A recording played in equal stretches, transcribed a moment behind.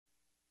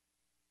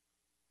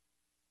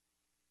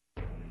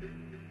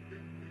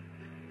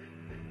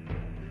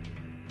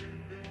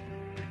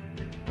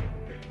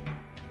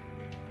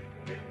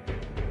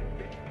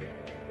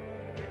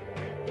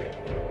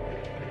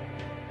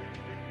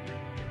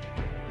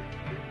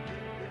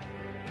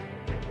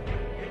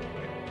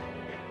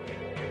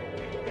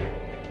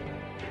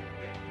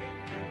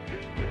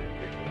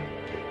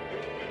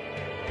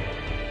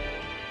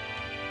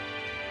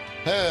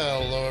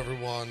Hello,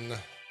 everyone.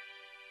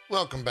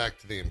 Welcome back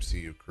to the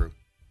MCU crew.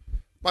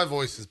 My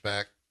voice is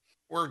back.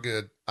 We're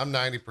good. I'm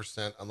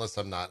 90%, unless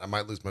I'm not. I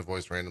might lose my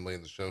voice randomly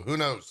in the show. Who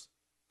knows?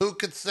 Who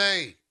could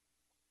say?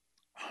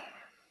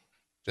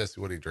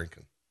 Jesse, what are you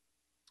drinking?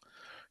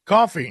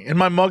 Coffee in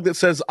my mug that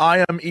says I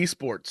am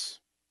esports.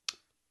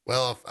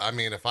 Well,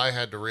 if I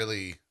had to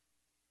really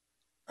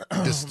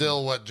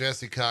distill what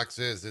Jesse Cox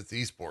is, it's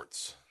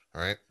esports.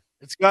 All right.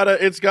 It's got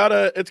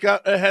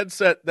a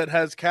headset that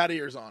has cat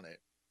ears on it.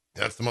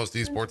 That's the most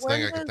esports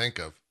thing When I could does think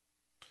of.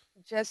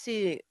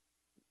 Jesse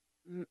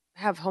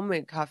have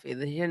homemade coffee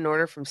that he didn't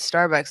order from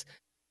Starbucks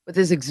with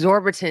his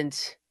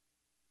exorbitant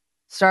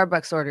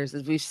Starbucks orders,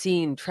 as we've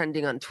seen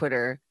trending on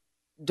Twitter,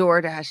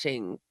 door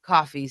dashing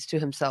coffees to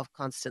himself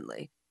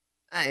constantly?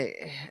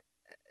 I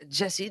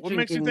Jesse What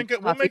makes you drinking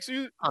think? What coffee, makes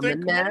you common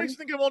think? What makes man. you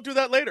think I won't do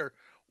that later?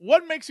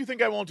 What makes you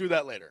think I won't do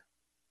that later?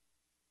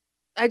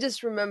 I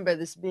just remember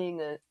this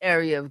being an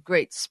area of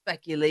great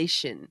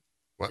speculation.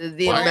 What?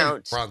 The Why,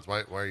 amount. Bronze?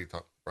 Why are you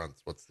talking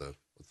Bronze? What's the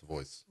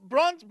voice?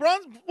 Bronze.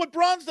 What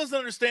Bronze doesn't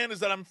understand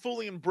is that I'm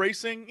fully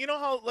embracing. You know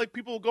how like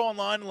people go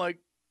online and like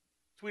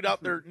tweet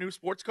out their new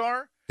sports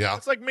car? Yeah.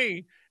 It's like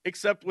me,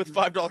 except with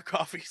 $5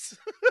 coffees.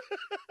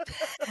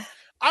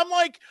 I'm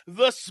like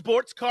the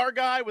sports car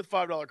guy with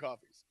 $5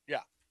 coffees. Yeah,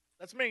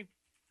 that's me.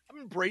 I'm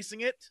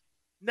embracing it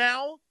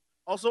now.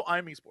 Also,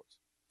 I'm esports.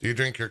 Do you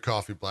drink your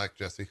coffee black,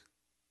 Jesse?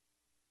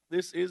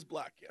 This is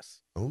black,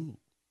 yes. Ooh.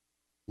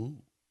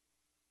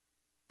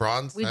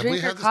 Bronze, We have we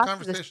drink our had this coffee the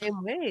conversation?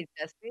 same way,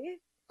 Jesse.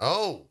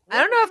 Oh, I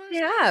don't know if What we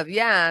did I say? have.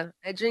 Yeah,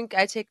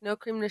 I take no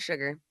cream, no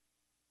sugar.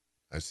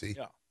 I see.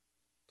 Yeah.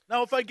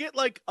 Now, if I get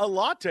like a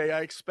latte,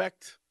 I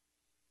expect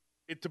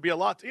it to be a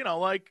latte. You know,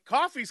 like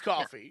coffee's Yeah.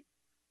 coffee,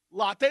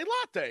 latte,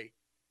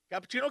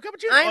 cappuccino,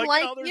 cappuccino. I like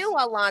like there's you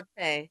a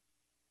latte,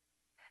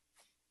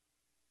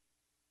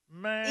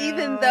 man.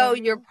 even though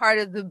you're part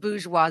of the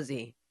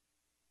bourgeoisie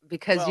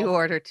because you Well,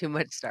 order too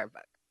much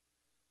Starbucks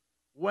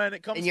when it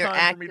and comes you're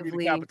time for me to be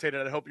actively.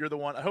 decapitated, I hope you're the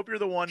one. I hope you're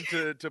the one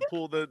to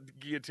pull the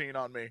guillotine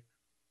on me.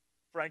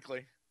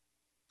 Frankly,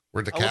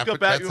 We're I'll look up decapitated. at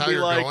That's you and how be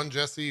you're like, going,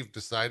 Jesse. You've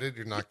decided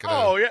you're not gonna.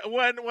 "Oh yeah."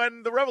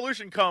 When the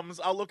revolution comes,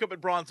 I'll look up at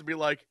Bronze and be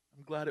like,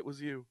 "I'm glad it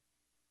was you."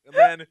 And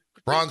then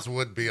Bronze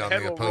would be my on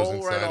head the will opposing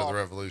roll right side of the off.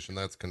 revolution.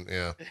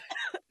 Yeah,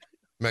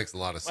 makes a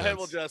lot of My head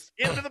will sense.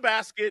 just into the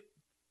basket,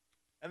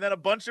 and then a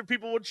bunch of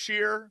people would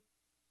cheer,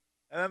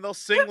 and then they'll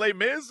sing Les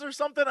Mis or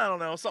something. I don't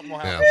know. Something will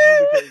Yeah, happen.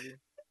 It'll be crazy.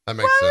 that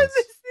makes Why would sense.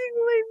 this thing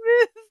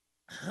like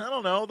this? I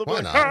don't know. They'll be Why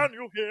like, not? "Can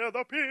you hear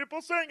the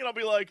people sing?" And I'll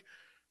be like,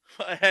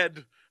 a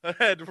head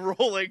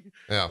rolling.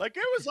 Yeah, Like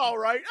it was all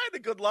right. I had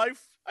a good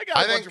life. I got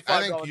I a bunch think of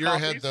I $5 think your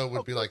coffees. head though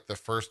would be Okay. like the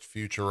first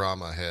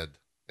Futurama head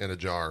in a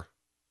jar.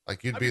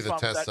 Like you'd I'd be be the fine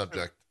with test that, too.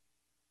 subject.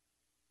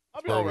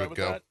 I'll That's be where all we right would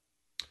with go. that.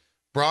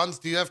 Bronze,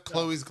 do you have Yeah.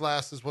 Chloe's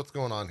glasses? What's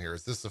going on here?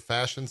 Is this a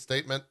fashion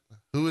statement?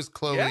 Who is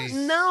Chloe? Yes.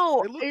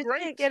 No, They look I just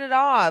great. can't get it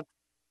off.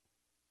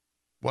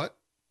 What?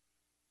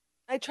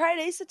 I tried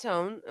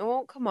acetone; it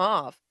won't come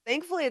off.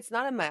 Thankfully, it's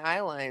not in my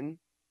eye line.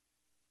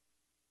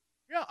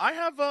 Yeah, I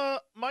have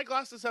my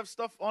glasses have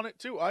stuff on it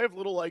too. I have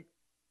little like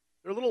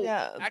they're little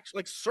Yeah, actually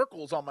like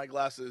circles on my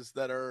glasses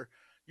that are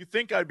you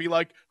think I'd be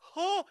like,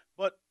 "Huh,"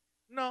 but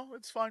no,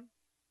 it's fine.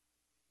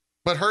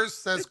 But hers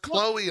says It's what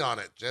Chloe on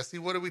it. Jesse,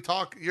 what are we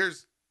talking?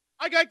 Yours.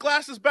 I got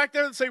glasses back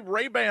there that say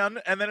Ray-Ban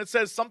and then it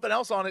says something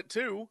else on it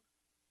too.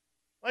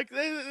 Like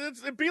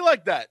it'd be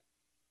like that.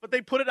 But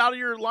they put it out of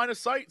your line of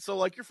sight, so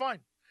like you're fine.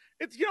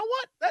 It's you know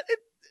what?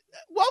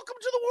 Welcome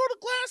to the world of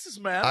glasses,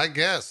 man. I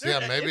guess.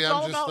 Yeah, maybe It's I'm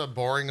all just about a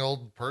boring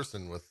old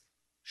person with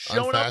showing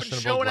up and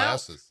unfashionable showing out.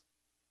 glasses.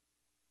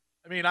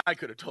 I mean, I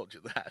could have told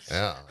you that.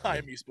 Yeah. I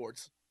am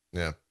esports.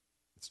 Yeah.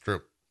 It's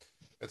true.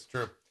 It's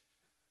true.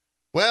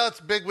 Well, it's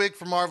a big week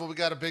for Marvel. We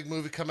got a big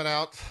movie coming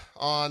out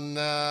on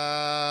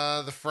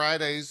the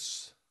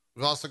Fridays.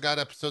 We've also got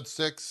episode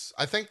 6.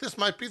 I think this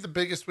might be the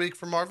biggest week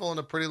for Marvel in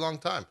a pretty long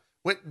time.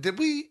 When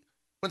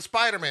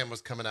Spider-Man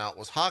was coming out,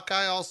 was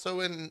Hawkeye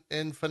also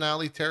in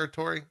finale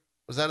territory?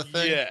 Was that a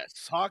thing?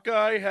 Yes,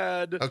 Hawkeye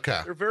had.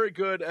 Okay. They're very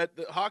good at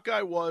the.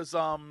 Hawkeye was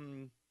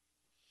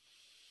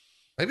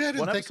Maybe I didn't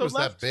one think it episode was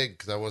left. that big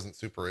because I wasn't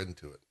super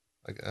into it.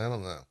 I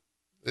don't know.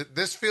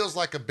 This feels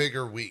like a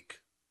bigger week.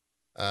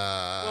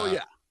 Well,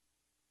 yeah.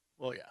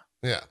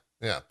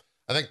 Yeah.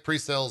 I think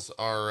pre-sales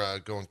are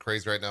going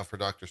crazy right now for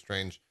Doctor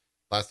Strange.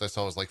 Last I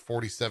saw was like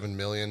 47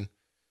 million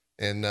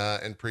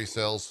in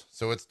pre-sales,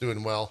 so it's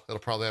doing well. It'll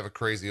probably have a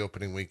crazy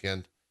opening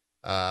weekend.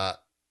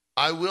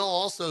 I will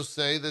also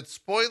say that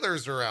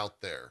spoilers are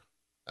out there,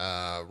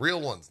 real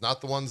ones, not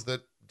the ones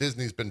that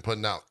Disney's been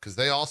putting out, because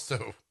they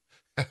also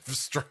have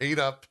straight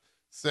up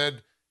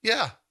said,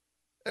 "Yeah,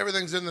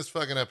 everything's in this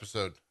fucking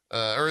episode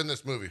or in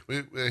this movie.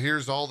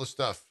 Here's all the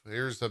stuff.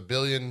 Here's a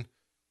billion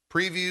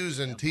previews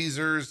and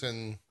teasers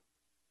and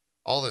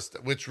all this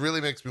stuff," which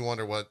really makes me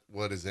wonder what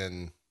is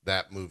in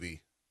that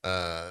movie.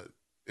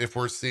 If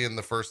we're seeing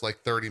the first like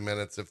 30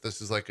 minutes, if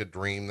this is like a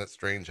dream that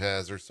Strange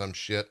has or some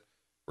shit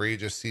where he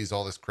just sees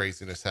all this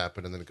craziness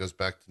happen and then it goes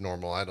back to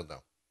normal. I don't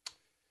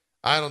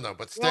know.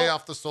 But stay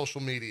off the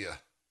social media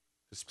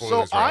The So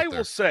spoilers are I out will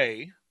there.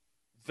 say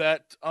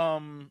that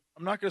I'm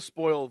not going to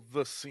spoil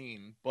the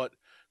scene, but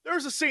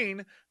there's a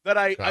scene that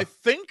I Okay.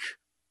 think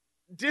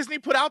Disney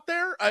put out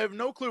there. I have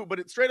no clue, but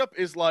it straight up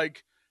is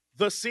like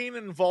the scene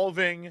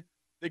involving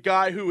the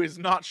guy who is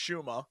not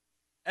Shuma,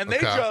 and they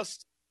Okay.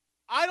 just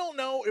I don't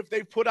know if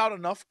they've put out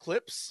enough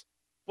clips,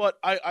 but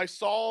I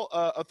saw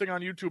a thing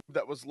on YouTube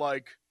that was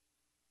like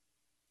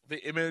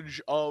the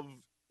image of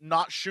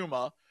not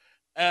Shuma,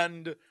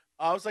 and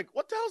I was like,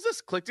 "What the hell is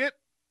this?" Clicked it.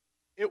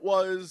 It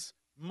was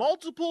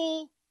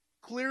multiple,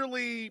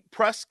 clearly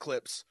press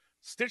clips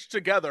stitched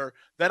together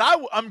that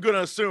I'm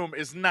gonna assume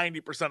is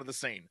 90% of the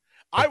scene.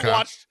 I Okay.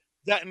 watched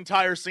that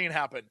entire scene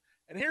happen,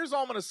 and here's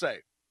all I'm gonna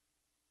say.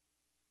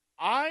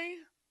 I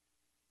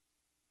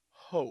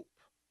hope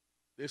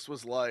this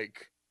was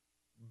like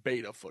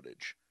beta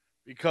footage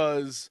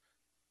because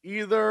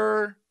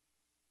either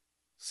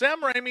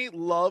Sam Raimi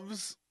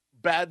loves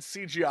bad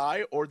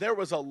CGI or there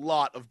was a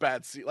lot of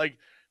bad like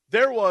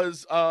there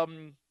was oh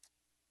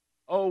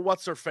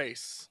what's her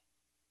face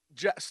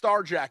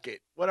Star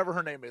Jacket whatever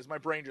her name is, my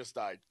brain just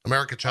died.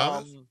 America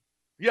Chavez?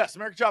 Yes,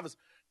 America Chavez.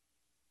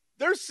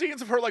 There's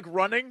scenes of her like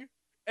running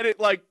and it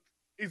like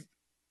is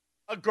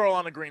a girl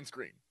on a green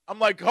screen. I'm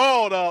like,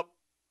 hold up,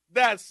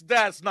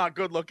 that's not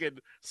good looking.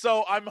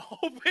 So I'm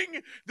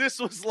hoping this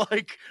was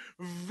like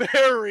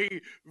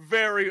very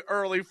very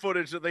early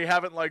footage that they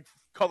haven't like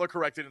color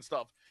corrected and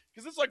stuff,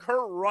 because it's like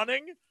her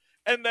running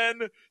and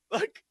then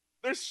like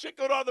there's shit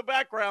going on in the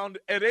background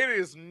and it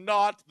is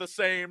not the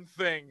same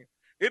thing.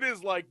 It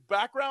is like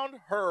background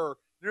her and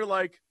you're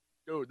like,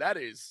 dude, that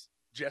is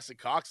Jesse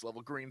Cox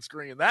level green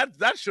screen. That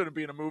shouldn't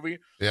be in a movie.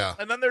 Yeah.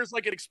 And then there's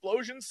like an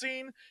explosion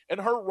scene and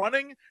her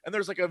running, and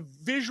there's like a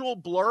visual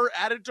blur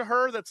added to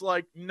her that's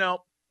like,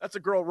 nope, that's a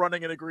girl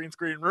running in a green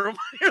screen room.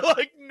 You're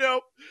like,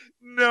 nope,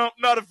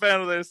 not a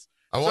fan of this.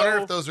 I wonder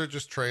if So those are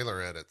just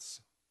trailer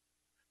edits.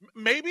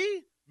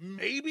 maybe,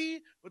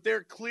 but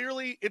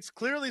it's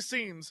clearly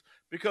scenes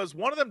because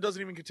one of them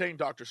doesn't even contain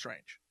Doctor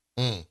Strange.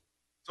 Mm.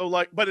 So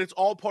like, but it's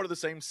all part of the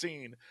same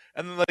scene,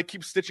 and then they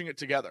keep stitching it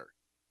together.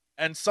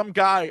 And some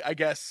guy, I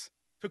guess,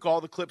 took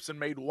all the clips and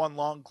made one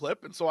long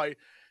clip, and so I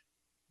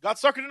got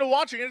sucked into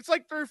watching it. It's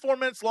like 3 or 4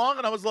 minutes long,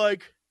 and I was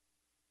like,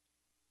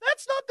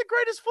 that's not the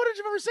greatest footage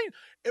I've ever seen.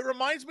 It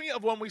reminds me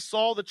of when we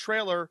saw the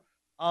trailer,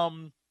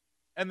 and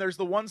there's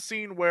the one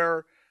scene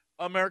where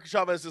America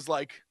Chavez is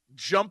like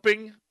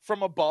jumping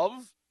from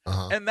above,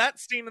 Uh-huh. and that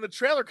scene in the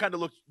trailer kind of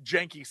looked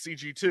janky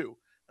CG too.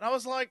 And I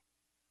was like,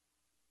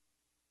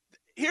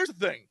 here's the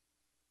thing.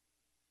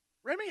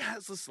 Remy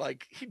has this,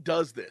 like, he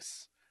does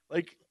this,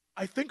 like,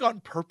 I think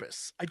on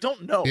purpose. I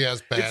don't know. He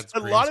has bad It's a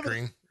lot of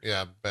screen.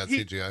 Yeah, bad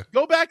CGI.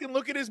 Go back and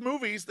look at his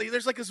movies.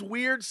 There's like this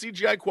weird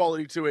CGI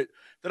quality to it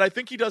that I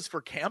think he does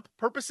for camp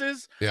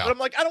purposes. Yeah. But I'm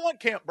like, I don't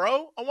want camp,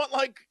 bro. I want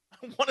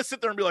to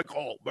sit there and be like,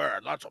 oh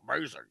man, that's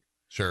amazing.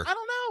 Sure. I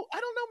don't know.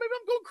 Maybe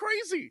I'm going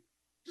crazy.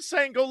 Just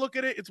saying, go look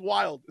at it. It's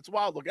wild. It's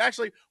wild look.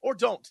 Actually, or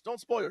don't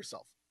spoil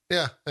yourself.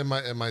 Yeah, it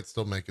might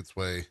still make its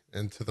way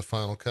into the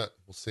final cut.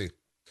 We'll see.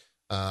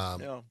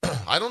 Yeah.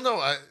 I don't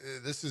know.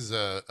 This is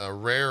a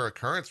rare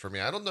occurrence for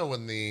me. I don't know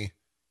when the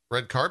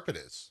red carpet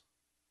is.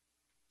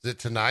 Is it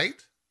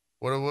tonight?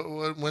 When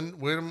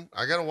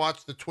I got to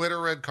watch the Twitter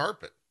red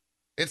carpet.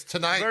 It's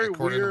tonight,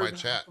 according to my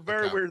chat.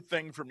 Very weird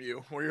thing from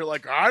you, where you're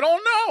like, I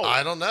don't know.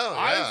 I don't know.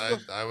 Yeah,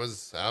 I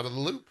was out of the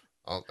loop.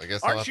 I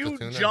guess I'll aren't have you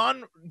to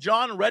tune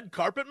John Red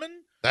Carpetman?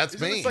 That's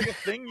Isn't me. this like a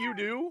thing you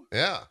do?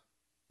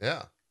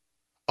 Yeah.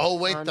 Oh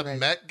wait, On the red.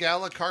 Met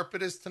Gala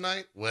carpet is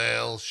tonight.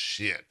 Well,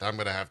 shit. I'm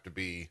gonna have to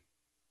be.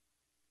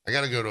 I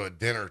got to go to a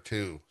dinner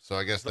too, so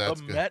I guess that's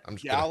The good. Met I'm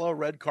just Gala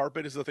red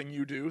carpet is the thing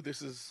you do.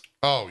 This is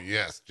Oh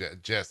yes,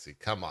 Jesse.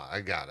 Come on, I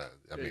mean,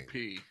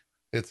 JP,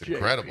 it's JP.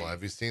 incredible.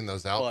 Have you seen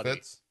those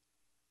outfits?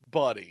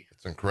 buddy,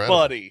 It's incredible.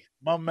 buddy,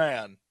 my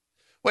man.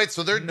 Wait,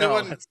 so they're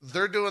No,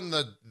 doing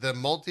the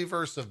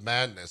multiverse of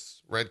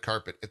madness red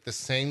carpet at the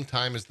same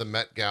time as the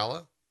Met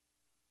Gala?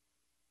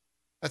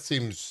 That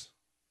seems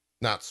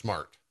not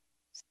smart.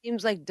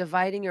 Seems like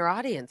dividing your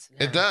audience. in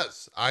It half.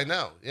 does. I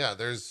know. Yeah,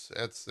 there's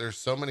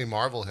so many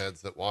Marvel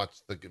heads that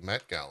watch the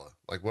Met Gala.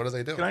 Like, what are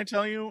they doing? Can I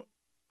tell you?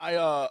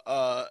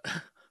 I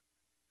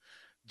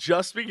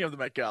just speaking of the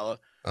Met Gala,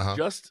 Uh-huh.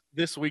 just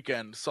this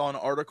weekend saw an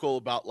article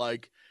about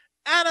like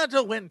Anna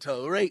de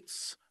Winter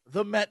rates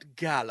the Met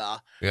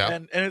Gala. Yeah.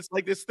 And it's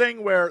like this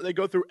thing where they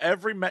go through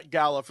every Met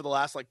Gala for the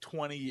last like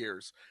 20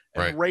 years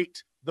and Right.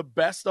 rate the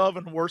best of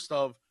and worst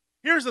of.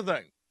 Here's the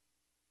thing.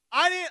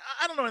 I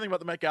don't know anything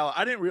about the Met Gala.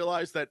 I didn't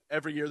realize that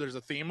every year there's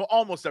a theme.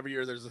 Almost every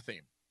year there's a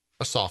theme.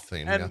 A soft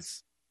theme. And Yeah.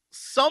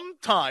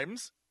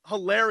 sometimes,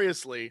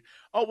 hilariously,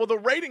 oh, well, the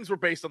ratings were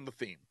based on the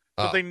theme.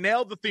 So if Oh. they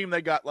nailed the theme,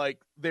 they got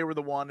like, they were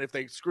the one. If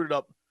they screwed it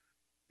up,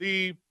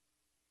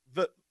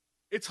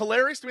 it's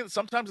hilarious to me that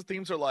sometimes the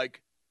themes are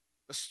like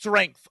the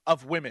strength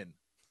of women.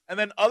 And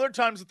then other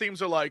times the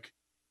themes are like,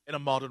 in a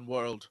modern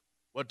world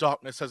where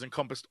darkness has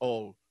encompassed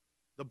all,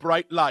 the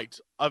bright light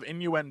of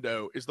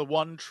innuendo is the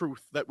one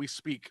truth that we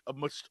speak, of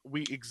which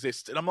we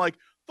exist. And I'm like,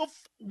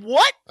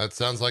 what? That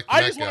sounds like the I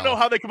Met just want to Gala. know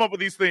how they come up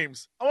with these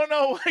themes. I want to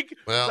know, like,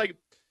 Well, like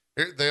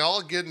They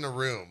all get in a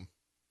room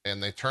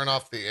and they turn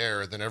off the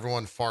air. Then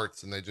everyone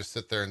farts and they just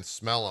sit there and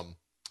smell them.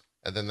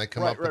 And then they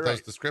come Right, up with right, those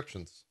right.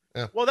 descriptions.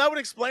 Yeah. Well, that would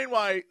explain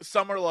why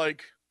some are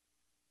like,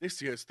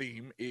 this year's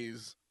theme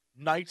is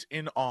Knight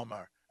in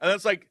Armor. And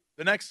that's like,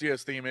 the next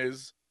year's theme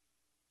is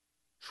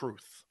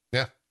Truth,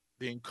 Yeah.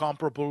 the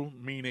incomparable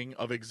meaning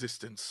of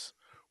existence.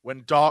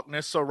 When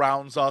darkness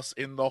surrounds us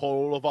in the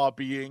whole of our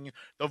being,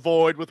 the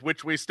void with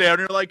which we stare, and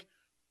you're like,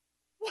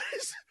 what?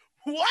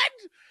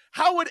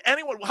 How would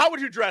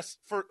you dress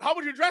for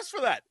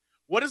that?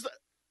 What is the,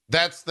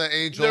 That's the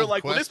age they're old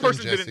like, well, this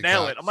question, person didn't Jesse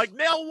nail it. I'm Cox. like,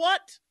 nail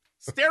what?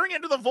 Staring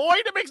into the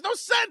void? It makes no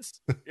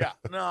sense. Yeah,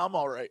 no, I'm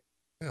all right.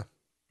 Yeah.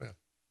 Yeah.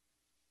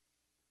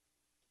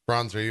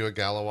 Bronze, are you a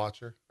gala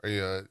watcher? Are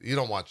you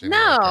don't watch any red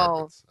No.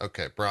 carpets?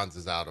 Okay. Bronze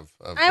is out of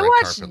I red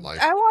watch carpet life.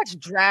 I watch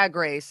Drag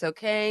Race,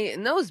 okay?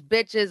 And those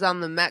bitches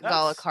on the Met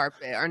Gala That's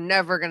carpet are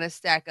never gonna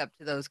stack up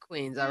to those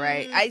queens, all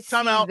right? I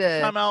time see out, the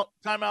time out,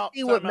 time out,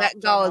 see what time out, Met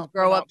time Galas out, time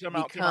grow up out, to time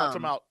out, time out, time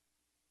become. out.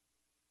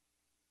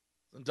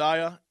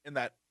 Zendaya in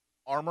that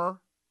armor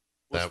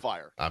was That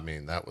fire. I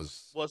mean, that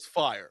was Was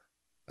fire.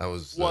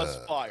 was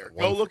Fire.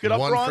 one Go look it up,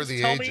 one for Bronze.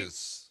 the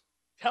ages.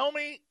 Tell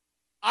me,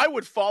 I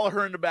would follow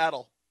her into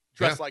battle Yeah.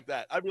 dressed like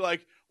that. I'd be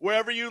like,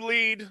 wherever you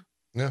lead,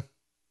 Yeah.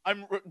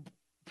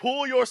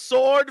 pull your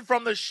sword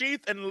from the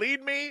sheath and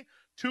lead me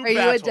to Are you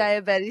a battle.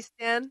 diabetes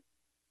stan?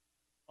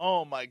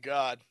 Oh my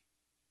god,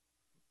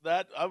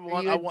 that I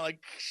want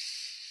like.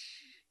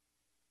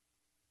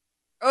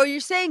 Oh, you're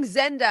saying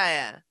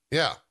Zendaya.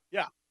 Yeah.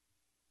 Yeah.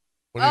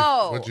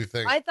 What'd you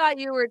think? I thought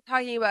you were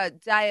talking about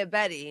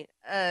Diabetes,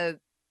 the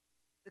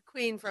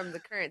queen from the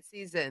current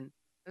season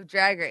of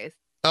Drag Race.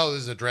 Oh,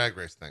 this is a drag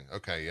race thing.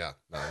 Okay, yeah.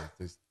 No,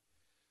 he's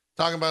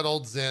talking about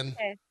old Zen.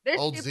 Okay. There's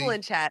Old people Z.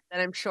 in chat that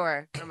I'm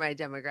sure are my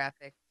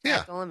demographic. Yeah.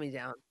 Chat, don't let me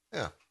down.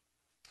 Yeah.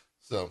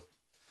 So,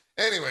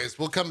 anyways,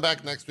 we'll come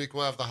back next week.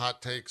 We'll have the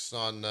hot takes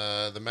on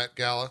the Met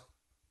Gala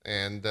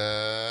and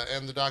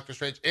the Doctor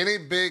Strange. Any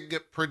big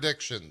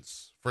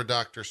predictions for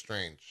Doctor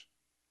Strange?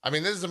 I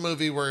mean, this is a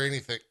movie where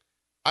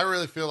I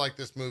really feel like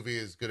this movie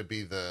is going to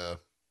be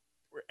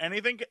Where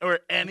anything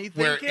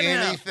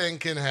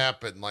can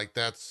happen. Like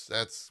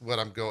that's what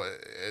I'm going.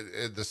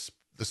 The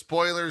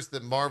spoilers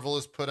that Marvel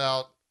has put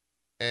out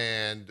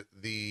and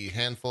the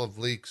handful of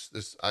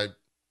leaks. I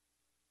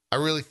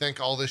really think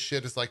all this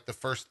shit is like the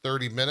first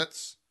 30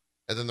 minutes,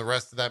 and then the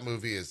rest of that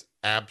movie is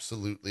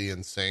absolutely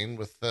insane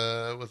with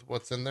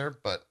what's in there.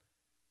 But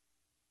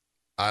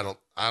I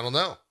don't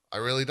know. I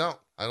really don't.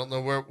 I don't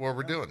know where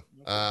we're doing.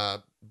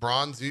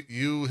 Bronze,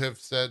 you have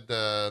said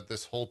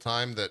this whole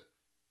time that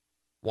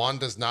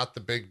Wanda's not the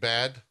big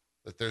bad,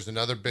 that there's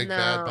another big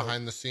bad No.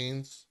 behind the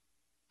scenes.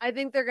 I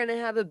think they're going to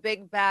have a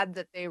big bad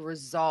that they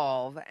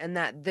resolve, and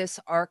that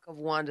this arc of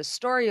Wanda's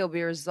story will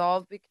be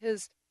resolved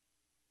because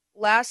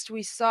last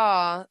we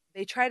saw,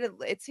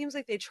 it seems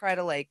like they try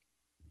to like,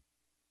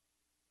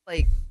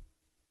 I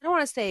don't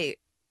want to say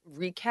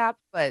recap,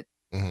 but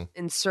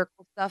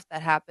encircle stuff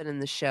that happened in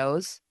the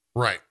shows.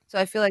 Right. So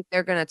I feel like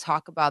they're going to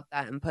talk about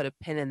that and put a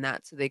pin in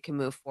that so they can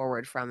move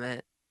forward from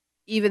it.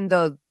 Even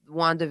though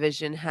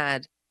WandaVision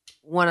had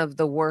one of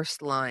the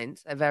worst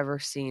lines I've ever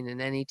seen in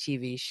any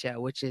TV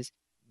show, which is,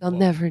 they'll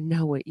never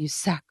know what you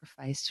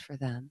sacrificed for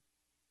them.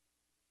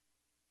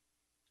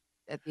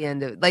 At the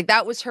end of like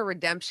that was her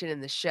redemption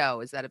in the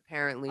show, is that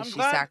apparently she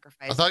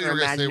sacrificed. I thought you her were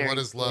gonna say, imaginary what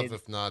is love kid.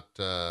 if not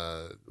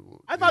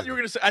I thought you were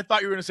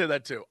gonna say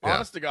that too. Yeah.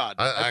 Honest to God.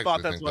 I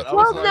thought that's think what that's I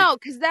was what like. No,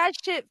 because that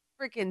shit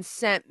freaking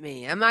sent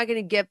me. I'm not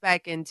gonna get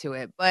back into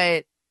it,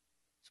 but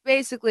she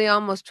basically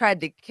almost tried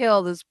to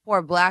kill this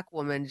poor black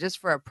woman just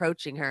for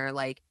approaching her.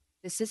 Like,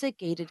 this is a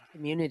gated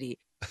community.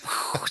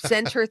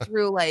 Sent her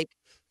through like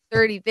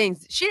 30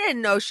 things. She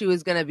didn't know she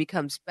was gonna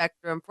become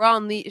Spectrum. For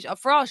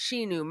all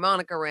she knew,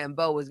 Monica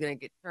Rambeau was gonna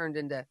get turned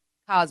into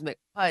Cosmic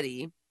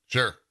Putty.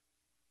 Sure.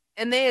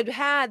 And they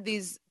had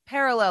these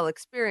parallel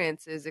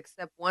experiences,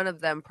 except one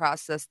of them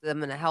processed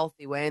them in a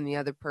healthy way, and the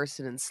other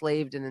person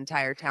enslaved an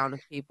entire town of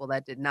people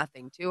that did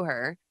nothing to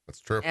her. That's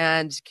true.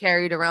 And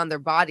carried around their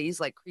bodies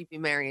like creepy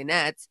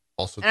marionettes.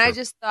 Also and true. I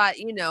just thought,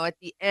 at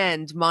the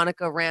end,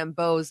 Monica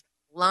Rambeau's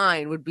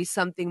line would be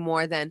something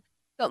more than,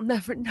 they'll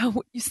never know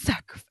what you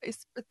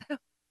sacrificed for them.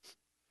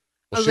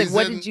 I was like,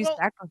 what did you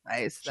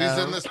sacrifice? She's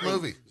in this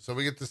movie, so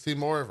we get to see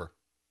more of her.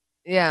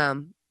 Yeah.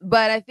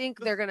 But I think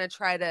they're going to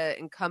try to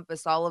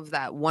encompass all of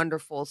that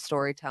wonderful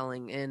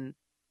storytelling in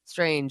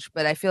Strange.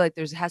 But I feel like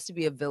there has to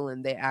be a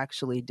villain they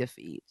actually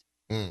defeat.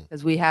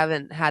 Because we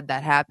haven't had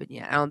that happen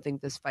yet. I don't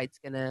think this fight's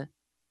going to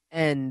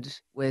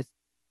end with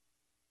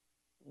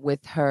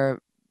her,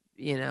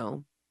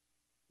 being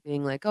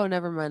like, oh,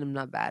 never mind, I'm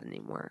not bad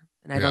anymore.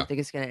 And I don't think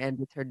it's going to end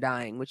with her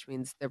dying, which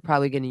means they're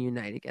probably going to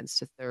unite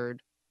against a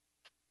third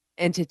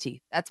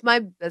entity. That's my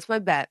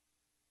bet.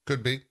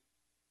 Could be.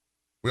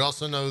 We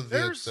also know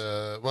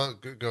that. Well,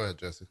 go ahead,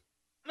 Jesse.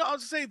 No, I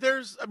was to say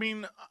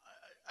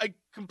I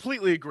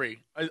completely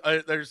agree.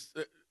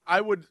 I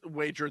would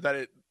wager that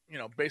it,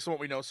 based on what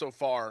we know so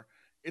far,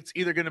 it's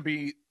either going to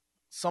be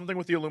something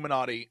with the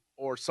Illuminati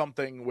or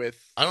something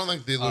with. I don't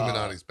think the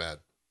Illuminati's bad.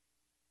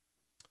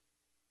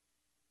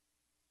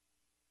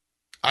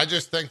 I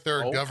just think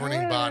they're a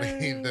governing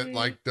body that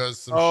like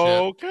does some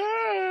shit,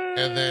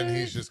 and then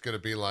he's just gonna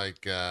be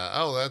like,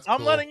 "Oh, that's I'm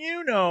cool." letting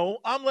you know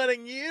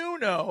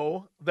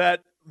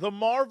that the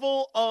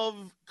Marvel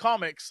of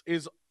comics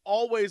is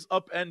always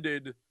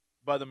upended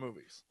by the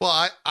movies.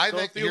 Well, I So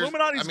think if the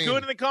Illuminati's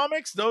good in the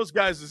comics, those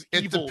guys is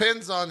it evil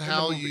depends on in the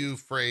how movies. you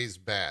phrase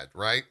bad,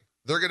 right?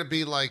 They're gonna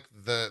be like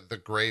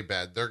the gray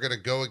bad. They're gonna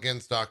go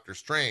against Doctor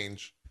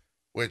Strange,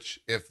 which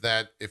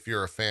if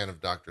you're a fan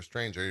of Doctor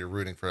Strange or you're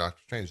rooting for Doctor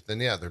Strange, then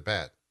yeah, they're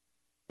bad.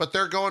 But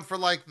they're going for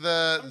like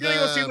I'm gonna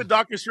go see the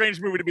Doctor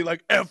Strange movie to be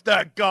like, F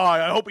that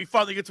guy. I hope he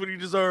finally gets what he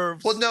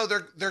deserves. well, no,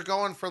 they're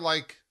going for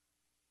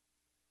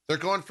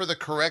the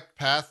correct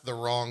path the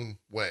wrong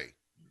way,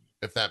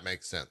 if that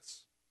makes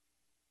sense.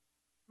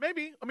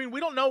 Maybe. I mean,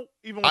 we don't know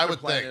even what their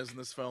plan is in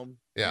this film.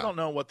 Yeah. We don't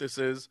know what this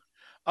is.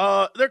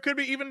 There could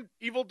be even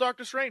evil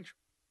Doctor Strange.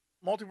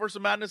 Multiverse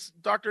of Madness,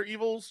 Doctor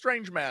Evil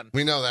Strange Man.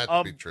 We know that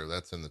to be true.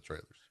 That's in the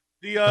trailers.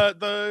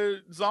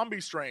 The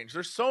zombie Strange.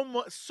 There's so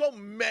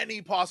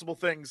many possible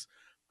things.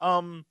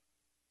 In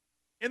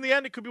the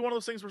end, it could be one of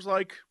those things where it's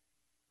like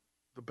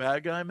the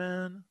bad guy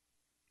man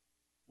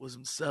was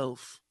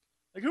himself.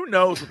 Like, who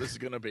knows what this is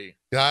gonna be?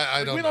 Yeah, I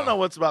like, don't. We don't know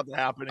what's about to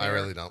happen here. I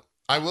really don't.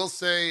 I will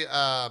say,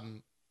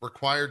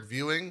 required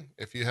viewing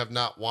if you have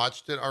not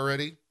watched it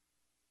already.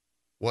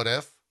 What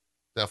If?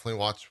 Definitely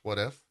watch What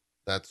If.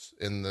 That's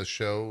in the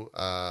show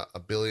a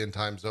billion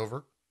times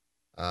over.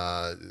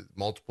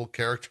 Multiple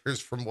characters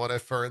from What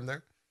If are in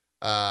there.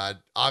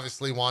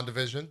 Obviously,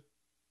 WandaVision,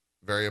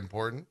 very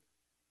important.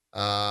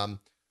 I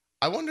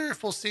wonder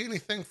if we'll see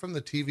anything from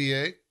the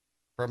TVA,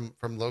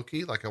 from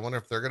Loki. Like, I wonder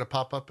if they're going to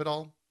pop up at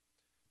all.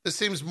 This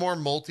seems more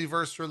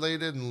multiverse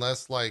related and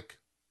less like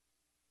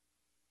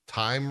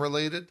time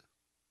related.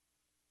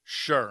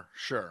 Sure.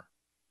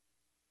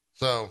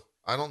 So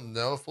I don't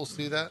know if we'll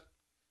see that.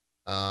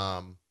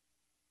 And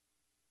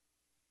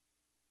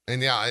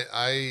yeah,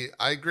 I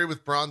agree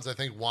with Bronze. I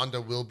think Wanda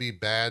will be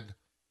bad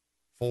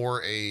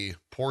for a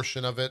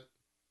portion of it,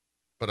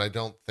 but I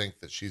don't think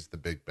that she's the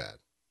big bad.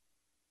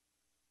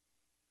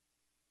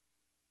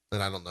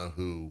 And I don't know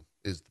who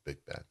is the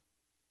big bad.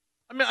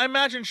 I mean, I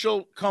imagine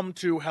she'll come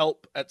to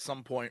help at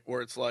some point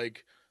where it's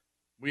like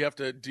we have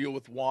to deal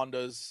with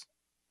Wanda's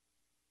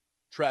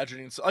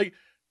tragedy and so like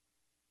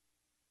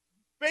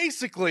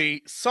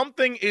basically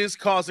something is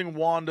causing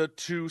Wanda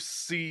to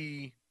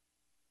see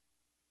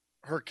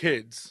her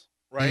kids,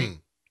 right?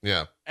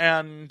 Yeah.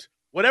 And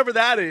whatever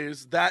that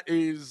is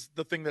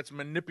the thing that's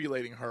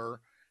manipulating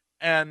her.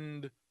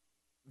 And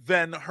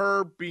then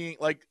her being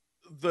like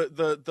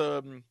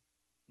the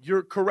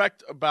you're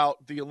correct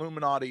about the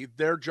Illuminati.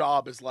 Their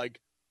job is like,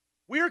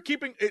 we are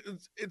keeping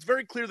it's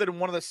very clear that in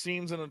one of the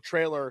scenes in the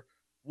trailer,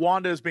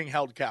 Wanda is being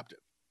held captive.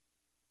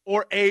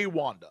 Or a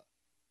Wanda.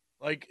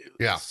 Like,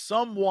 yeah.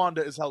 Some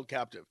Wanda is held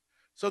captive.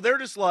 So they're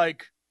just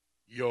like,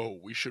 yo,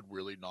 we should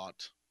really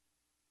not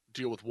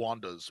deal with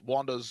Wanda's.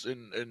 Wanda's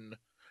in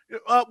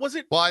was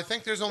it? Well, I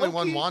think there's only Loki?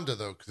 one Wanda,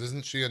 though, because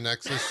isn't she a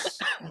Nexus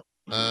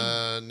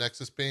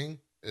Nexus being?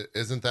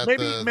 Isn't that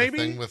maybe the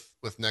thing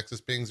with Nexus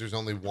beings? There's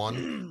only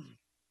one.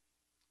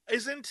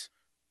 Isn't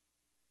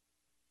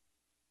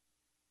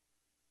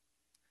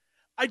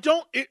I'm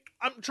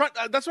trying.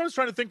 That's what I was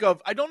trying to think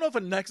of. I don't know if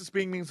a Nexus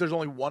being means there's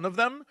only one of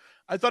them.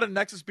 I thought a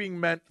Nexus being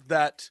meant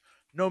that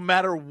no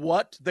matter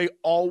what, they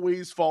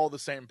always follow the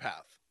same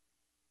path.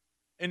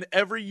 In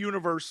every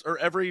universe or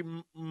every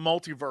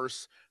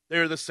multiverse,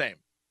 they're the same.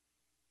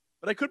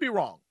 But I could be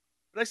wrong.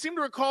 But I seem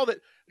to recall that,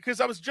 because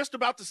I was just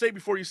about to say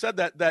before you said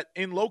that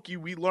in Loki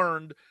we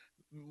learned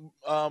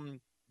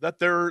that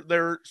there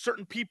are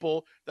certain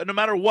people that no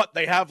matter what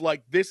they have,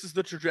 like, this is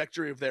the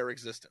trajectory of their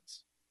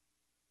existence.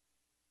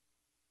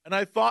 And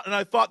I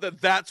thought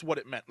that that's what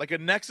it meant. Like, a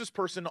Nexus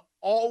person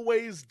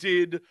always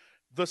did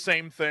the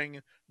same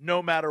thing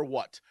no matter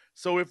what.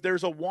 So if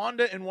there's a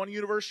Wanda in one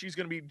universe, she's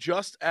going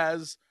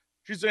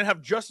to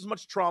have just as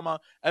much trauma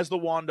as the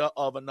Wanda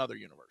of another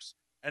universe.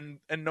 And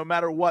no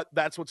matter what,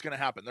 that's what's going to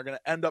happen. They're going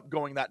to end up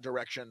going that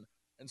direction.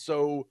 And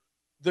so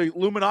the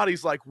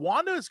Illuminati's like,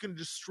 Wanda is going to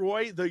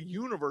destroy the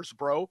universe,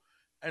 bro.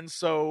 And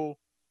so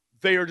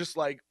they are just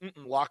like,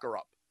 lock her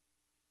up.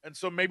 And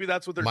so maybe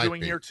that's what they're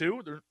doing here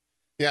too.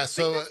 Yeah,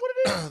 so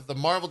the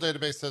Marvel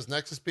database says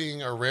Nexus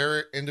being are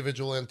rare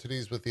individual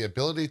entities with the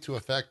ability to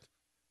affect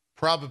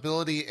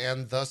probability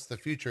and thus the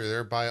future,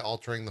 thereby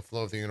altering the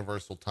flow of the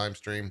universal time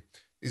stream.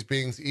 These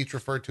beings, each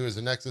referred to as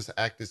a Nexus,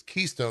 act as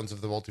keystones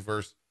of the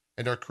multiverse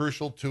and are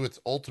crucial to its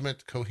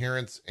ultimate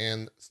coherence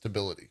and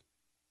stability.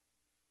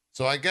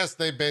 So I guess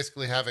they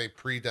basically have a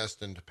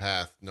predestined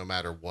path no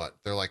matter what.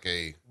 They're like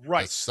a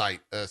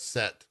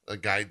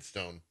guide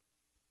stone.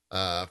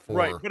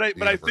 Right,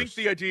 but I think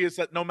the idea is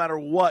that no matter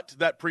what,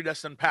 that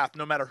predestined path,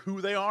 no matter who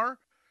they are,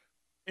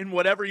 in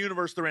whatever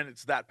universe they're in,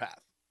 it's that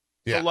path.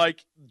 Yeah. So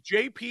like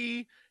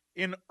JP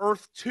in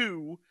Earth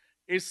 2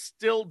 is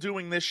still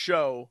doing this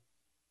show,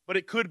 but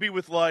it could be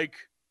with like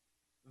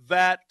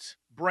that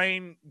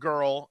Brain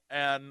Girl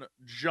and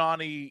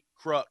Johnny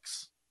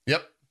Crux.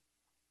 Yep.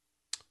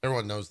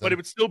 Everyone knows that. But it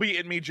would still be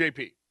In Me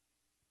JP.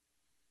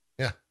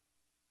 Yeah.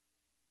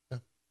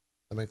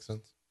 That makes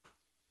sense.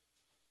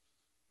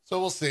 So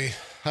we'll see.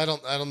 I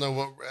don't know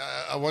what.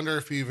 I wonder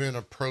if you even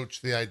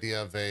approach the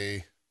idea of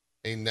a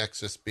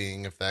Nexus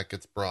being, if that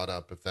gets brought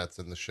up, if that's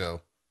in the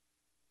show.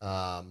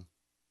 Um,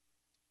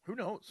 Who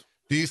knows?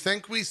 do you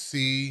think we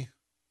see?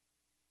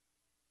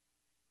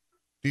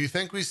 Do you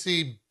think we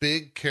see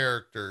big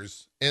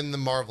characters in the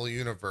Marvel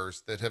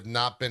universe that have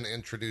not been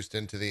introduced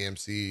into the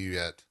MCU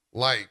yet,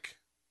 like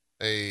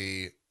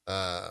a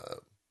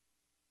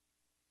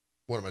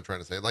what am I trying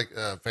to say? Like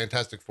a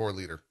Fantastic Four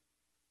leader,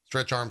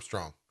 Stretch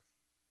Armstrong.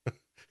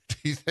 Do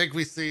you think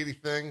we see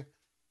anything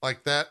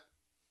like that?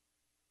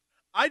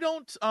 I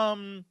don't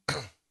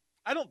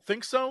I don't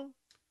think so.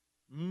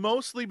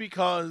 Mostly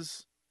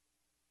because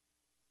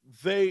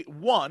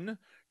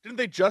didn't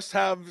they just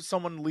have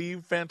someone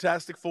leave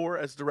Fantastic Four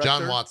as director?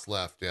 John Watts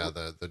left. Yeah,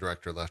 the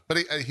director left, but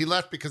he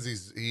left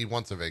because he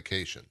wants a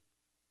vacation.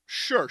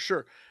 Sure.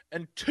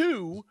 And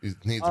two, He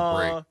needs a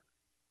break.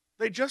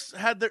 they just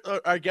had their.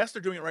 I guess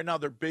they're doing it right now.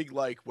 They're big,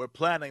 like we're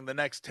planning the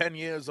next 10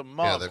 years of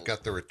Marvel. Yeah, they've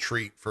got the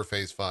retreat for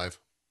Phase 5.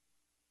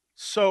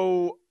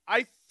 So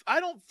I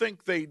don't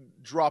think they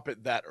drop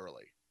it that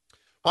early.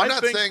 Well, I'm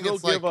not saying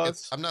it's like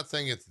I'm not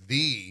saying it's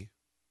the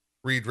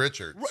Reed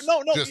Richards.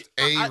 No, just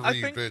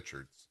Reed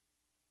Richards.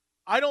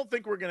 I don't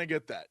think we're gonna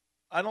get that.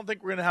 I don't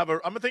think we're gonna have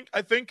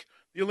I think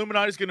the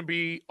Illuminati is gonna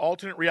be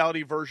alternate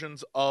reality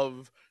versions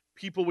of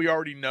people we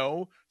already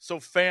know. So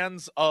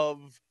fans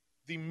of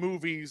the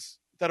movies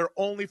that are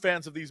only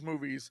fans of these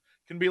movies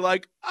can be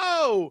like,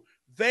 oh,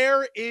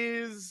 there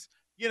is,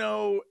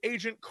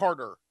 Agent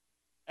Carter.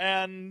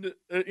 And,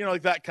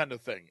 like that kind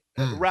of thing.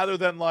 Rather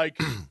than like,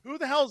 who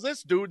the hell is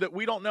this dude that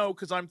we don't know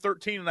because I'm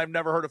 13 and I've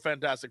never heard of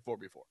Fantastic Four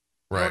before?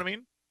 You know what I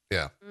mean?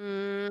 Yeah.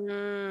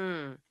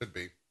 Could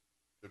be.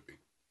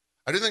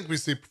 I do think we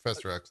see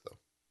Professor X, though.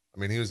 I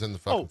mean, he was in the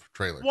fucking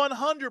trailer.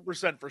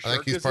 100% for sure. I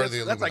think he's part of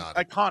the Illuminati. That's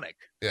like iconic.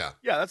 Yeah.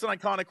 Yeah, that's an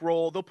iconic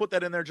role. They'll put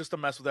that in there just to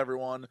mess with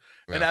everyone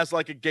and as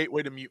like a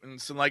gateway to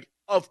mutants. And like,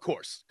 of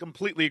course,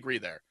 completely agree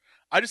there.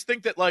 I just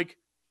think that like,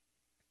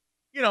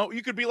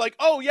 you could be like,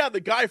 oh yeah,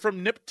 the guy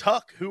from Nip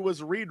Tuck who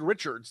was Reed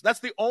Richards. That's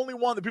the only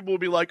one that people would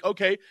be like,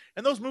 okay.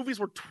 And those movies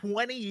were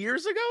 20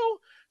 years ago.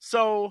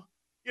 So,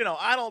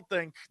 I don't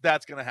think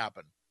that's going to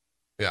happen.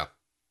 Yeah.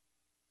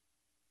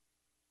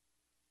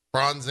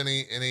 Bronze,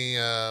 any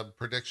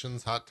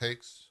predictions, hot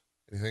takes,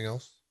 anything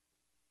else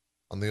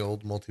on the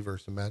old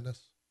Multiverse of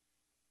Madness?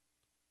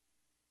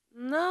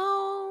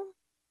 No.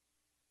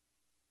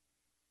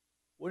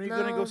 When are you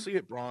going to go see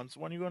it, Bronze?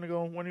 When are you going to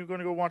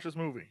go watch this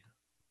movie?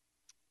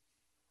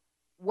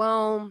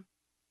 Well,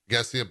 you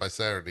gotta see it by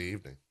Saturday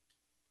evening.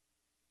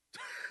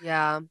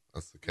 Yeah.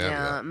 That's the caveat.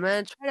 Yeah, I'm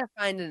gonna try to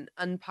find an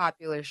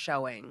unpopular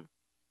showing.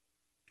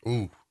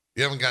 Ooh,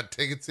 you haven't got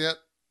tickets yet?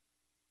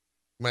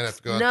 You might have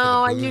to go out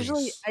No, to the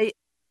booths.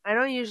 I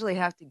don't usually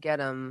have to get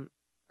them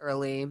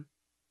early.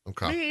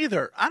 Okay. Me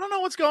either. I don't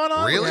know what's going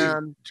on. Really,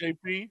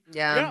 JP?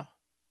 Yeah.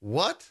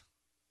 What?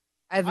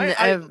 I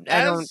don't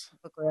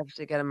typically have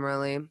to get them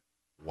early.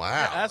 Wow,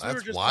 yeah, as we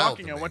were just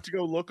talking, I me. went to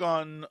go look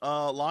on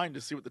line to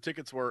see what the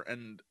tickets were,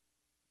 and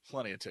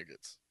plenty of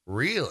tickets.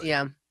 Really?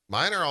 Yeah.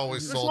 Mine are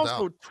always There's sold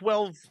also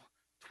out.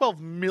 12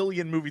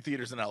 million movie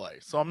theaters in LA,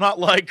 so I'm not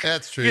like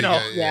that's true. You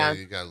know,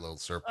 you got a little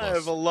surplus. I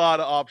have a lot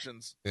of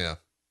options. Yeah.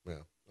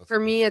 For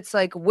me, it's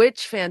like,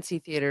 which fancy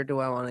theater do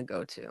I want to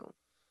go to?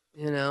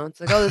 It's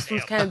like, oh, this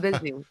one's kind of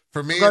busy.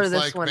 For me,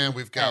 it's like, man,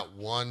 we've got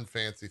one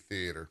fancy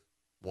theater.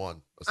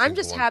 One. I'm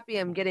just happy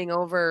I'm getting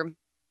over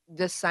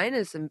this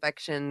sinus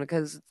infection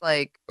because it's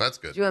like, that's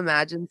good. Could you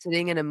imagine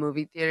sitting in a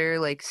movie theater,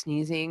 like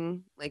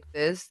sneezing like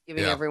this,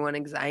 giving everyone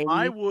anxiety?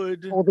 I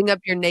would holding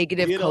up your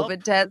negative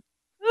COVID test.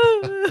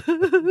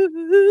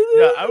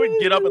 Yeah, I would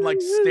get up and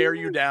like stare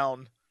you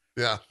down.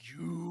 Yeah.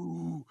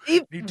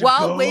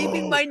 While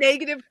waving my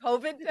negative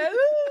COVID test.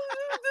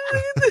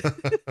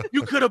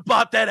 You could have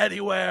bought that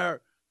anywhere.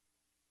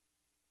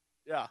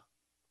 Yeah.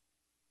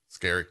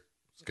 Scary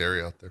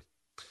out there.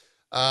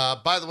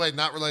 By the way,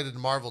 not related to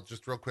Marvel,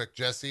 just real quick,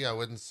 Jesse, I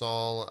went and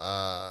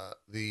saw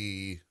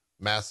the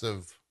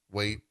massive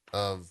weight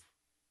of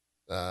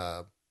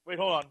Wait,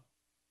 hold on.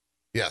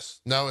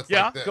 Yes. No, it's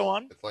like this. Go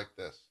on. It's like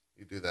this.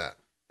 You do that.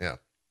 Yeah.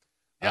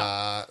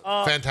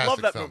 Fantastic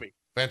love that film. Movie.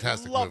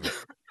 Fantastic movie.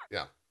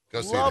 Yeah.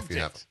 Go see Loved it if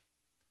you haven't.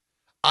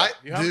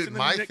 Dude,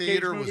 my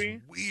theater was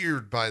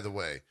weird, by the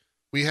way.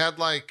 We had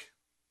like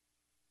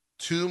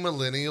 2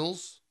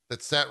 millennials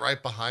that sat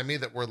right behind me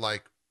that were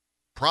like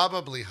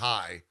probably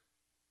high,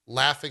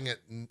 laughing at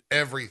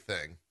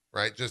everything,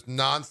 right? Just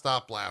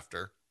nonstop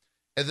laughter.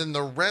 And then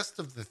the rest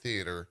of the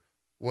theater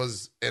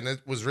was, and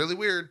it was really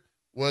weird,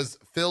 was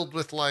filled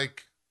with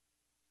like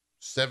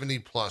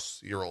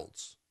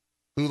 70-plus-year-olds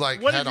who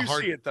like when had did a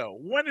hard. You see it though?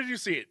 When did you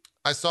see it?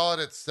 I saw it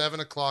at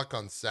 7:00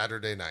 on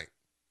Saturday night.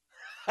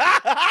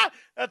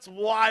 That's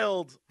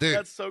wild, dude.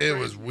 That's so crazy. It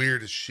was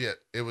weird as shit.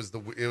 It was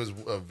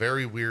a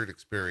very weird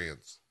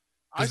experience.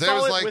 I there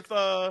was saw like it with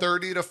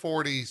 30 to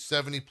 40,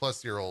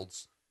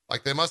 70-plus-year-olds.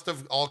 Like they must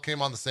have all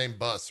came on the same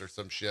bus or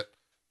some shit.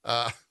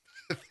 Like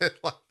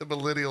the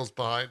millennials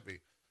behind me.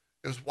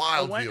 It was I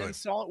wild went viewing. and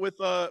saw it with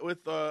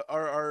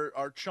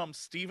our chum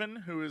Steven,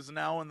 who is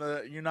now in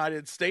the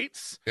United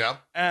States, Yeah.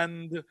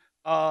 and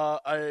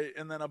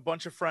and then a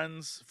bunch of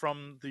friends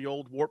from the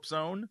old Warp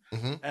Zone,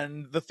 Mm-hmm.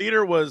 and the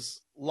theater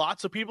was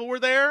lots of people were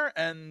there,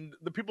 and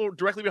the people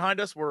directly behind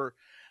us were,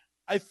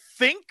 I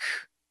think,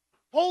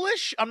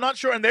 Polish. I'm not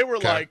sure, and they were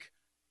Okay. like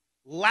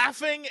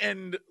laughing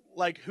and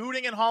like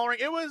hooting and hollering.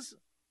 It was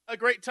a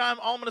great time.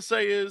 All I'm gonna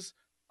say is,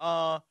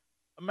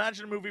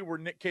 imagine a movie where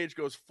Nick Cage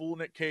goes full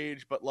Nick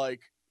Cage, but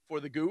like for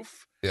the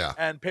goof, Yeah.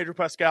 and Pedro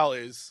Pascal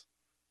is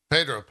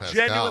Pedro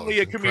Pascal genuinely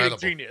is a comedic incredible.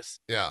 genius.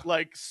 Yeah.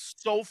 Like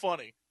so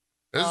funny.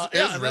 It was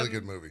Yeah, a and really then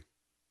good movie.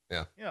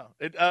 Yeah. yeah,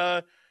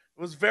 it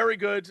was very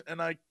good,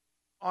 and I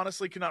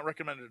honestly cannot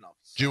recommend it enough.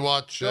 Did you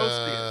watch go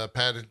see it.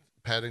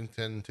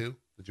 Paddington 2?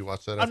 Did you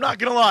watch that? I'm not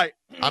gonna lie.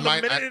 I The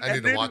might. minute it I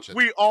need to ended, watch it.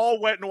 we all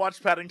went and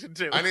watched Paddington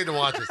 2. I need to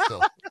watch it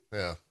still.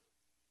 Yeah.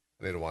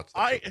 I need to watch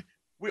that.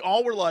 We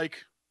all were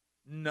like,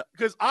 no,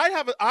 because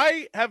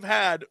I have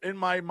had in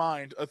my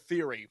mind a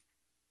theory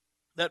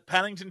that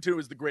Paddington 2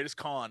 is the greatest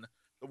con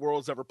the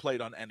world's ever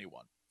played on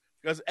anyone.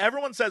 Because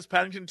everyone says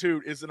Paddington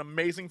 2 is an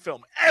amazing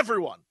film.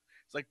 Everyone.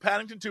 It's like,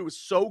 Paddington 2 is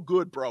so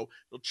good, bro.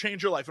 It'll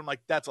change your life. I'm like,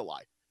 that's a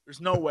lie.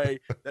 There's no way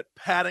that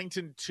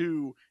Paddington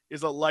 2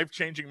 is a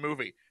life-changing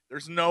movie.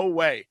 There's no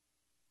way.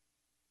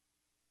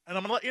 And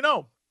I'm going to let you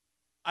know.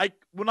 I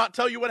will not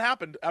tell you what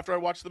happened after I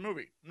watched the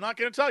movie. I'm not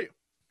going to tell you.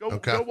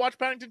 Go watch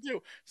Paddington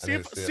 2.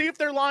 See if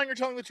they're lying or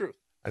telling the truth.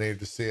 I needed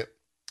to see it.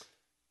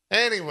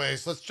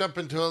 Anyways, let's jump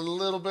into a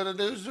little bit of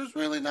news. There's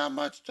really not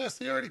much.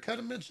 Jesse already kind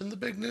of mentioned the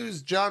big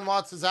news. John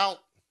Watts is out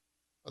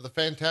of the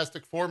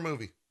Fantastic Four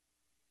movie.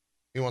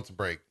 He wants a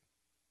break.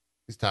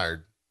 He's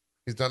tired.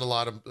 He's done a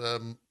lot of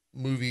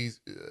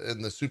movies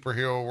in the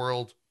superhero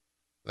world.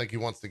 I think he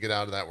wants to get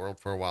out of that world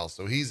for a while.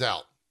 So he's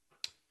out.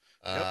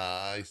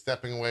 He's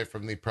stepping away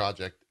from the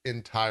project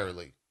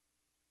entirely.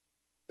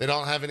 They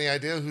don't have any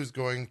idea who's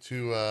going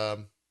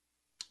to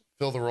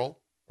fill the role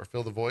or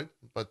fill the void,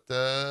 but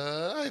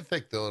I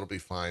think it'll be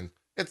fine.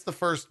 It's the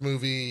first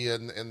movie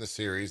in the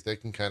series. They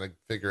can kind of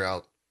figure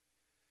out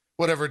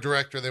whatever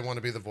director they want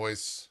to be the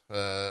voice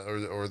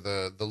or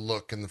the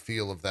look and the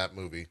feel of that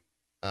movie.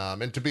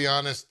 And to be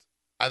honest,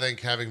 I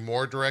think having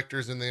more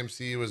directors in the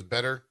MCU is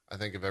better. I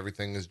think if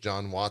everything is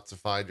John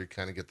Wattsified, you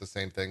kind of get the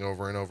same thing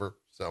over and over.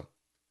 So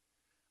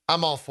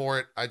I'm all for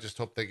it. I just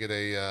hope they get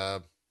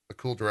a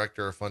cool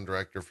director, a fun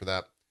director for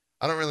that.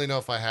 I don't really know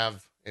if I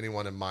have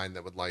anyone in mind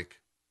that would like.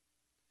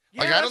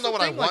 Yeah, I don't know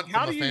what I want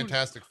like, from a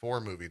Fantastic Four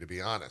movie, to be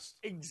honest.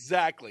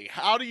 Exactly.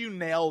 How do you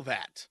nail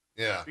that?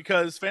 Yeah.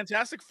 Because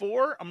Fantastic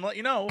Four, I'm going to let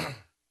you know,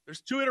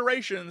 there's 2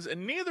 iterations,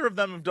 and neither of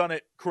them have done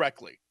it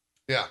correctly.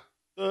 Yeah.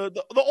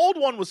 The old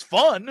one was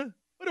fun,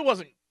 but it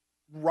wasn't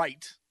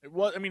right. It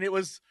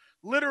was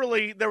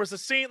literally, there was a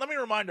scene. Let me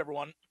remind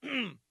everyone.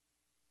 In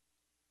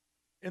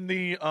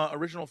the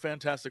original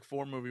Fantastic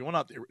Four movie, well,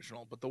 not the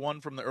original, but the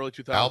one from the early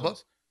 2000s. Alba?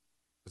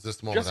 Is this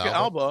the one Jessica with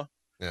Alba?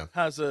 Yeah.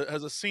 has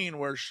a scene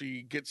where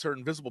she gets her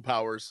invisible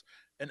powers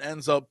and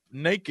ends up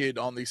naked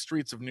on the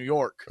streets of New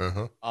York,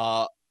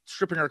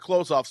 stripping her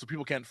clothes off so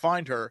people can't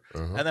find her,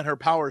 and then her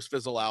powers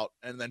fizzle out,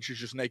 and then she's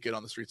just naked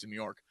on the streets of New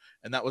York.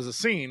 And that was a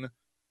scene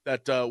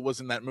that was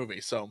in that movie.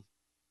 So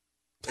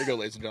there you go,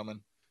 ladies and gentlemen.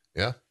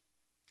 Yeah.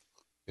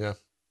 Yeah.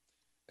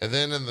 And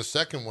then in the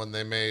second one,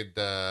 they made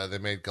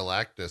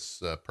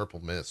Galactus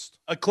Purple Mist.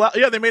 A cloud.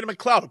 Yeah, they made him a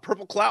cloud, a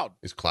purple cloud.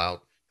 He's Cloud.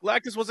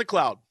 Galactus was a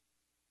cloud.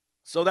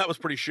 So that was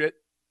pretty shit.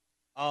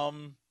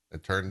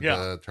 It turned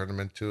him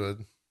into a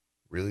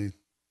really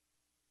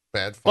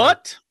bad fight.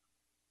 But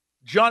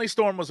Johnny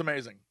Storm was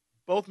amazing.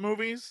 Both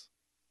movies,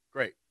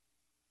 great.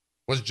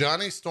 Was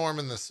Johnny Storm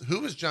in this? Who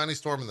was Johnny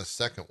Storm in the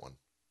second one?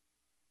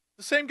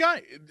 The same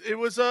guy. It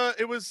was. Oh,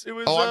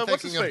 I'm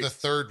thinking of the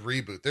third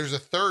reboot. There's a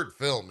third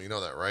film. You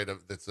know that, right?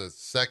 It's a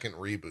second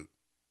reboot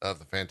of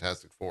the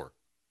Fantastic Four.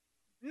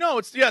 No,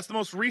 it's the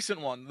most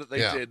recent one that they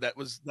did. That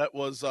was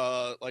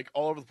like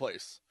all over the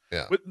place.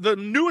 Yeah. The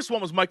newest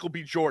one was Michael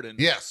B. Jordan.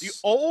 Yes. The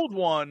old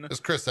one was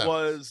Chris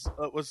Evans.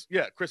 Was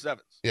Chris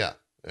Evans. Yeah.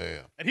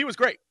 And he was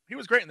great. He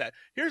was great in that.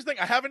 Here's the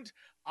thing.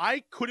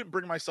 I couldn't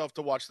bring myself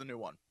to watch the new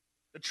one.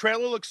 The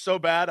trailer looks so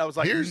bad. I was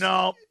like,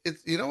 no.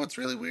 It's, you know what's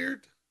really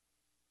weird?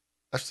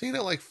 I've seen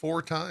it like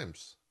 4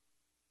 times.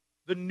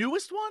 The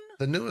newest one?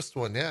 The newest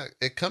one, yeah.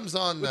 It comes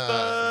on the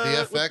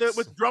FX.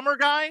 With Drummer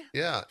Guy?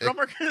 Yeah.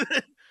 Drummer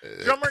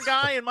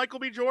Guy and Michael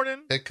B.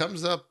 Jordan? It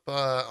comes up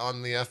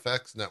on the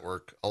FX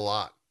network a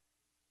lot.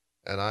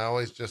 And I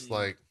always just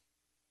like,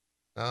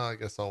 I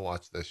guess I'll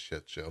watch this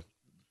shit show.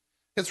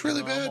 It's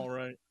really bad. All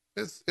right.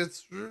 It's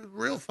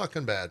real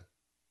fucking bad.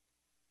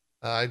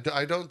 I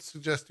don't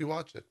suggest you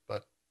watch it,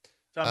 but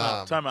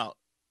time out.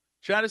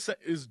 Chad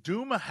is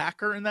Doom a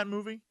hacker in that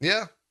movie?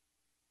 Yeah.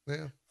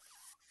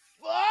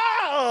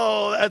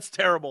 Oh, that's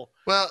terrible.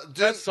 Well,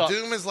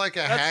 Doom is like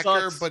a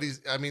hacker, but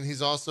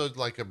he's also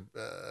like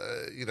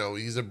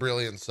he's a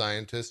brilliant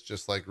scientist,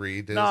 just like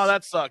Reed is. No,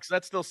 that sucks.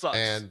 That still sucks.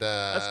 And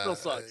that still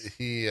sucks.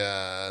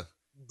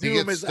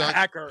 Doom is a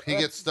hacker. He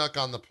gets stuck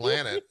on the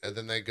planet, and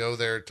then they go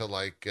there to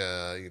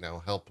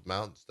help him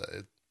out and stuff.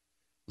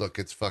 Look,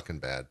 it's fucking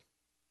bad.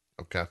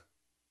 Okay.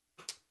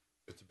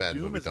 It's a bad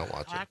Doom movie. is a Don't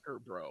watch it. hacker,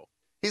 bro.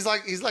 He's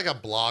like a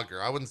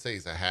blogger. I wouldn't say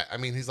he's a hack. I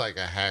mean, he's like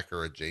a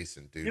hacker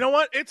adjacent dude. You know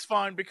what? It's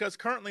fine because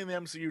currently in the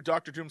MCU,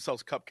 Doctor Doom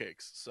sells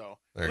cupcakes. So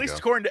There at you least go.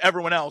 according to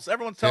everyone else,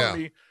 everyone's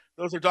telling Yeah. me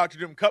those are Doctor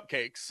Doom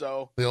cupcakes.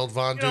 So The old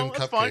Von Doom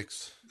that's fine.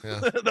 cupcakes. Yeah.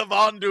 The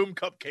Von Doom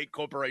Cupcake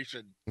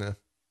Corporation. Yeah.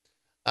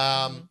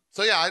 Mhm.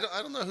 So yeah, I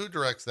don't know who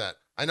directs that.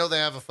 I know they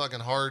have a fucking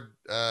hard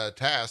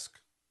task,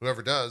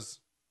 whoever does,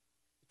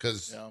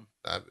 because Yeah.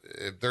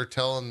 if they're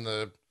telling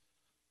the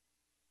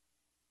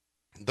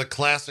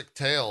classic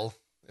tale,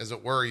 as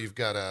it were, you've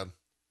got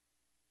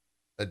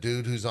a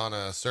dude who's on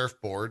a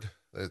surfboard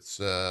that's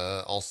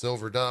all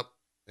silvered up,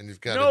 and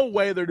you've got No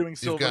way they're doing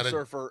Silver got a-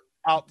 Surfer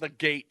out the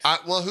gate.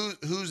 well,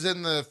 who's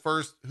in the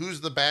first? Who's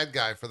the bad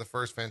guy for the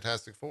first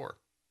Fantastic Four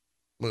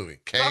movie?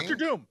 Kang? Doctor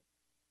Doom.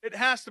 It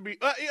has to be.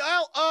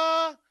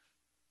 I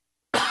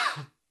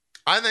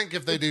think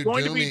if they It's do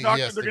going Doom, to be he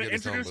Doctor. has They're to going get to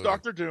his own introduce movie.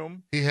 Doctor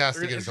Doom He has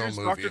They're to get gonna his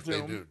own introduce movie Dr. if they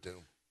Doom. do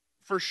Doom.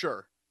 for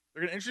sure.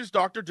 They're going to introduce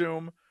Doctor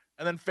Doom,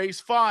 and then Phase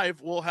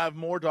 5 will have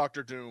more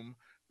Doctor Doom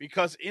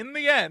because in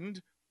the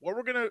end, what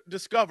we're going to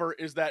discover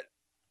is that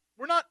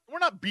we're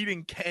not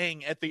beating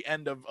Kang at the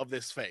end of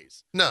this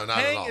phase. No, not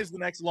at Kang all. is the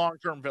next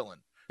long-term villain.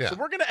 Yeah. So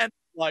we're going to end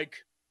like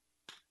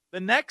the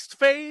next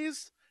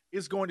phase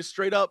is going to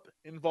straight up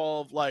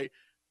involve like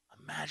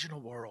imagine a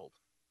world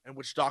in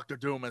which Doctor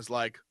Doom is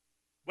like,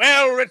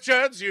 "Well,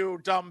 Richards, you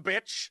dumb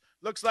bitch.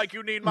 Looks like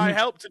you need my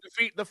help to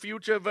defeat the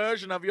future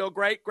version of your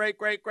great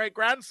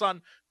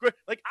grandson."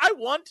 Like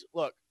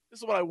look,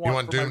 this is what I want. You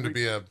want for my Doom to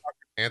be a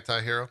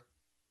anti-hero?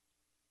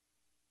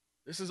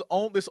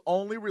 This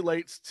only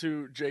relates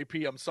to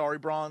JP. I'm sorry,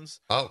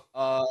 Bronze.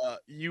 Oh,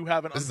 You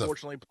haven't This is a-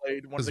 unfortunately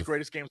played one of this the is a-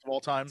 greatest games of all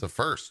time. it's a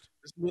first.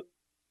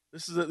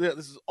 This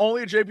is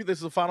only a JP. This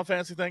is a Final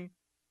Fantasy thing.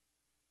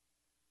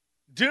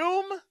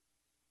 Doom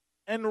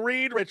and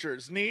Reed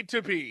Richards need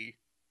to be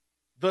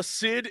the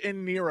Sid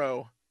and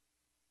Nero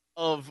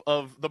of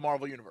the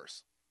Marvel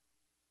universe.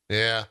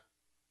 Yeah,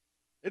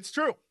 It's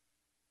true.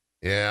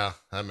 yeah,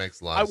 that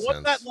makes a lot I of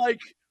want sense. that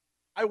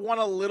I want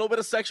a little bit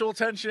of sexual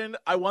tension.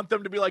 I want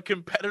them to be like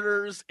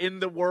competitors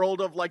in the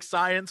world of like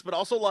science, but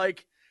also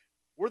like,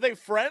 were they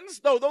friends?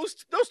 No, those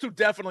two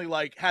definitely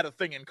like had a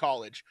thing in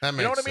college. That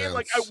You know makes what I mean?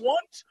 Like sense.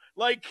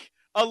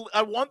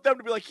 I want them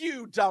to be like,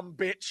 "You dumb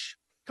bitch.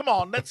 Come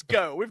on, let's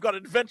go. We've got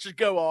an adventure to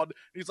go on." And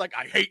he's like,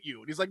 "I hate you."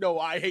 And he's like, "No,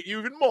 I hate you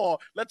even more.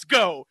 Let's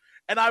go."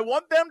 And I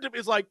want them to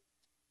be like,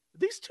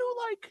 these two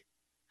like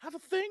have a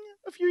thing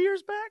a few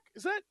years back.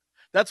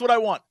 That's what I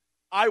want.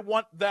 I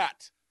want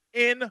that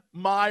in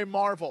my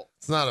Marvel.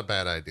 It's not a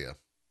bad idea.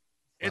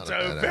 It's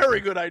Not a bad very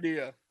idea. good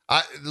idea.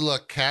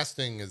 Look,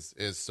 casting is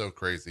so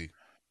crazy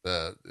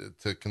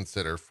to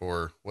consider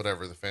for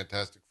whatever the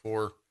Fantastic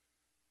Four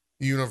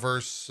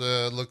universe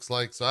looks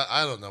like. So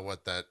I don't know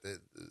what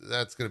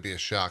that's going to be a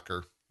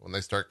shocker when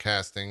they start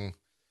casting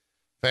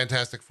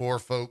Fantastic Four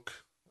folk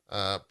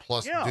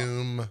plus Yeah.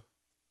 Doom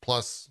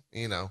plus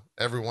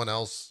everyone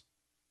else.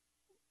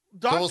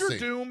 Doctor see.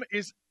 Doom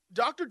is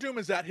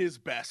at his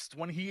best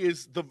when he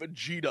is the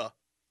Vegeta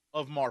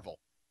of Marvel.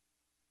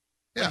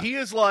 Yeah. When he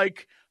is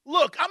like,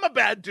 "Look, I'm a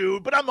bad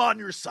dude, but I'm on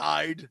your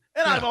side,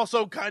 and Yeah. I've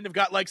also kind of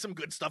got like some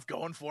good stuff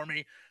going for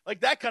me,"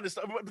 like that kind of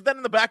stuff. But then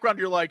in the background,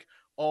 you're like,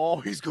 "Oh,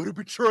 he's going to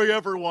betray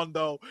everyone,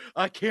 though.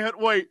 I can't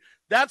wait."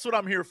 That's what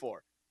I'm here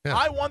for. Yeah.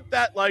 I want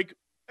that. Like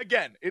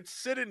again, it's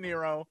Sid and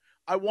Nero.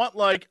 I want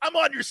like, I'm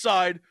on your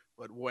side,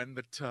 but when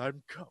the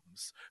time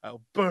comes,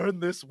 I'll burn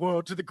this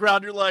world to the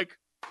ground. You're like,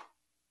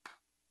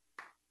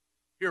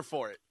 here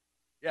for it.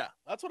 Yeah,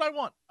 that's what I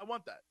want. I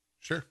want that.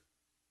 Sure.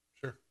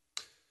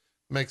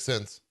 Makes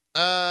sense.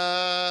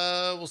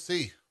 We'll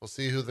see. We'll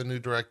see who the new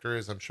director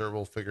is. I'm sure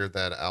we'll figure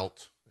that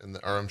out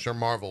or I'm sure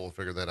Marvel will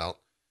figure that out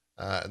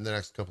in the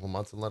next couple of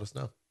months and let us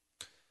know.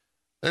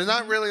 There's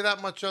not really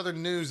that much other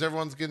news.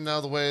 Everyone's getting out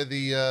of the way of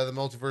the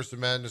Multiverse of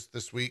Madness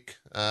this week.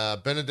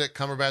 Benedict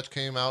Cumberbatch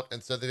came out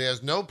and said that he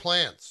has no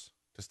plans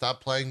to stop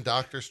playing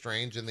Doctor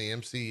Strange in the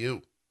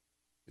MCU.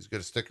 He's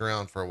going to stick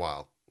around for a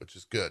while, which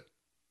is good.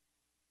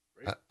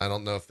 I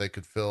don't know if they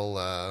could fill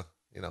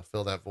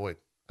that void.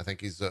 I think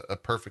he's a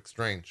perfect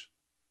Strange.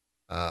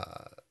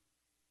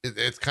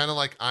 It's kind of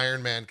like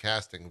Iron Man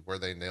casting where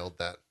they nailed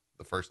that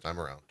the first time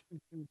around.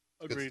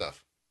 Agreed. Good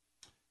stuff.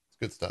 It's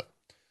good stuff.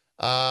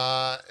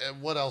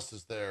 And what else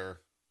is there?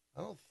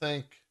 I don't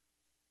think.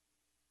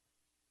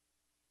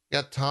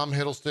 Got Tom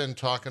Hiddleston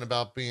talking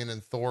about being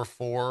in Thor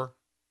 4.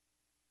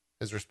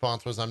 His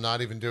response was, "I'm not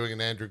even doing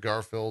an Andrew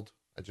Garfield.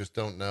 I just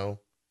don't know."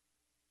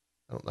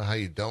 I don't know how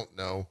you don't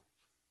know.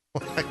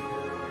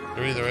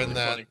 You're either in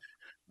that Funny.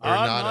 or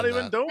I'm not not in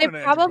even that. doing They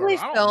it. probably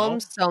film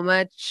so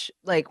much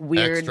like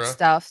weird Extra.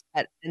 stuff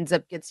that ends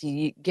up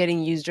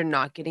getting used or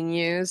not getting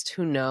used.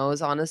 Who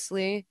knows,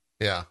 honestly?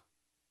 Yeah.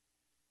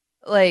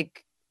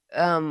 Like,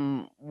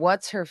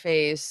 what's her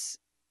face?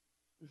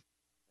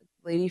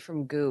 Lady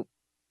from Goop.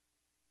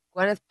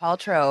 Gwyneth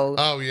Paltrow.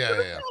 Oh,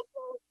 yeah.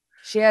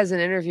 She has an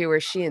interview where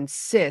she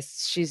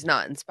insists she's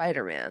not in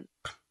Spider-Man.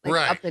 like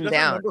Right. up She and doesn't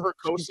down. remember her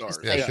She's co-stars.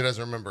 just Yeah, like she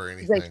doesn't remember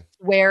she's like anything.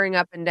 swearing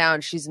up and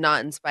down she's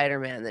not in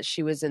Spider-Man, that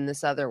she was in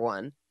this other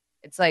one.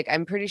 It's like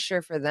I'm pretty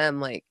sure for them,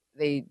 like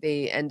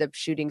they end up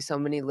shooting so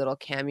many little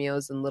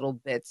cameos and little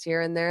bits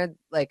here and there.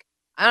 Like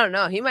I don't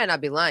know, he might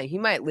not be lying. He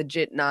might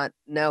legit not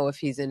know if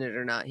he's in it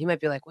or not. He might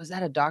be like, was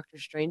that a Doctor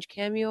Strange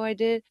cameo I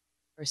did,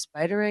 or a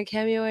Spider-Man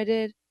cameo I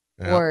did,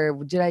 Yeah.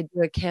 or did I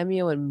do a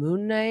cameo in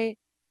Moon Knight,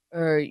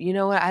 or you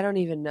know what? I don't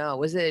even know.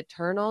 Was it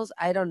Eternals?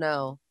 I don't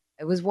know.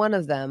 It was one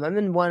of them. I'm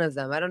in one of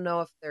them. I don't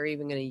know if they're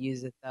even going to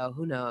use it though.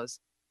 Who knows?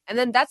 And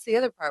then that's the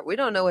other part. We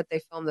don't know what they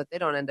filmed that they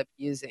don't end up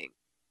using.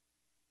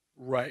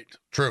 Right.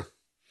 True.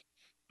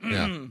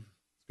 Yeah.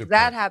 Good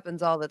That point.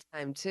 happens all the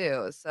time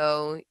too.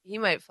 So he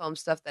might film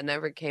stuff that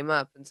never came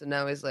up, and so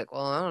now he's like,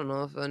 "Well, I don't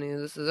know if any of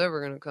this is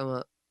ever going to come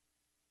up."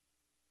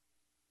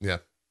 Yeah.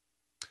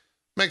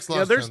 Makes a lot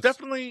Yeah, of there's sense.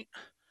 definitely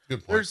Good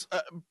point. there's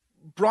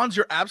Bronze.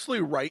 You're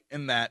absolutely right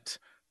in that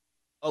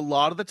a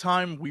lot of the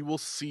time we will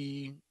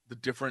see the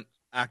different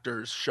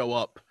actors show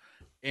up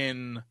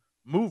in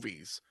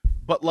movies.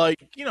 But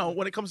like,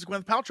 when it comes to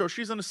Gwyneth Paltrow,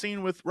 she's in a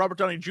scene with Robert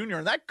Downey Jr.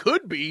 and that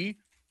could be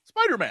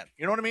Spider-Man.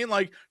 You know what I mean?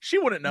 Like she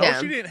wouldn't know. Yeah.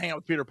 She didn't hang out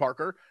with Peter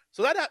Parker.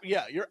 So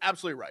yeah, you're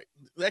absolutely right.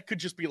 That could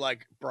just be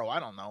like, bro, I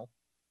don't know.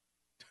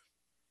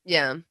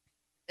 Yeah.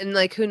 And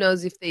like, who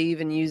knows if they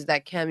even use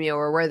that cameo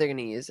or where they're going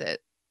to use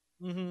it?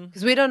 Mm-hmm.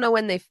 Because we don't know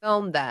when they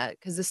filmed that.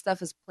 Because this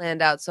stuff is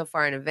planned out so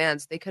far in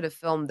advance. They could have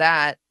filmed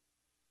that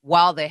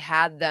while they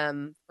had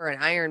them for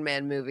an Iron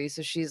Man movie.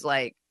 So she's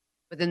like,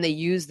 but then they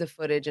use the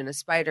footage in a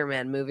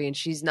Spider-Man movie, and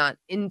she's not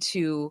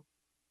into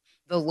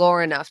the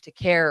lore enough to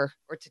care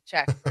or to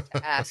check or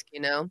to ask.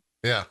 Yeah.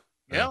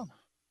 Yeah.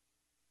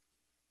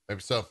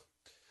 Maybe so.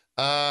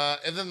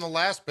 And then the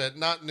last bit,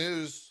 not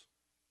news,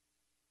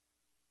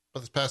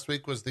 but this past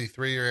week was the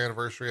 3-year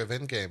anniversary of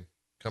Endgame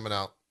coming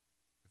out.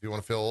 If you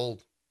want to feel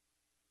old,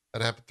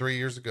 that happened 3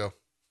 years ago.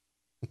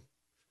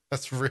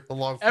 That's a real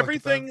long.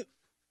 Everything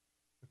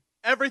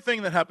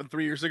that happened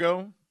 3 years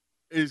ago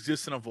is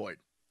just an avoid.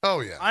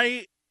 Oh yeah.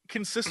 I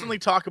consistently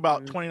talk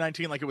about Mhm.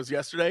 2019 like it was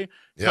yesterday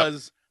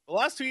because the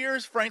last 2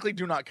 years, frankly,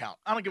 do not count.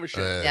 I don't give a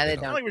shit. Yeah, they I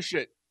don't give a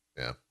shit.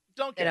 Yeah.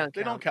 Don't They count.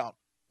 don't They don't count.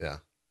 Yeah.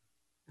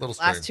 Little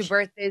strange. Last 2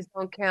 birthdays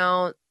don't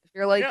count. If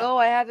you're like, Yeah. oh,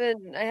 I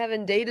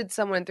haven't dated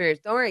someone in 3 years.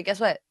 Don't worry. Guess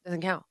what?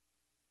 Doesn't count.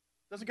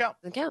 Doesn't count.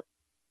 Doesn't count.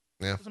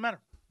 Yeah. Doesn't matter.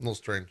 A little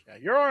strange. Yeah,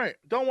 you're all right.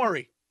 Don't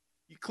worry.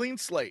 You clean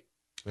slate.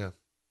 Yeah.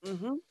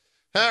 Mm-hmm.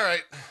 All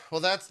right. Well,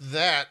 that's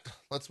that.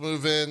 Let's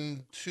move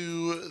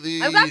into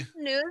the. I've got some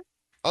news.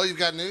 Oh, you've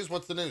got news?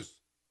 What's the news?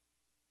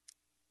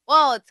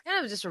 Well, it's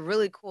kind of just a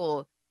really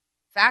cool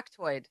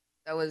factoid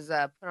that was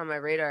put on my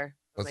radar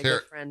by Let's my hear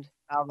good it. friend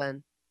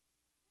Alvin.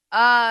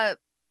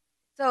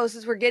 So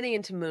since we're getting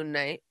into Moon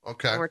Knight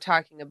Okay. and we're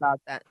talking about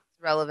that,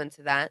 it's relevant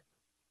to that.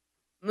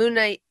 Moon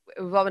Knight,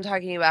 we've all been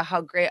talking about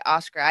how great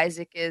Oscar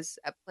Isaac is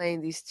at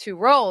playing these 2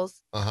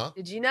 roles. Uh-huh.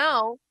 Did you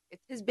know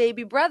it's his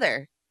baby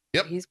brother?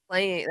 Yep.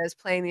 That's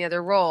playing the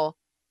other role.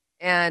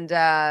 And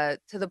to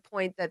the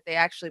point that they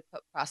actually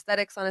put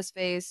prosthetics on his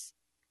face.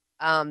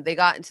 They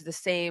got into the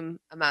same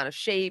amount of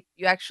shape.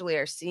 You actually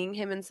are seeing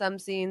him in some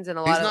scenes and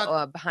a lot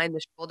of behind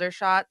the shoulder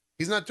shots.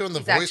 He's not doing the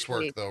He's voice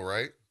actually- work though,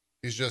 right?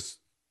 He's just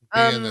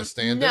being a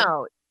stand-in.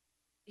 No,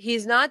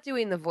 he's not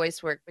doing the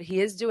voice work, but he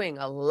is doing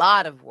a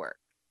lot of work.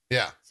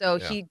 Yeah. So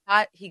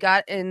Yeah. he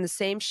got in the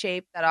same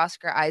shape that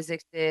Oscar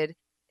Isaac did.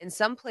 In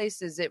some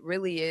places, it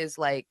really is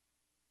like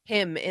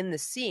him in the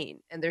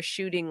scene, and they're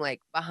shooting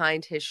like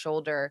behind his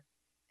shoulder.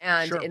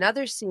 And Sure. in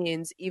other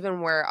scenes, even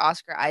where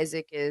Oscar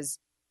Isaac is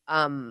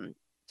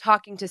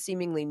talking to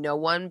seemingly no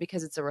one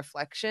because it's a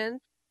reflection,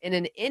 in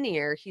an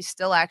in-ear, he's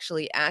still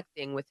actually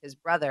acting with his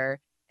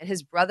brother, and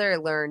his brother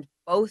learned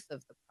both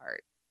of the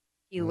parts.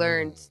 He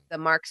learned the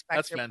Mark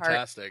That's Spector part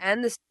fantastic.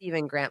 and the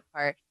Stephen Grant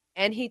part,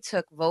 and he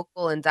took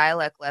vocal and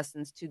dialect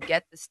lessons to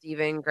get the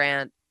Stephen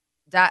Grant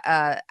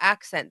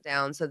accent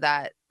down. So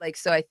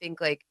I think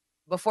like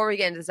before we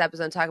get into this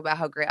episode and talk about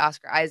how great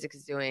Oscar Isaac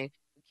is doing,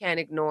 we can't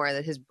ignore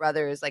that his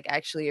brother is like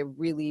actually a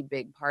really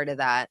big part of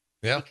that.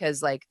 Yeah.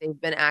 Because like they've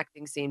been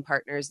acting scene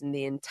partners in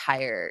the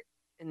entire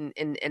in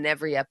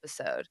every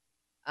episode.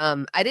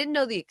 I didn't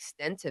know the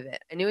extent of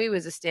it. I knew he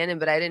was a stand-in,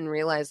 but I didn't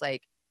realize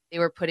like they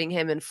were putting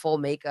him in full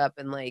makeup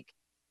and like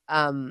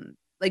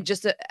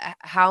just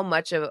how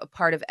much of a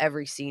part of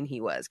every scene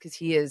he was, because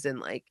he is in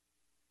like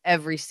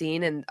every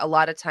scene, and a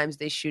lot of times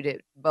they shoot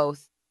it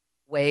both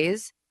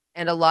ways,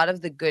 and a lot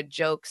of the good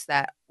jokes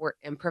that were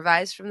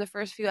improvised from the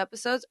first few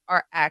episodes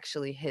are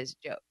actually his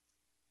jokes.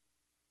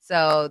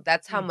 So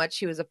that's how much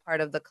he was a part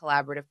of the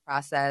collaborative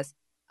process.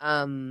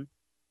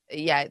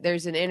 Yeah,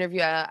 there's an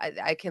interview.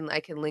 I can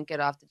link it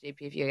off to JP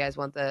if you guys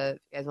want the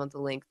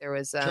link. There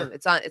was Sure.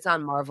 it's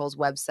on Marvel's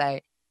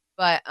website,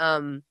 but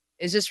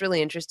it's just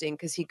really interesting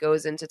because he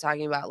goes into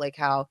talking about like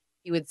how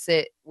he would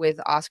sit with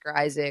Oscar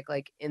Isaac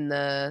like in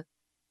the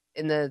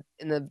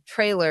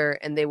trailer,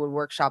 and they would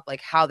workshop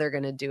like how they're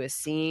gonna do a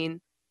scene,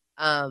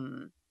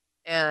 and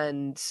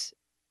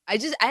I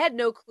had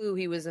no clue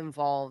he was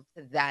involved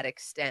to that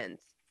extent,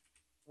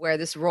 where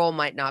this role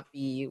might not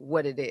be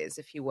what it is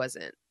if he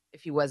wasn't.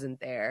 if he wasn't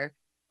there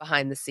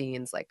behind the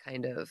scenes, like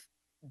kind of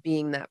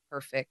being that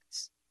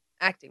perfect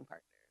acting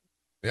partner.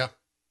 Yeah.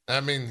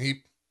 I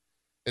mean,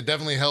 it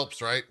definitely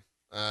helps, right?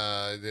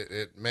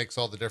 It makes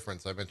all the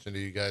difference. I mentioned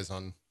to you guys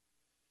on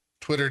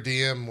Twitter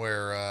DM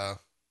where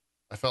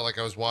I felt like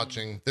I was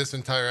watching this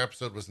entire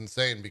episode was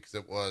insane because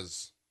it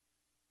was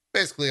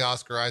basically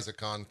Oscar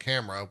Isaac on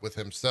camera with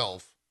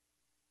himself,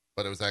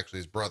 but it was actually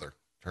his brother,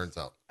 turns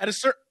out. At a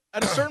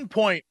certain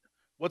point,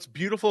 what's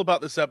beautiful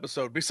about this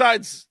episode,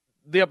 besides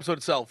the episode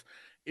itself,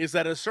 is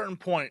that at a certain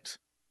point,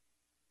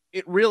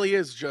 it really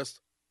is just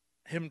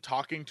him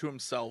talking to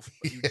himself,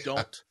 but you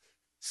don't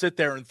sit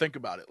there and think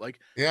about it. Like,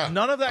 Yeah.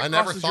 none of that I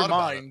never crosses your thought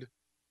about mind.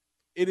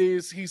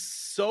 He's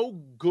so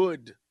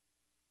good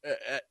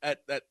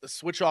at the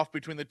switch off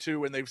between the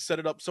two, and they've set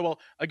it up so well.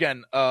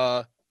 Again,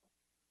 I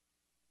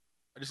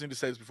just need to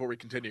say this before we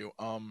continue.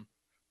 The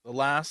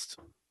last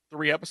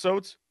 3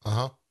 episodes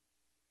Uh-huh.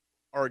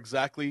 are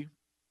exactly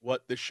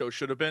what this show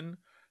should have been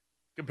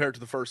compared to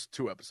the first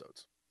 2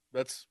 episodes.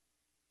 That's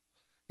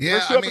the Yeah,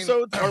 first 2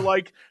 episodes are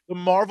like the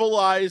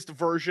Marvelized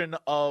version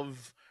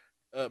of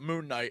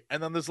Moon Knight,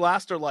 and then this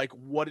last are like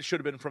what it should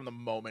have been from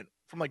moment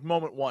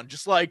 1.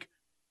 Just like,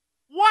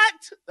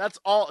 what? That's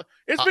all.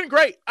 It's been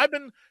great. I've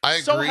been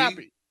so agree,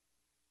 happy.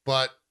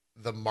 But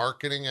the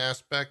marketing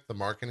aspect, the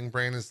marketing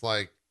brain is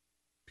like,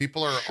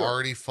 people are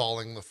already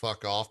falling the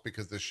fuck off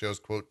because this show's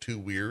quote too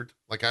weird.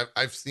 Like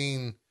I've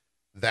seen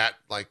that,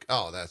 like,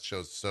 oh, that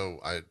show's so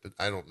I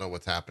don't know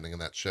what's happening in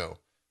that show.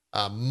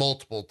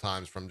 Multiple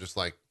times from just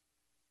like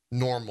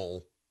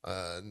normal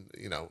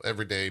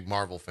everyday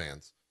Marvel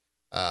fans.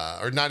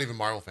 Or not even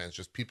Marvel fans,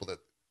 just people that,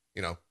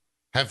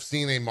 have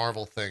seen a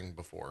Marvel thing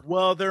before.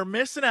 Well, they're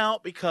missing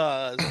out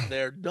because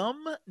they're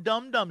dumb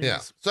dummies.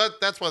 Yeah. So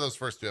that's why those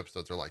first 2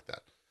 episodes are like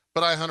that.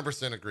 But I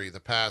 100% agree. The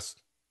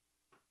past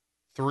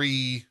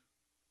 3,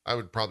 I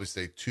would probably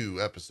say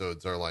 2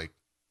 episodes are like,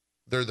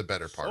 they're the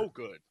better part. So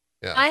good.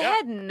 Yeah. I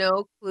had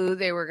no clue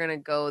they were gonna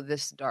go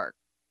this dark.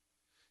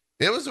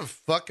 It was a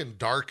fucking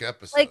dark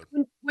episode. Like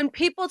when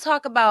people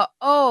talk about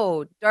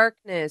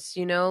darkness,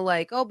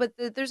 but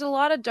there's a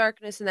lot of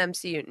darkness in the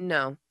MCU.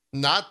 No,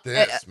 not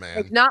this, man.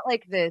 Like not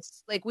like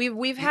this. Like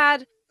we've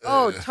had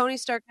Tony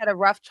Stark had a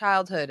rough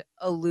childhood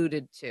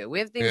alluded to. We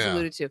have things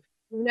alluded to.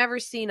 We've never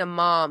seen a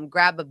mom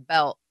grab a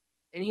belt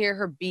and hear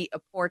her beat a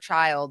poor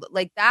child.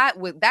 Like that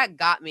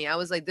got me. I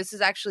was like, this is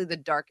actually the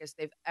darkest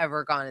they've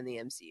ever gone in the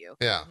MCU.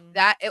 Yeah.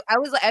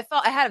 I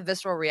felt I had a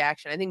visceral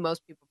reaction. I think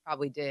most people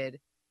probably did,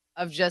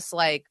 of just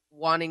like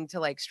wanting to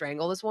like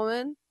strangle this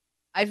woman.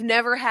 I've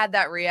never had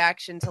that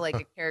reaction to like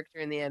a character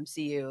in the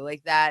MCU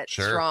like that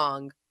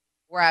strong,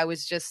 where I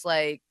was just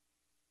like,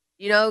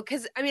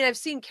 because I mean I've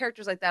seen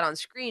characters like that on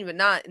screen, but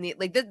not in the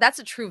like that's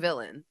a true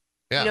villain.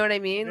 Yeah. You know what I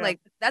mean? Yeah. Like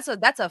that's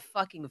a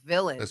fucking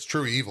villain. That's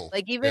true evil.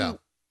 Like even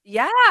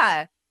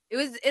it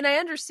was, and I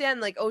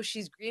understand like, oh,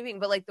 she's grieving,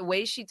 but like the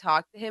way she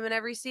talked to him in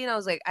every scene, I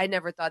was like, I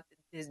never thought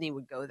that Disney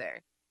would go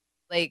there.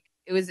 Like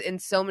it was in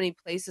so many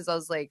places. I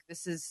was like,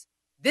 this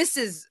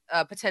is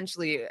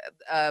potentially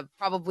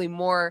probably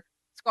more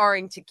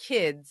scarring to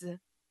kids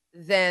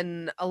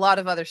than a lot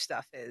of other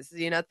stuff is.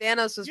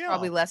 Thanos was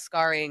probably less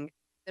scarring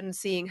than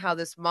seeing how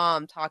this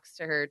mom talks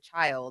to her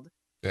child.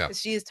 Yeah, because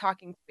she is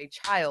talking to a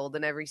child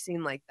in every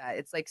scene like that.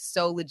 It's like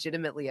so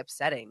legitimately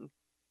upsetting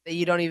that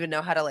you don't even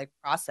know how to like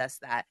process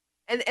that.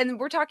 And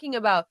we're talking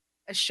about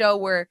a show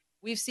where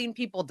we've seen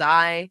people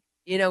die.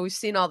 We've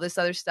seen all this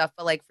other stuff,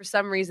 but like for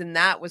some reason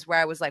that was where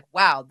I was like,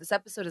 wow, this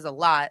episode is a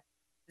lot.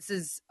 This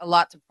is a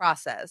lot to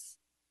process.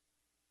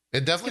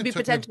 It definitely could be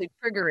potentially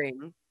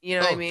triggering. You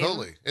know what I mean?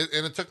 Totally.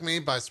 And it took me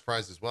by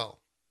surprise as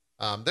well.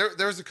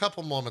 There's a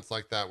couple moments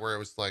like that where it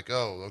was like,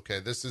 oh, okay,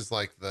 this is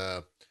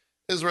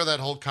where that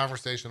whole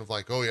conversation of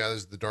like, oh yeah, this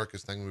is the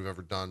darkest thing we've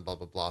ever done, blah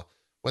blah blah.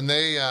 When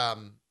they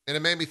and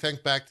it made me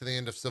think back to the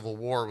end of Civil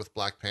War with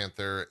Black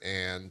Panther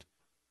and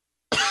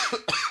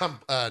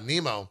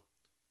Nemo.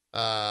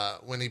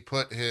 When he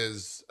put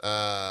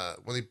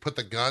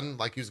the gun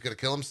like he was gonna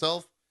kill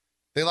himself.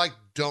 They like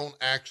don't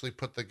actually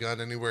put the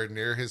gun anywhere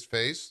near his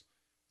face.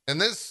 In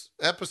this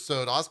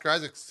episode, Oscar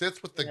Isaac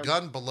sits with the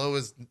gun below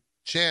his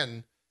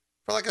chin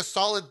for like a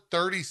solid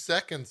 30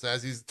 seconds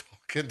as he's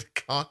talking to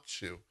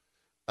Khonshu.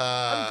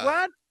 I'm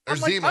glad. Or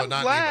Zemo,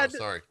 not Nemo,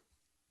 sorry.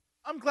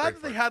 I'm glad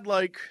that they had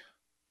like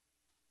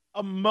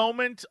a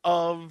moment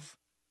of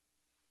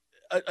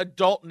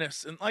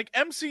adultness, and like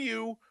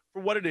MCU for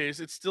what it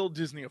is, it's still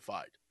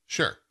Disneyified.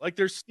 Sure. Like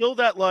there's still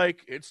that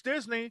like it's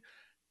Disney.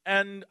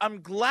 And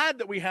I'm glad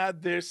that we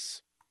had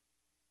this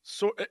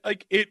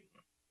like it.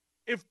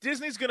 If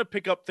Disney's going to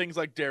pick up things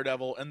like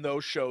Daredevil and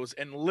those shows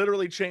and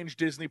literally change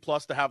Disney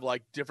Plus to have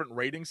like different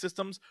rating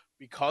systems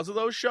because of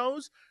those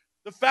shows,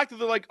 the fact that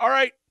they're like, all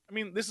right, I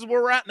mean, this is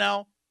where we're at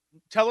now.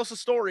 Tell us a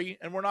story.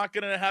 And we're not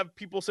going to have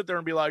people sit there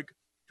and be like,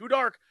 too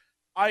dark.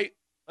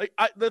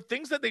 The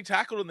things that they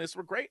tackled in this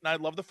were great. And I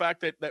love the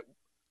fact that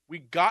we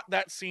got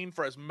that scene,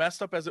 for as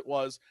messed up as it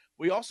was.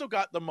 We also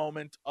got the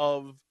moment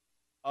of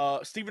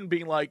Steven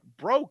being like,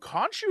 bro,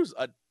 Khonshu's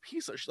a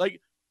piece of like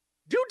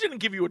dude didn't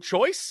give you a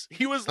choice.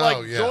 He was like,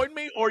 Oh, yeah. join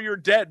me or you're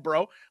dead,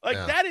 bro. Like,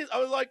 Yeah. that is, I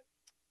was like,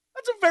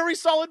 that's a very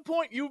solid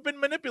point. You've been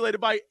manipulated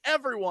by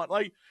everyone.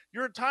 Like,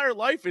 your entire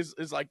life is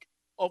like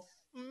a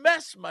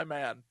mess, my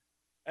man.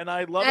 And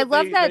I love I it.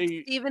 love that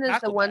They Steven is the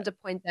tackled one that. to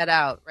point that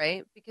out,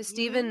 right? Because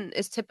Steven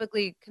is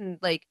typically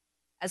like,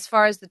 as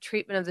far as the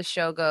treatment of the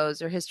show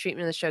goes, or his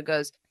treatment of the show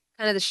goes,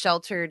 kind of the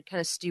sheltered,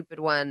 kind of stupid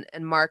one,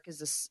 and Mark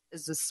is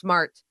the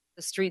smart,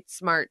 the street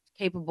smart,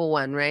 capable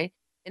one, right?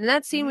 And in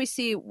that scene, we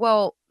see,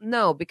 well,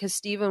 no, because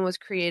Steven was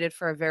created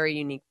for a very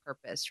unique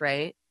purpose,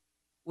 right?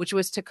 Which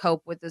was to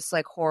cope with this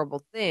like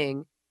horrible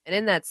thing. And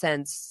in that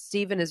sense,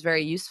 Steven is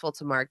very useful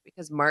to Mark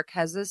because Mark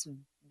has this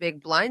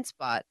big blind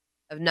spot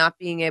of not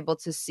being able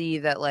to see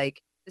that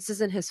like this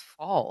isn't his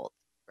fault,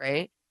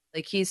 right?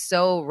 Like he's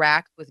so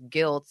racked with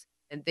guilt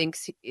and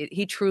thinks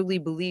he truly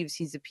believes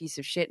he's a piece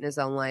of shit in his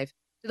own life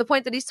to the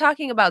point that he's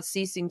talking about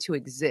ceasing to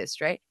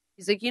exist, right?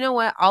 He's like, you know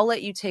what? I'll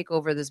let you take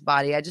over this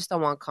body. I just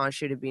don't want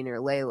Khonshu to be near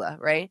Layla,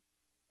 right?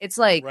 It's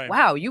like, Right.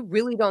 wow, you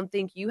really don't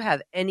think you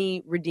have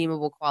any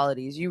redeemable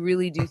qualities. You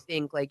really do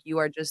think like you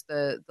are just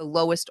the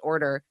lowest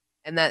order,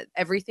 and that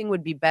everything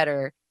would be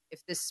better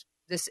if this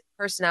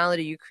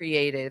personality you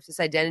created, if this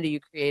identity you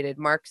created,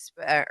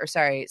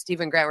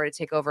 Stephen Grant were to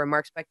take over and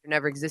Mark Spector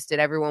never existed,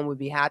 everyone would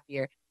be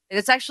happier. And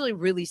it's actually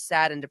really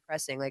sad and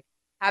depressing. Like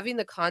having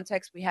the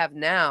context we have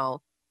now,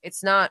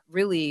 it's not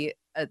really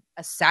a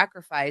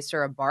sacrifice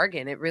or a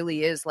bargain. It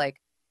really is like,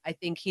 I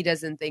think he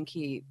doesn't think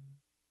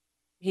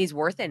he's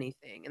worth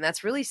anything, and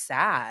that's really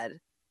sad.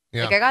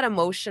 Yeah. Like I got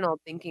emotional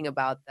thinking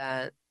about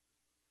that.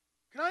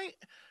 Can I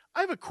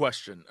have a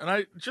question, and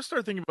I just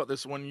started thinking about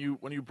this when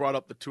you brought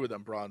up the two of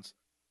them, Bronze.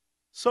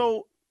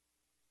 So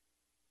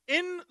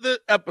in the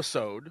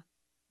episode,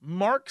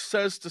 Mark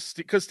says to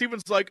Steve, because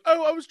Steven's like,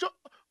 "Oh, I was just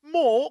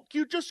Mark,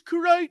 you just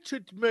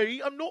created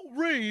me. I'm not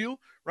real,"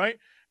 right?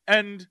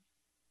 And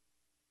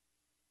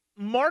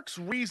Mark's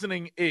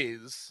reasoning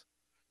is,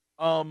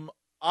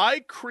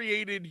 I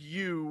created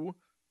you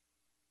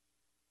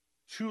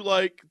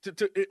to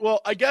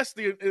well, I guess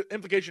the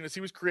implication is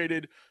he was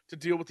created to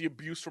deal with the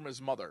abuse from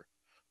his mother.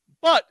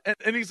 But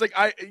and he's like,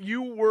 he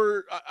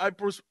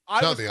says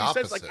like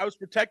opposite. I was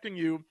protecting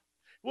you.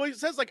 Well, he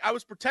says like I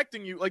was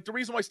protecting you. Like the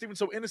reason why Steven's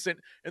so innocent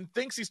and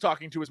thinks he's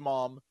talking to his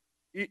mom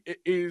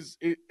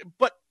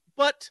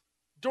but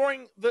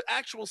during the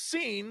actual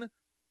scene,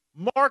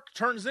 Mark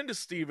turns into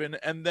Steven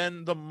and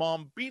then the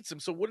mom beats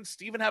him. So wouldn't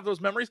Steven have those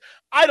memories?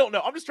 I don't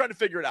know. I'm just trying to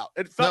figure it out.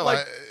 It felt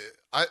like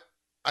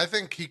I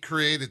think he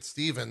created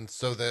Steven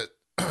so that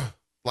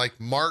like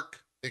Mark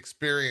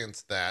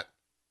experienced that,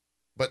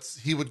 but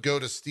he would go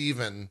to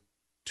Steven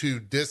to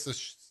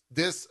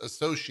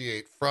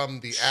disassociate from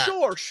the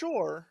act.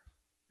 Sure.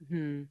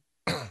 Mm-hmm.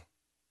 I'll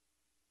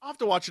have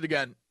to watch it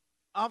again.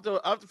 I'll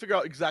have to figure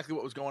out exactly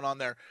what was going on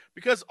there,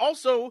 because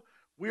also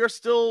we are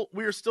still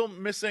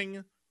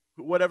missing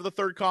whatever the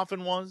third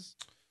coffin was.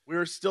 We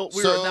are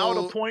now at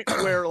a point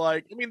where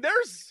like I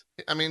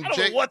don't know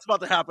what's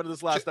about to happen in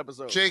this last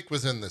episode. Jake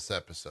was in this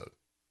episode.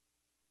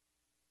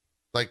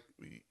 Like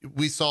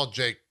we saw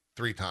Jake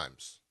 3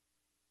 times.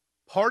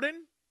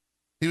 Pardon?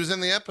 He was in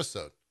the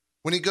episode.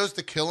 When he goes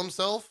to kill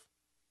himself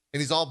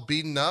and he's all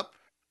beaten up,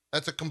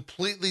 that's a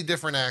completely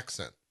different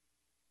accent.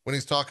 When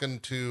he's talking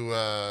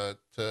to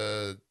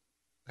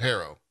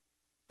Harrow.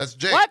 That's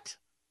Jake. What?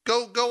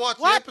 Go watch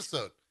the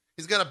episode.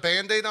 He's got a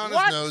Band-Aid on his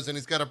nose and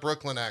he's got a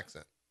Brooklyn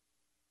accent.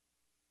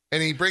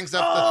 And he brings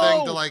up the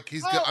thing to like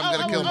I'm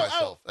gonna kill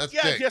myself. That's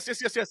Jake.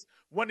 Yes.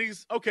 When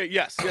he's okay,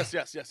 yes.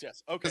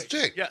 Okay. It's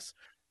Jake. Yes.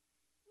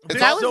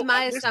 That was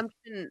my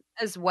assumption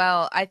as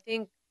well. I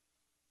think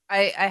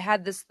I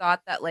had this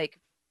thought that like,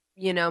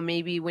 you know,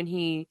 maybe when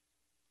he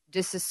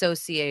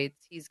disassociates,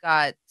 he's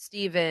got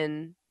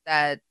Steven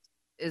that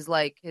is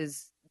like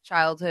his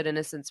childhood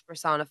innocence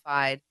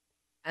personified.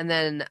 And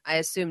then I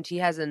assumed he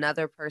has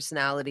another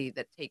personality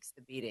that takes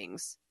the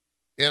beatings.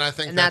 And I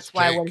think and that's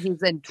why Jake. when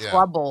he's in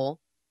trouble,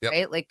 Yep.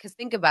 right? Like, because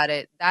think about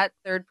it, that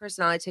third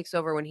personality takes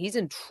over when he's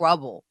in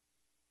trouble.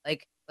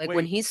 Like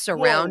when he's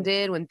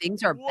surrounded, when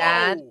things are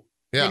bad,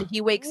 then he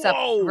wakes up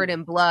covered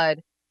in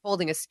blood,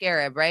 holding a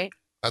scarab, right?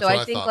 That's so what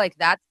I think thought. like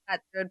that's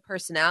that third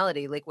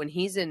personality. Like when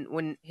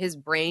his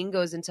brain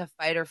goes into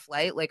fight or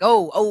flight, like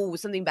oh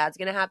something bad's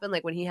gonna happen.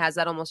 Like when he has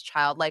that almost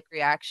childlike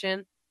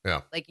reaction.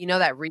 Yeah. Like, you know,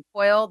 that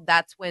recoil,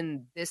 that's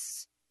when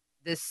this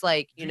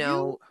like,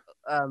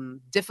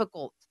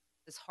 difficult,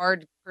 this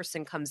hard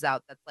person comes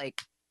out that's like,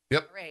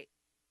 yep. All right,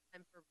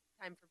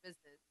 time for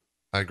business.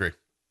 I agree.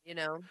 You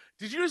know?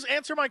 Did you just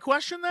answer my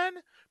question then?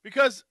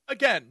 Because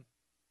again,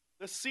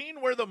 the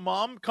scene where the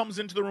mom comes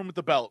into the room with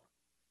the belt,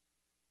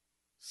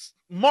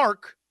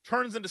 Mark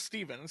turns into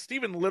Steven, and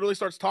Steven literally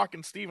starts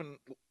talking Steven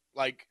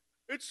like,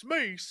 it's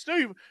me,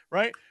 Steven,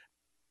 right?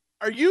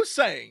 Are you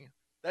saying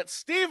that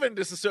Steven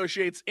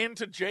disassociates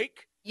into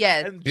Jake?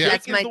 Yes. And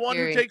Jake is the one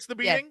who takes the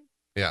beating?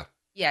 Yeah.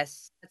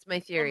 Yes, that's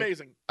my theory.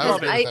 Amazing.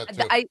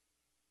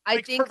 I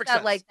think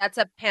that like that's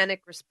a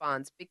panic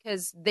response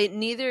because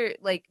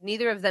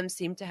neither of them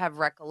seem to have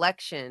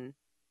recollection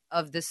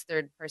of this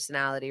third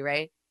personality,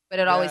 right? but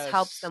it always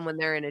helps Yes. them when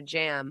they're in a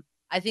jam.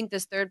 I think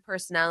this third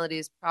personality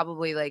is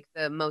probably like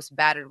the most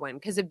battered one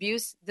because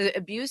the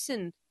abuse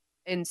in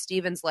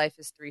Steven's life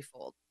is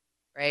threefold,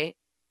 right?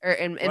 Or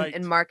in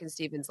Right. Mark and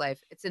Steven's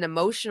life, it's an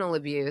emotional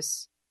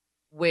abuse,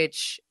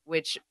 which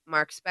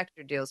Mark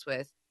Spector deals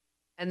with,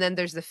 and then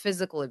there's the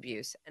physical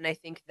abuse, and I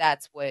think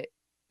that's what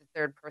the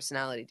third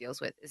personality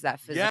deals with is that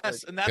physical Yes,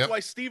 abuse. and that's Yep. why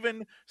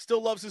Steven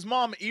still loves his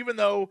mom, even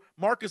though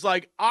Mark is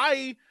like,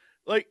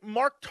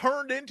 Mark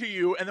turned into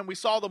you, and then we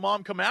saw the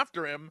mom come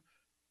after him.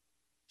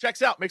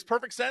 Checks out, makes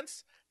perfect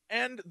sense.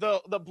 And the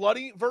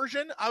bloody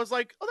version, I was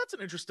like, oh, that's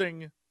an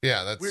interesting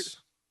Yeah, weird. that's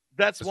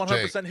That's Jake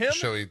 100% to him.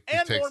 show he And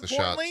more takes the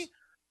importantly, shots.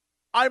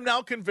 I'm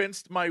now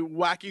convinced my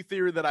wacky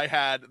theory that I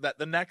had that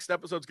the next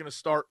episode's going to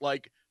start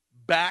like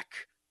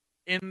back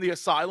in the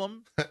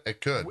asylum,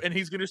 It could. and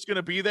he's just going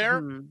to be there,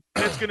 Mhm.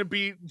 and it's going to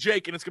be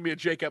Jake, and it's going to be a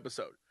Jake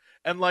episode.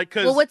 And like,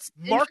 Well, because what's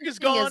Mark is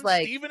interesting is gone,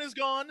 like Steven is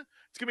gone,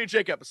 it's going to be a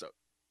Jake episode.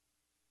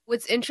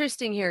 what's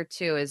interesting here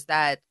too is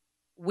that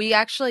we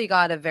actually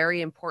got a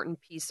very important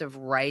piece of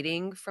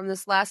writing from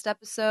this last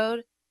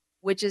episode,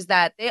 which is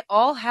that they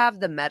all have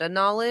the meta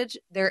knowledge.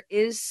 There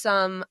is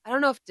some, I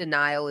don't know if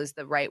denial is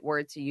the right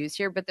word to use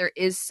here, but there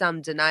is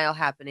some denial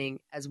happening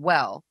as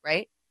well,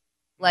 right?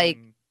 Like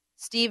Mm.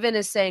 Steven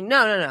is saying,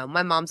 no, no, no,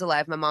 my mom's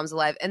alive, my mom's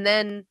alive. And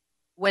then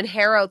when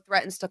Harrow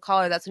threatens to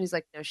call her, that's when he's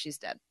like, no, she's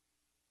dead.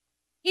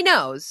 He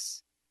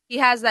knows. He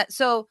has that.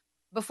 So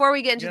before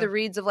we get into Yeah. the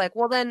reads of like,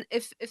 well, then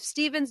if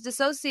Steven's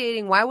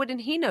dissociating, why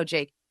wouldn't he know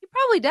Jake? He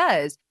probably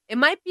does. It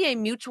might be a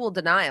mutual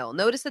denial.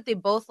 Notice that they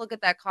both look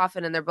at that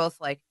coffin and they're both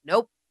like,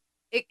 nope.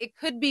 It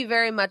could be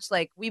very much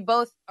like we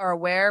both are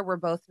aware we're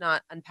both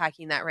not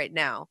unpacking that right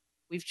now.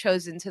 We've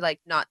chosen to like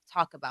not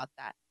talk about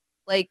that.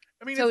 Like,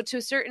 I mean, so to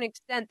a certain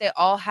extent, they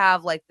all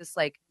have like this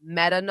like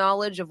meta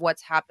knowledge of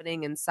what's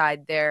happening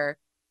inside their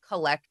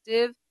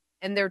collective,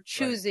 and they're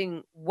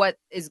choosing what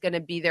is going to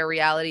be their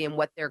reality and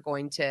what they're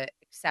going to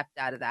accept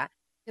out of that.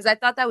 Because I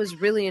thought that was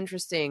really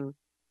interesting,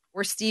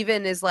 where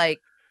Steven is like,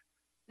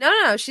 no,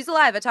 no, no, she's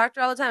alive. I talk to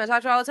her all the time. I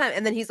talk to her all the time.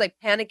 And then he's like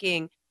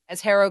panicking as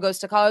Harrow goes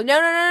to call her. No,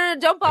 no, no, no,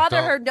 don't Like,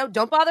 bother her. No,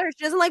 don't bother her.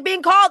 She doesn't like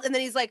being called. And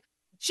then he's like,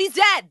 she's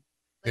dead.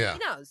 Like Yeah. he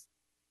knows,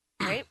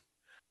 right?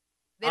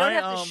 They don't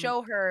have to um,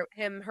 show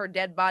him her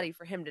dead body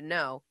for him to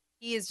know.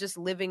 He is just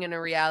living in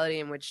a reality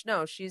in which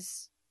no,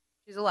 she's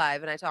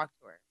alive, and I talked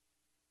to her.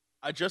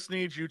 I just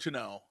need you to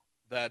know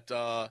that,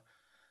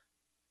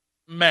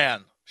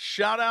 man,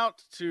 shout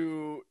out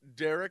to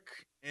Derek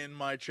in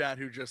my chat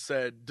who just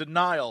said,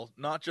 denial,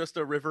 not just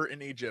a river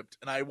in Egypt.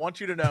 And I want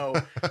you to know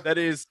that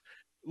is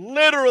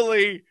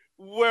literally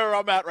where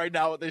I'm at right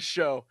now with this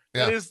show.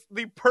 Yeah. That is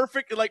the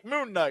perfect, like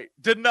Moon Knight,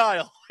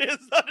 denial.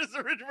 It's not just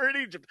a river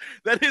in Egypt.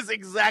 That is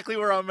exactly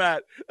where I'm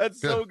at. That's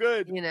so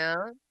good. You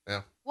know?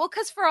 Yeah. Well,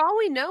 because for all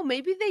we know,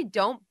 maybe they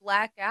don't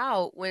black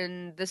out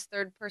when this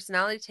third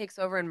personality takes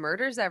over and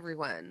murders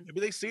everyone. Maybe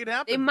they see it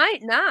happen. They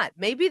might not.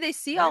 Maybe they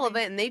see all of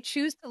it and they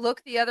choose to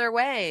look the other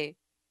way.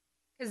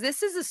 Because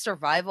this is a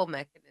survival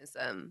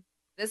mechanism.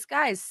 This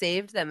guy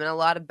saved them in a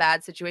lot of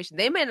bad situations.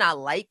 They may not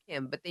like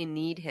him, but they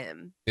need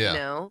him. Yeah. You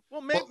know?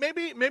 Well,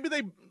 maybe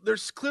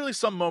there's clearly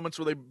some moments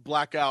where they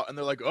black out and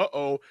they're like,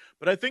 uh-oh.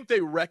 But I think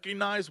they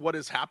recognize what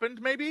has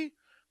happened, maybe.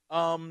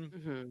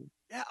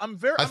 Yeah,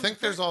 I think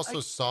there's also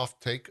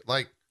soft take.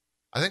 Like,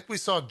 I think we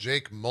saw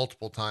Jake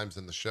multiple times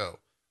in the show.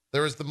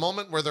 There was the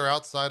moment where they're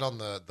outside on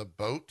the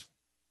boat,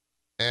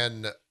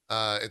 and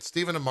it's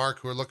Stephen and Mark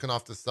who are looking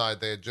off the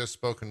side. They had just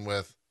spoken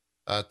with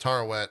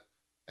Tarawet,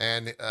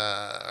 and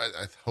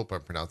I hope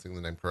I'm pronouncing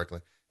the name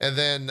correctly. And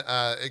then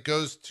it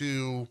goes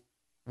to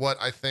what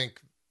I think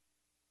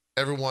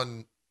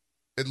everyone,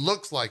 it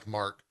looks like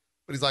Mark,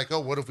 but he's like, oh,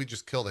 what if we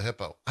just kill the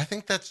hippo? I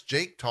think that's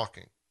Jake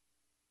talking.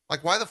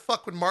 Like, why the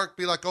fuck would Mark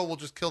be like, oh, we'll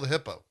just kill the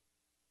hippo?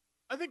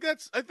 I think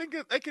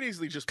that could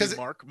easily just be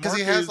Mark. Because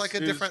he has like a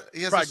different,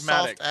 he has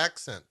pragmatic. a soft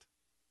accent.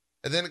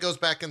 And then it goes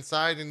back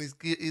inside and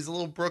he's a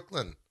little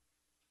Brooklyn.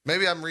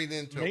 Maybe I'm reading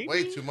into it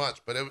way too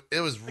much, but it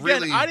was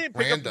really Again, I didn't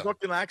pick random. up the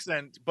Brooklyn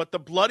accent, but the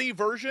bloody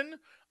version,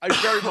 I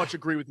very much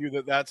agree with you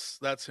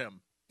that's him.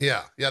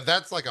 Yeah,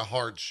 that's like a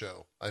hard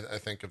show, I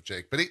think, of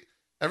Jake. But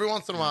every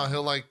once in a while,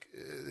 he'll like,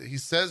 he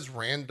says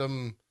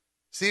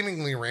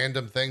seemingly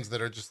random things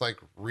that are just like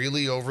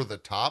really over the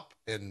top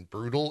and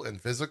brutal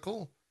and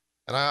physical.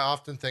 And I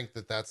often think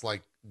that that's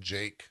like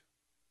Jake,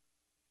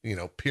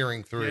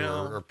 peering through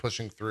or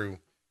pushing through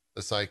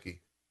the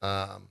psyche.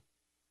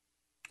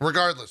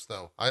 Regardless,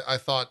 though, I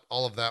thought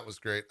all of that was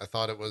great. I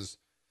thought it was,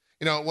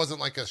 it wasn't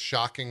like a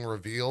shocking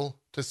reveal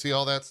to see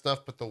all that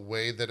stuff, but the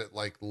way that it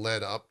like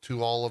led up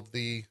to all of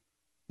the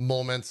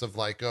moments of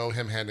like, oh,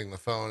 him handing the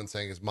phone and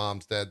saying his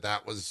mom's dead,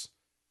 that was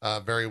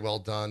very well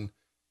done.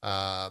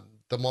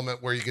 The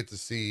moment where you get to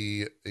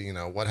see,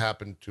 what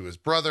happened to his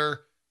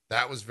brother,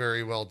 that was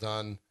very well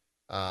done.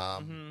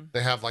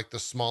 They have like the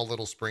small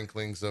little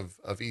sprinklings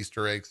of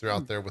Easter eggs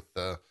throughout there with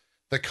the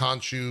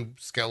Khonshu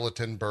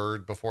skeleton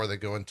bird before they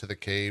go into the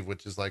cave,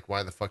 which is like,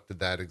 why the fuck did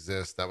that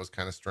exist? That was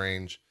kind of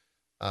strange.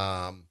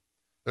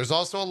 There's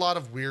also a lot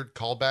of weird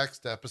callbacks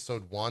to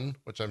episode 1,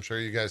 which I'm sure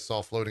you guys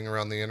saw floating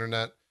around the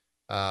internet.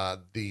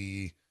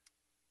 The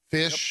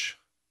fish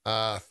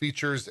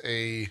features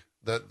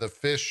the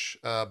fish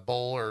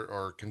bowl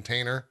or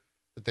container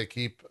that they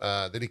keep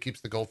that he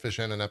keeps the goldfish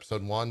in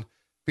episode 1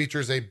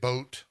 features a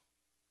boat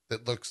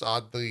that looks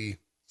oddly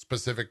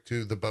specific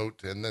to the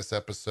boat in this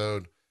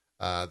episode,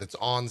 that's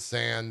on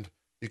sand.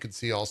 You can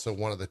see also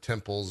one of the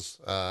temples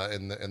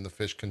in the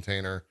fish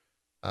container.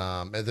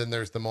 And then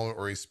there's the moment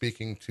where he's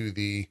speaking to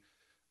the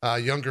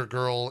younger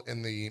girl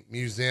in the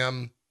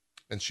museum,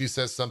 and she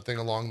says something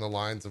along the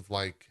lines of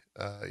like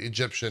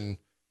Egyptian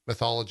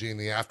mythology in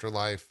the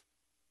afterlife,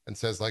 and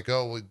says like,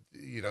 "Oh, well,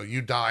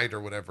 you died or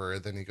whatever."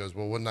 And then he goes,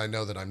 "Well, wouldn't I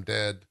know that I'm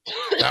dead?"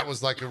 That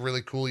was like a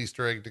really cool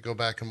Easter egg to go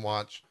back and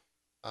watch.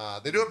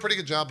 They do a pretty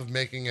good job of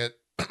making it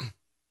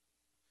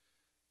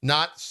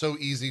not so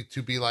easy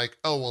to be like,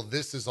 "Oh, well,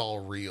 this is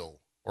all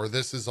real," or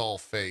 "This is all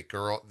fake,"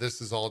 or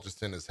 "This is all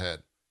just in his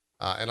head."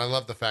 And I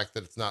love the fact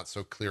that it's not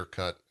so clear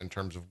cut in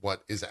terms of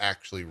what is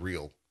actually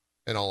real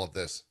in all of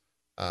this,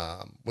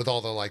 with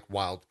all the like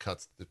wild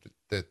cuts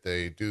that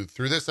they do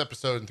through this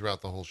episode and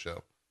throughout the whole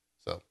show.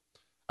 So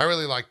I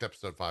really liked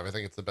episode 5. I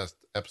think it's the best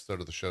episode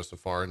of the show so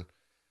far. And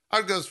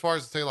I'd go as far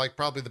as to say like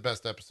probably the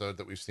best episode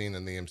that we've seen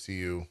in the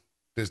MCU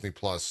Disney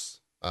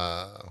Plus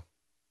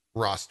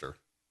roster.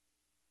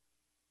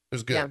 It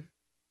was good. Yeah.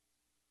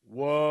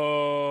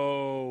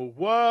 Whoa.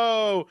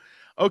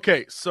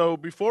 Okay, so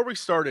before we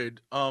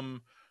started, I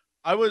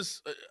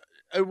just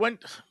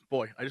went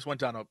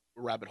down a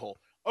rabbit hole.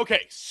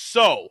 Okay,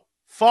 so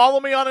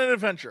follow me on an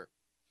adventure.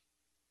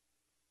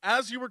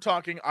 As you were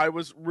talking, I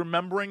was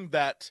remembering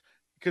that,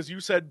 because you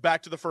said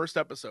back to the first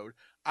episode,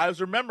 I was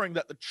remembering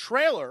that the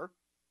trailer,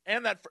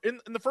 and that in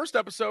the first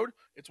episode,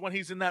 it's when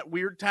he's in that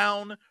weird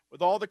town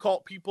with all the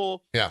cult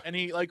people, Yeah. and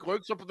he like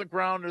looks up at the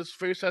ground, and his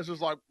face has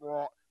his like,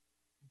 raw.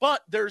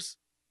 But there's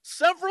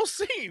several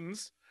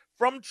scenes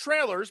from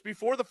trailers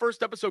before the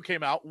first episode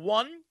came out.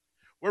 One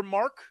where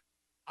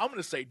I'm going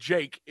to say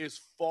Jake,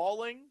 is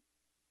falling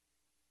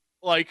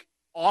like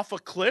off a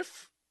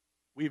cliff.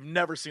 We've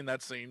never seen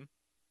that scene.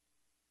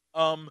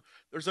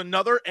 There's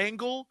another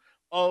angle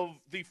of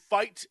the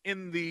fight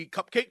in the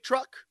cupcake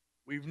truck.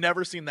 We've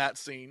never seen that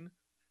scene.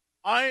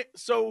 I'm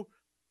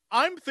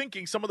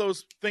thinking some of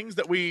those things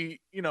that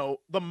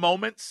the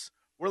moments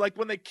were like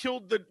when they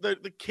killed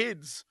the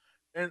kids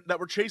and that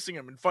were chasing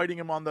him and fighting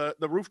him on the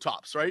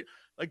rooftops, right?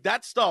 Like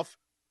that stuff.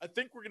 I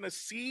think we're going to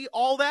see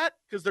all that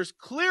because there's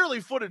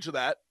clearly footage of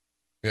that.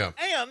 Yeah.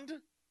 And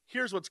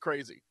here's what's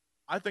crazy.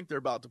 I think they're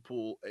about to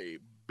pull a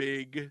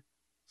big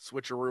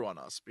switcheroo on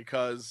us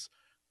because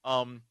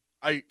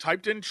I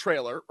typed in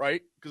trailer,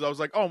 right? Because I was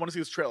like, oh, I want to see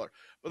this trailer.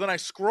 But then I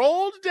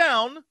scrolled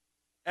down,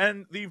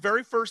 and the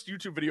very first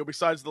YouTube video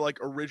besides the like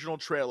original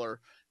trailer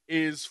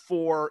it's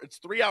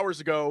 3 hours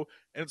ago,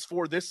 and it's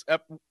for this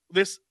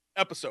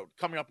episode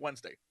coming up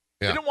Wednesday.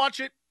 Yeah. Didn't watch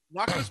it.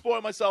 Not going to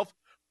spoil myself.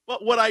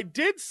 But what I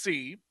did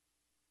see,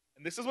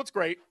 and this is what's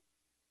great,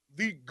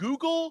 the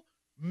Google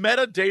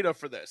metadata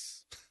for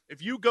this.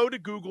 If you go to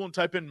Google and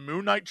type in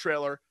Moon Knight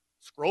trailer,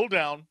 scroll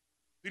down,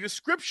 the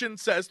description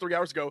says 3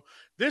 hours ago,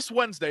 this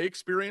Wednesday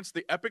experienced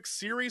the epic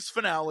series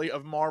finale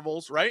of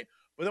Marvel's, right?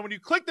 But then when you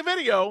click the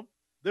video,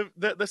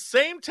 the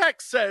same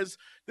text says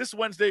this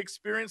Wednesday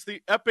experienced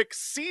the epic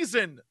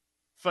season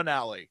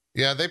finale.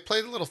 Yeah, they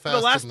played a little fast.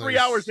 In the last 3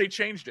 hours, they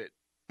changed it.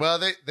 Well,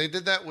 they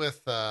did that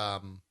with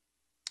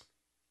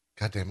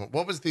God damn it.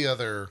 What was the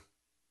other?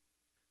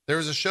 There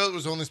was a show that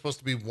was only supposed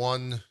to be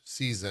one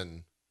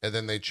season, and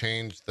then they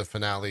changed the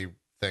finale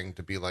thing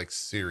to be like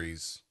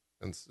series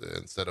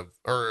instead of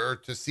or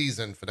to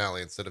season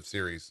finale instead of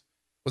series.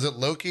 Was it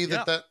Loki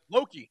that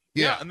Loki?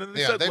 Yeah, and then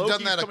they said they've Loki's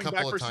done that a coming couple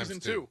back of for times season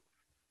too.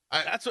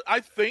 2. That's what I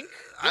think.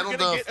 I don't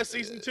know. Get a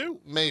season 2.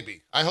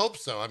 Maybe. I hope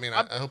so. I mean,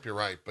 I hope you're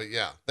right, but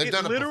yeah, they've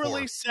done it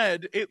before.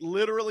 It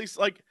literally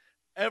like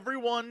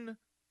everyone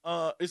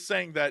is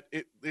saying that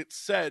it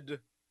said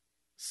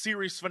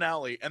series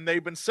finale, and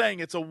they've been saying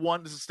it's a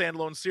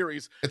standalone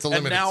series. It's a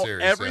limited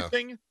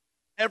series.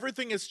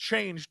 Everything has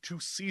changed to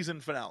season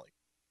finale.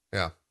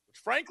 Yeah. Which,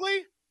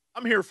 frankly,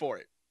 I'm here for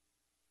it.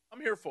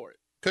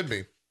 Could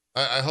be.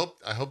 I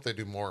hope they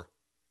do more.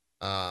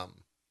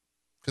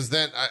 Because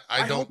then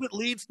I don't hope it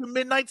leads to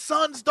Midnight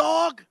Suns,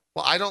 dog.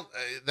 Well, I don't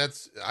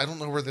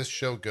know where this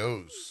show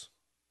goes.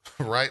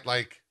 Right?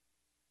 Like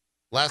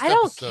last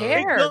episode. I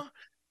don't care.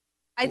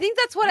 I think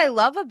that's what I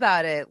love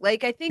about it.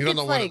 Like, I think you don't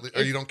it's know like,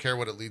 or you don't care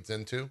what it leads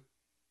into.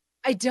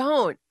 I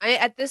don't.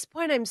 At this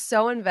point, I'm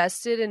so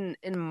invested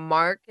in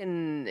Mark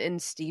and in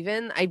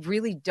Steven. I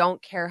really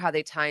don't care how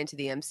they tie into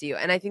the MCU,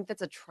 and I think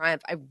that's a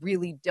triumph. I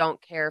really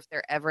don't care if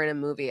they're ever in a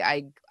movie.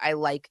 I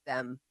like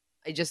them.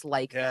 I just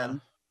like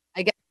them.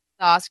 I get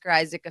the Oscar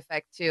Isaac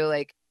effect too.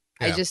 Like,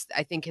 I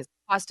think his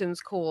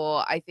costume's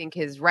cool. I think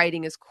his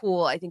writing is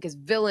cool. I think his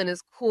villain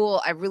is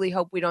cool. I really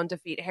hope we don't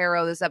defeat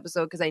Harrow this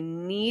episode because I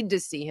need to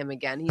see him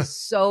again. He's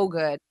so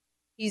good.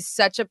 He's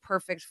such a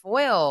perfect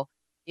foil.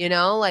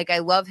 Like I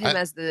love him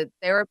as the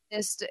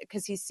therapist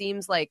because he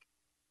seems like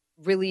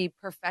really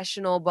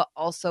professional, but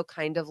also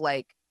kind of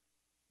like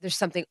there's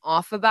something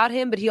off about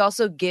him, but he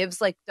also gives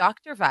like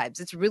doctor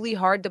vibes. It's really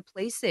hard to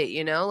place it,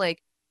 you know?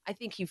 Like I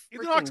think he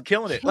Ethan Hawke's freaking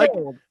killing it. Like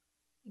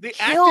the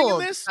acting in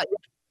this.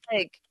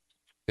 like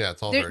Yeah,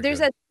 it's all very there's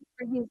good. that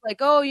scene where he's like,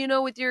 oh, you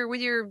know, with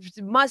your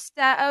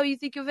mustache, oh, you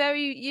think you're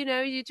very, you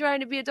know, you're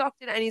trying to be a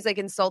doctor, and he's like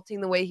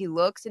insulting the way he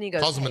looks, and he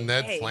goes, Calls him a hey,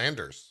 Ned hey.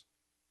 Flanders.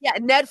 Yeah,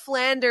 Ned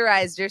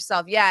Flanderized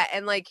yourself. Yeah,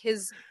 and like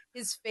his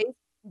face,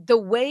 the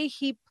way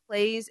he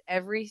plays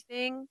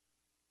everything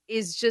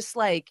is just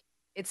like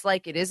it's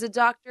like it is a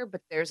doctor,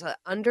 but there's an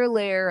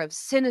underlayer of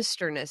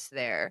sinisterness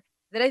there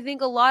that I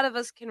think a lot of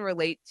us can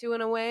relate to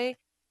in a way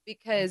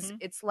because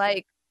it's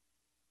like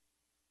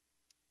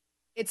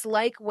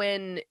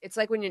when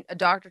a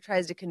doctor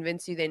tries to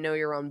convince you they know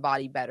your own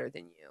body better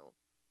than you,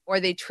 or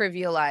they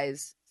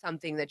trivialize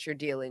something that you're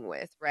dealing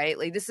with, right?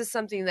 Like this is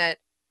something that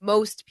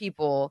most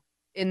people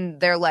in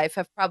their life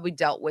have probably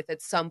dealt with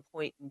at some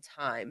point in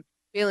time,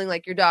 feeling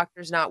like your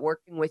doctor's not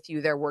working with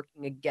you, they're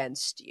working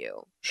against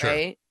you, Sure.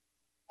 right?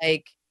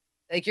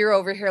 Like you're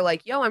over here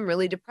like, yo, I'm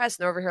really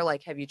depressed. And over here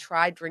like, have you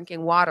tried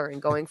drinking water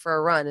and going for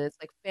a run? And it's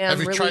like, fam, Have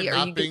you really? tried Are you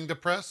not being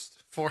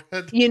depressed?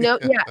 Forehead. yeah,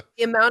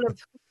 the amount of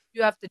hoops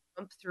you have to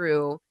jump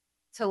through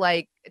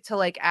to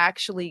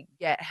actually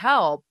get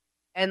help.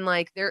 And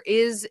like there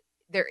isn't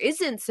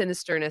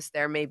sinisterness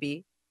there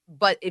maybe,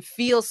 but it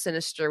feels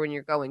sinister when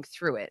you're going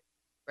through it,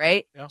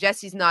 right? Yeah.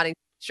 Jesse's nodding.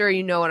 Sure,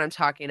 you know what I'm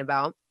talking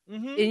about.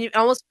 Mm-hmm. And it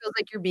almost feels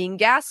like you're being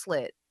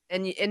gaslit.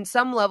 And in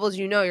some levels,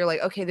 you know, you're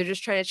like, okay, they're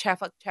just trying to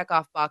check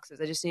off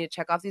boxes. I just need to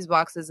check off these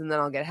boxes and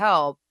then I'll get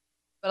help.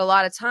 But a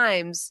lot of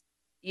times,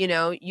 you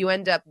know, you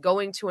end up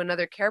going to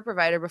another care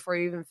provider before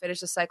you even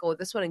finish the cycle with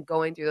this one and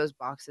going through those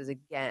boxes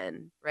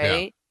again,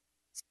 right?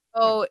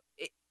 So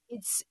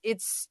it's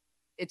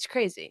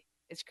crazy.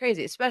 It's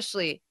crazy,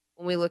 especially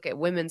when we look at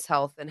women's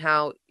health and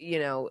how, you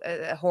know,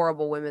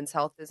 horrible women's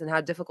health is and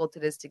how difficult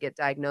it is to get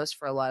diagnosed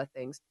for a lot of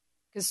things.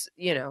 Because,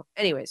 you know,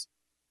 anyways.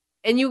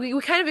 And you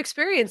kind of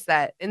experience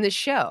that in the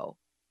show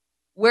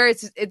where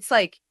it's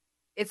like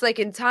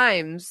in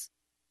times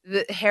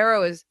the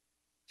Harrow is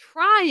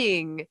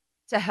trying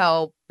to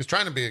help. He's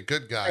trying to be a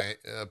good guy,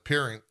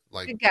 appearing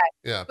like Good guy.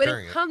 yeah, But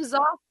appearing it comes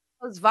off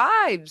those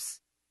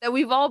vibes that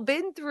we've all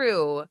been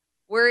through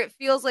where it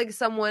feels like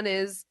someone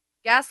is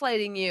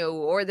gaslighting you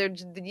or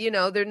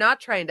they're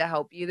not trying to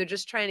help you. They're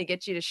just trying to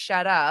get you to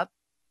shut up,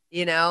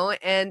 you know?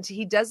 And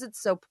he does it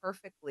so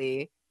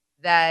perfectly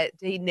that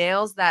he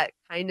nails that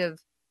kind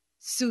of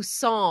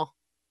soupçon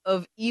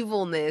of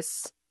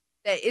evilness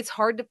that it's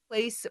hard to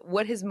place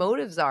what his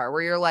motives are,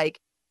 where you're like,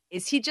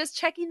 is he just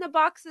checking the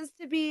boxes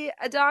to be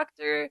a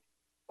doctor?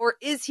 Or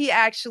is he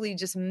actually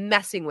just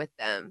messing with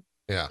them?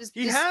 Yeah.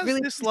 He has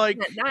really this like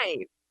that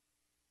knife.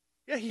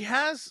 Yeah, he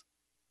has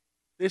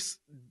this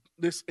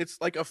it's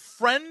like a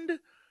friend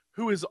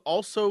who is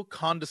also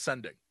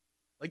condescending.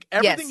 Like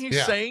everything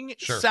he's saying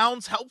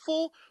sounds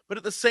helpful, but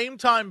at the same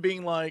time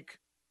being like,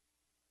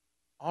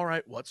 all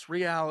right, what's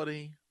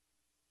reality?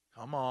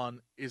 Come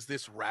on, is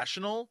this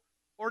rational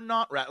or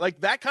not?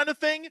 Like that kind of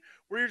thing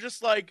where you're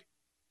just like,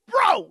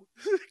 bro,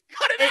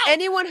 cut it out.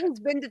 Anyone who's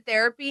been to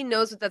therapy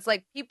knows what that's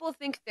like. People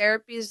think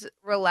therapy's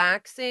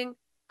relaxing.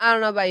 I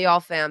don't know about y'all,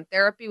 fam.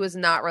 Therapy was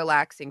not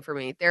relaxing for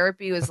me.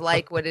 Therapy was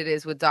like what it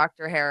is with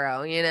Dr.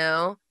 Harrow, you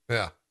know?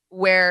 Yeah.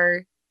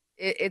 Where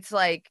it's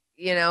like,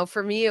 you know,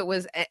 for me, it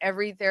was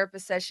every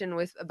therapist session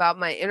with about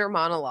my inner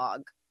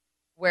monologue,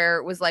 where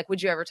it was like,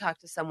 would you ever talk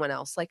to someone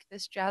else like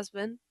this,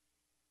 Jasmine?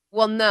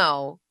 Well,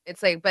 no.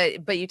 It's like,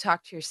 but you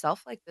talk to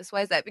yourself like this.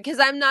 Why is that? Because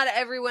I'm not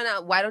everyone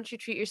else. Why don't you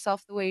treat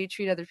yourself the way you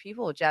treat other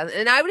people, Jasmine?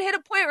 And I would hit a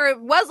point where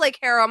it was like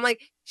Harrow. I'm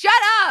like, shut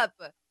up.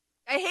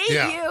 I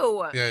hate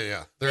you.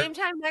 Yeah. Same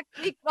time next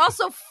week. But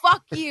also,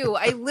 fuck you.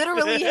 I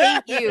literally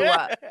hate you.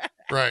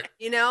 Right.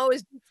 You know,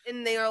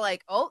 and they are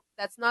like, oh,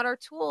 that's not our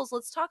tools.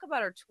 Let's talk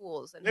about our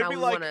tools and they'd how be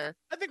we like, want to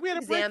I think we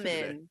had a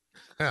breakthrough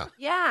examine.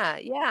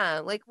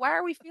 Yeah. Like, why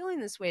are we feeling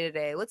this way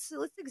today? Let's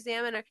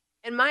examine our.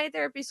 And my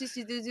therapist used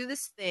to do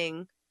this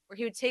thing where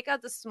he would take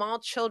out the small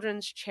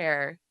children's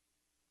chair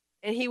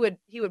and he would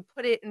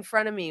put it in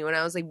front of me when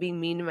I was like being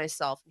mean to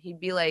myself. And he'd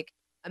be like,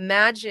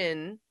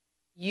 imagine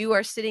you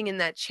are sitting in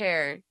that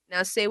chair.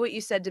 Now say what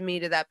you said to me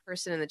to that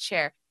person in the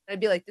chair. And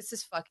I'd be like, this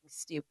is fucking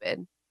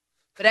stupid.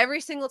 But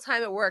every single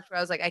time it worked where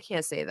I was like, I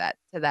can't say that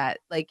to that.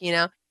 Like, you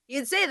know,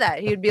 he'd say that.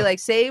 He would be like,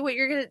 say what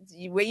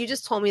you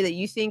just told me that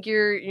you think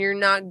you're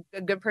not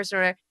a good person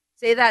or whatever.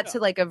 Say that to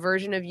like a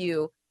version of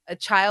you, a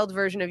child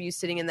version of you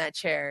sitting in that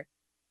chair.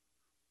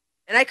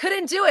 And I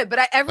couldn't do it,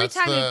 but every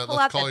time he'd pull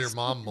out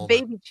that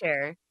baby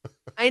chair,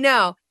 I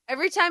know.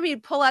 Every time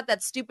he'd pull out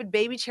that stupid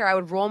baby chair, I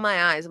would roll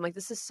my eyes. I'm like,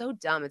 this is so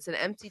dumb. It's an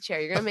empty chair.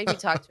 You're going to make me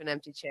talk to an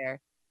empty chair.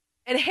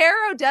 And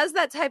Harrow does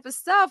that type of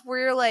stuff where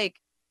you're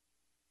like,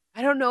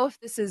 I don't know if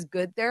this is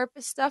good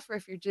therapist stuff or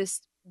if you're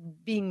just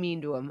being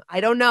mean to him. I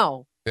don't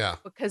know. Yeah.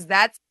 Because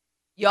that's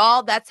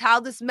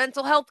how this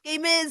mental health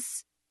game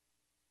is.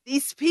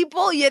 These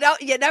people, you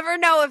never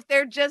know if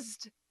they're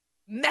just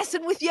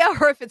messing with you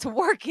or if it's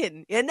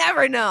working. You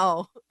never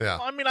know. Yeah.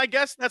 Well, I mean, I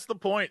guess that's the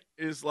point,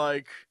 is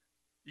like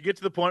you get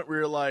to the point where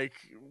you're like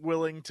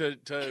willing to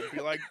be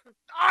like,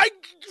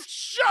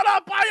 shut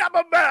up, I am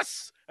a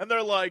mess. And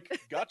they're like,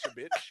 gotcha,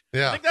 bitch.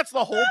 Yeah. I think that's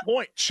the whole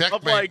point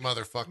Checkmate, of like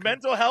motherfucker.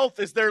 mental health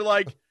is they're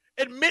like,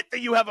 admit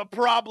that you have a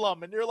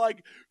problem. And you're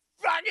like,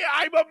 fuck it,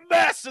 I'm a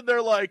mess. And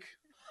they're like,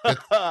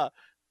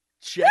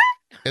 check.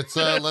 It's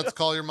a let's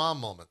call your mom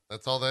moment.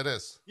 That's all that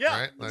is. Yeah,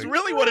 right? that's Like,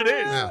 really what it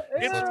is. yeah,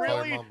 It's let's call your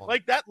really mom moment.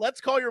 like that.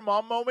 Let's call your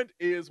mom moment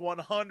is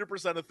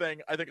 100% a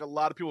thing. I think a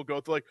lot of people go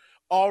through like,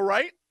 all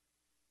right,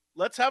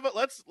 let's have it.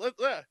 Let's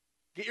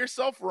get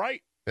yourself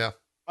right. Yeah.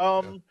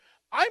 I'm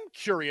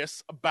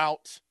curious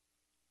about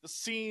the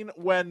scene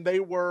when they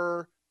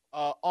were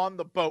on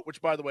the boat.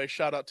 Which, by the way,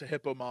 shout out to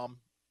Hippo Mom.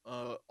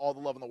 All the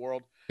love in the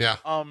world. Yeah.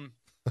 I'm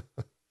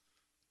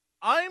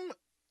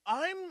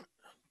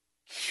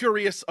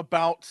curious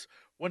about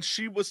when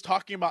she was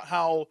talking about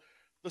how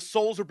the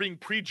souls are being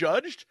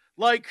prejudged.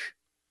 Like,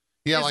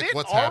 yeah, like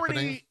what's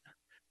happening?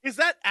 Is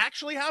that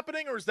actually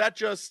happening, or is that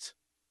just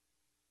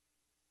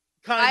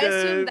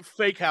kind of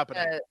fake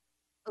happening?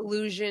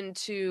 Allusion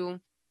to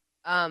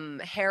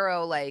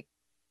Harrow, like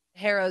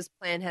Harrow's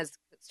plan has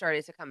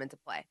started to come into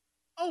play.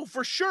 Oh,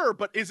 for sure.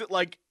 But is it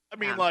like, I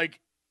mean, like,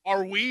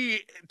 are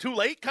we too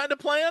late kind of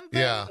plan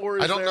thing? Yeah. Or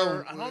is I don't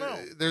know. I don't know.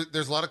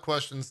 There's a lot of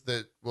questions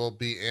that will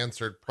be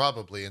answered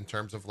probably in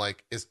terms of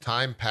like, is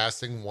time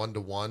passing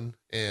 1-to-1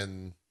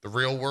 in the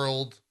real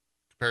world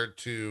compared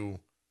to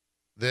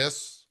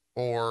this?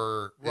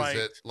 Or is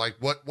it like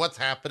what's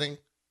happening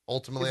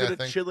ultimately? Is it I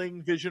think a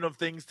chilling vision of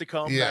things to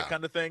come, that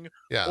kind of thing?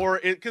 Yeah. Or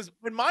because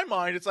in my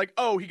mind, it's like,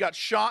 oh, he got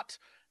shot,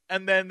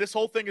 and then this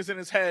whole thing is in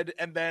his head,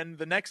 and then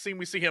the next scene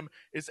we see him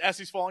is as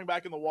he's falling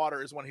back in the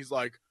water is when he's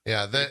like,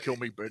 yeah, that kill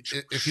me, bitch.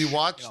 If you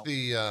watch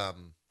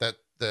the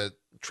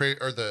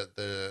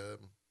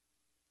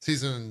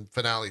season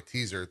finale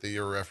teaser that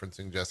you're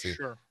referencing, Jesse,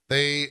 sure.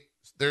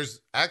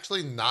 There's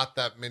actually not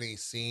that many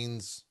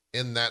scenes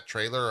in that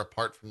trailer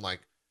apart from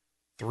like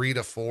 3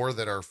 to 4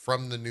 that are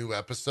from the new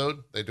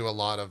episode. They do a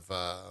lot of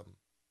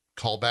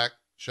callback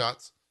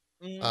shots.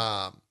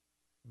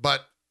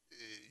 But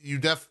you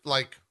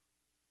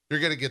you're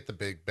going to get the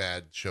big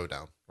bad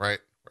showdown, right?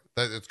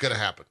 It's going to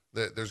happen.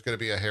 There's going to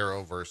be a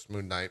Harrow versus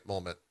Moon Knight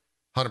moment.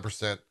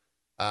 100%.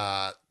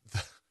 How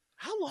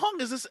long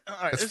is this?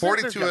 Right, it's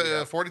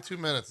 42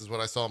 minutes is what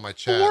I saw in my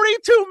chat.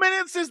 42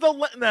 minutes is the...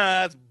 Nah,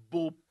 that's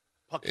bull.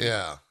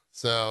 Yeah.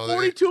 So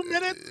 42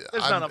 minutes?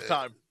 There's not enough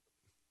time.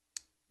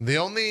 The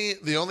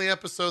only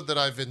episode that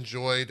I've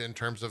enjoyed in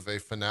terms of a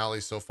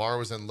finale so far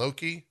was in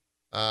Loki,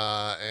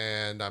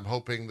 and I'm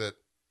hoping that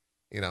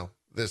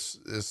this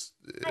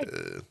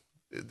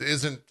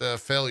isn't a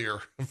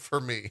failure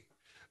for me,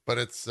 but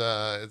it's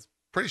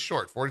pretty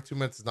short. 42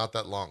 minutes is not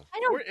that long.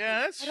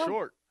 It's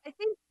short.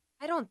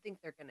 I don't think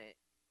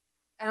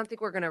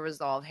we're gonna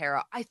resolve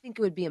Harrow. I think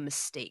it would be a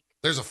mistake.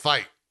 There's a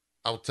fight.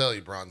 I will tell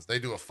you, Bronze. They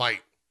do a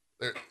fight.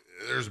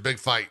 There's a big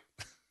fight.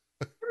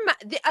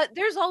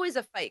 There's always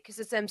a fight because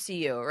it's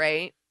MCU,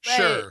 right? But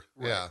sure.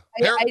 Yeah.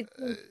 I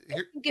think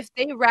if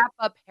they wrap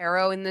up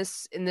Harrow in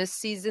this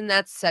season,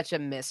 that's such a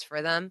miss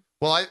for them.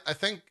 Well, I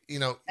think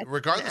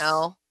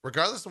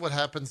regardless of what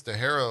happens to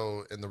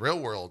Harrow in the real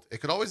world, it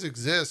could always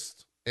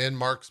exist in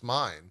Mark's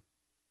mind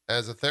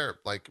as a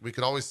therapist. Like we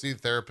could always see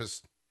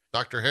therapist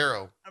Dr.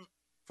 Harrow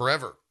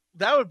forever.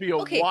 That would be a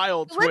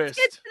wild twist. Let's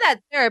get to that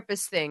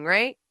therapist thing,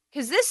 right?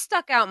 Because this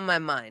stuck out in my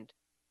mind.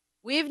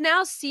 We've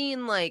now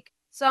seen like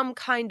some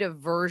kind of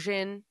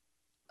version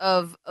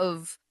of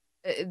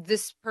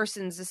this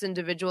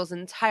individual's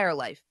entire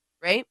life,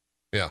 right?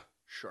 Yeah,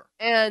 sure.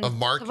 And of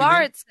Mark,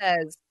 Tavaret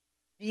says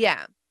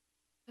that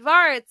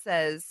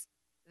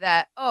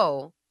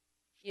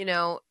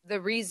the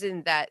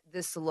reason that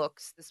this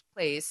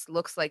place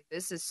looks like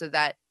this is so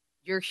that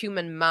your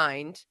human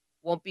mind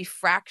won't be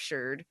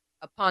fractured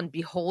upon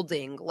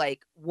beholding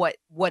like what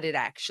it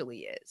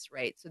actually is,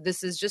 right? So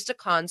this is just a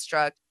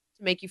construct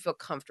to make you feel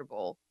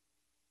comfortable.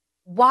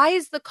 Why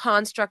is the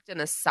construct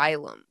an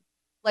asylum?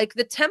 Like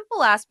the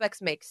temple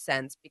aspects make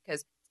sense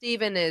because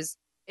Steven is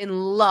in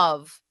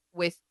love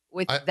with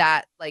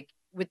that,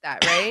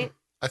 right?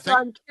 So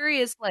I'm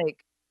curious,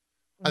 like,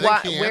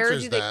 where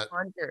do they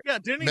conjure? Yeah,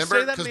 didn't he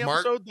say that in the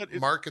episode?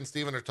 Mark and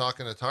Steven are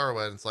talking to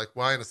Tarawa, and it's like,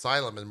 why an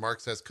asylum? And Mark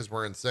says, because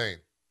we're insane.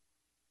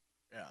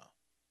 Yeah.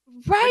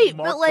 Right,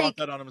 Mark brought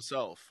that on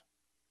himself.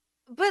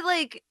 But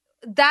like,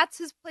 that's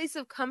his place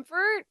of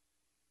comfort?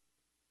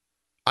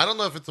 I don't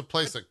know if it's a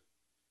place of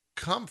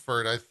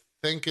comfort. I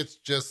think it's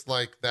just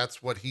like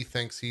that's what he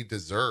thinks he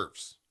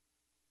deserves.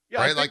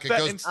 Yeah, right? Like it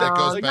goes back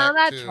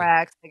that to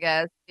tracks, I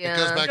guess. Yeah. It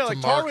goes back to like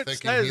Mark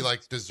thinking he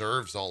like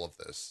deserves all of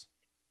this.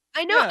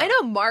 I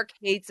know Mark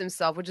hates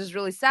himself, which is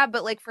really sad,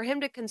 but like for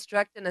him to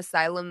construct an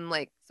asylum,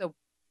 like, so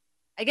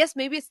I guess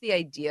maybe it's the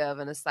idea of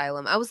an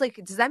asylum. I was like,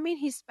 does that mean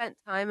he spent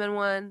time in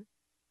one?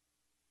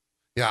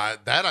 Yeah,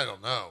 that I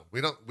don't know.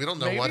 We don't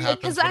know what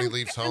happens when he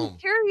leaves home. I'm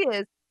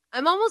curious.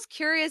 I'm almost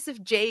curious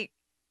if Jake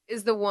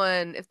is the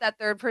one, if that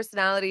third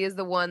personality is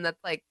the one that's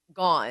like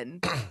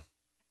gone.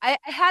 I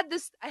had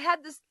this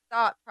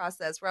thought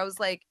process where I was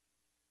like,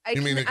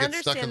 you mean it gets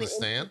stuck in the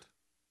stand?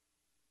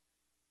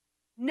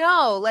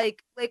 No,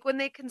 like when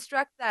they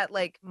construct that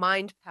like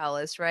mind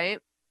palace, right?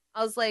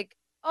 I was like,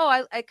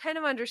 oh, I kind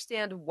of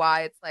understand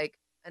why it's like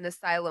an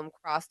asylum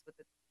crossed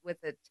with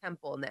a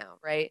temple now,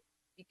 right? Right.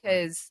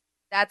 Because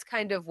that's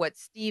kind of what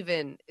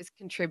Steven is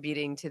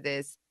contributing to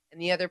this. And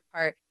the other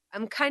part,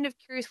 I'm kind of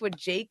curious what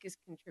Jake is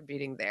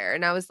contributing there.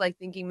 And I was like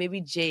thinking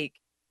maybe Jake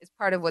is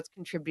part of what's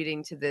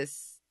contributing to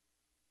this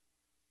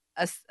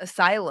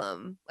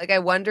asylum. Like I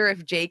wonder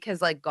if Jake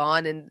has like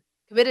gone and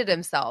committed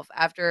himself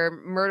after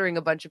murdering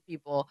a bunch of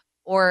people,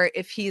 or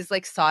if he's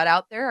like sought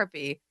out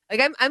therapy.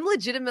 Like I'm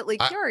legitimately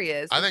I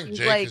curious I if think he's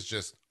Jake like is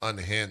just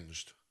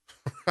unhinged.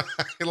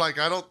 Like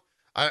I don't.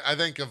 I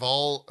think of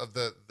all of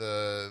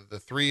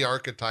the three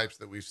archetypes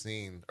that we've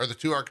seen, or the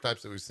two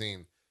archetypes that we've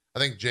seen, I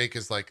think Jake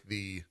is like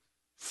the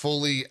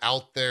fully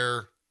out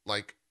there,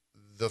 like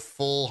the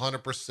full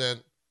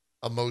 100%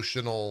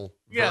 emotional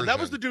Yeah, that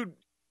was the version. dude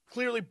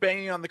clearly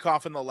banging on the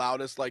coffin the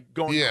loudest, like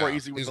going Yeah,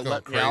 crazy with he's the going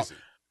 "let me out."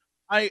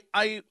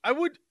 crazy. I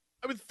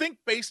would think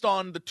based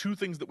on the two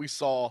things that we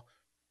saw,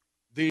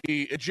 the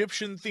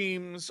Egyptian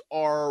themes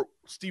are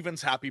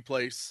Steven's happy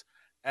place,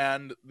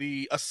 and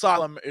the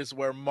asylum is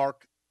where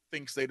Mark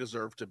thinks they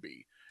deserve to be.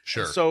 And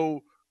Sure.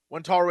 so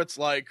when Tarwit's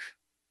like,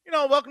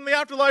 welcome to the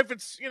afterlife,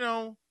 it's,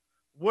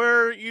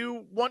 where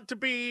you want to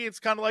be. It's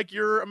kind of like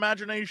your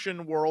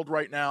imagination world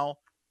right now.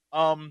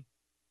 Um,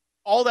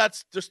 all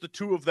that's just the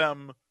two of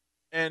them,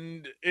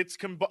 and it's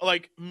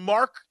like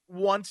Mark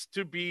wants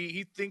to be,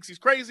 he thinks he's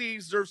crazy, he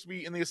deserves to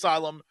be in the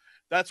asylum.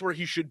 That's where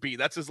he should be.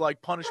 That's his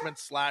like punishment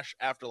slash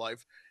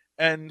afterlife.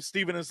 And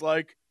Steven is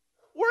like,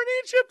 we're in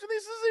Egypt and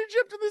this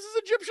is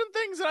Egyptian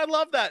things, and I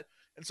love that.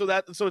 And so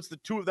it's the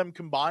two of them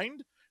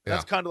combined. Yeah.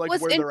 That's kind of like well,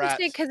 it's where they're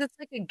interesting at. because it's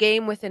like a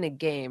game within a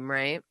game,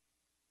 right?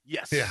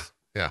 Yeah. Yes.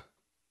 Yeah.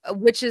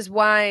 Which is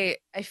why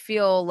I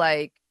feel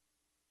like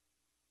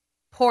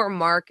poor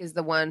Mark is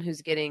the one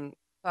who's getting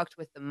fucked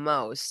with the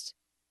most.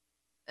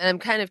 And I'm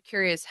kind of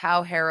curious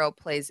how Harrow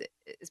is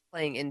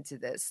playing into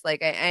this.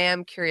 Like, I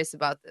am curious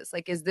about this.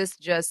 Like, is this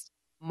just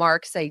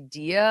Mark's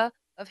idea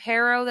of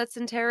Harrow that's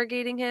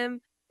interrogating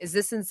him? Is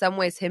this in some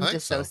ways him I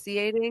think so.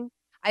 dissociating?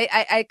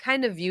 I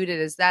kind of viewed it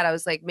as that. I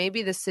was like,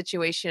 maybe the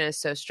situation is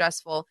so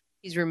stressful,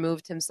 he's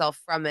removed himself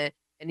from it,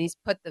 and he's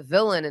put the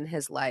villain in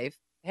his life,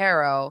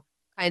 Harrow,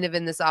 kind of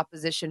in this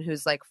opposition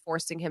who's like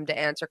forcing him to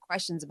answer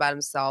questions about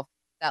himself,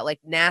 that like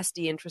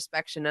nasty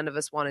introspection none of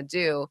us want to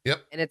do.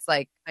 Yep. And it's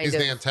like kind He's the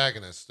of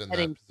antagonist in that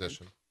heading,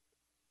 position.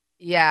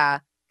 yeah,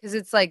 because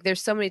it's like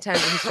there's so many times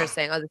where he starts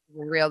saying, "Oh, this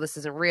isn't real. This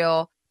isn't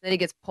real." Then he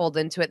gets pulled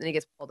into it. Then he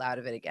gets pulled out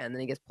of it again.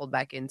 Then he gets pulled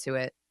back into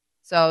it.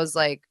 So I was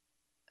like,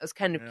 I was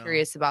kind of Yeah.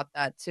 curious about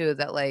that too.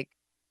 That like,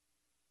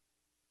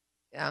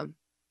 yeah.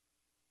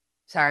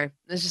 Sorry,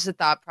 it's just a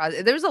thought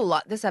process. There was a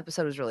lot. This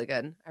episode was really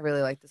good. I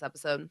really liked this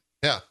episode.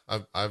 Yeah,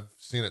 I've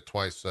seen it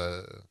twice.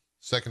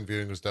 Second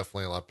viewing was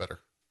definitely a lot better.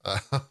 Uh,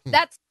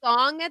 That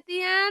song at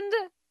the end,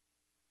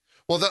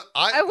 well,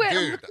 I went and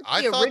dude, looked at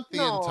I the thought the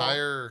original.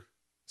 entire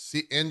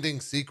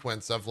ending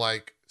sequence of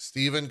like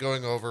Steven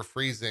going over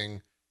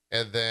freezing,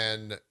 and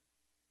then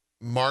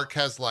Mark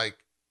has like,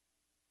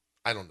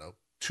 I don't know,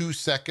 2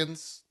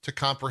 seconds to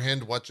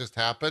comprehend what just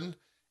happened,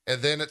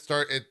 and then it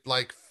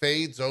like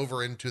fades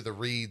over into the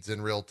reeds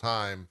in real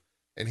time,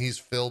 and he's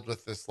filled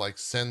with this like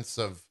sense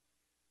of,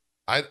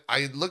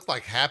 I looked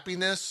like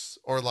happiness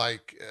or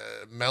like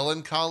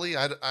melancholy.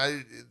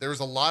 There's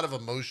a lot of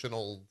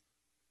emotional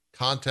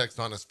context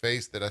on his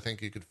face that I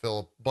think you could fill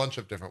a bunch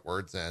of different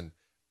words in.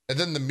 And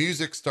then the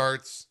music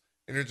starts,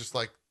 and you're just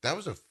like, that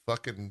was a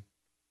fucking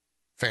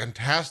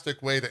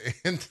fantastic way to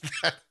end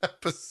that Oh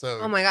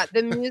episode. my god,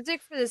 the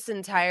music for this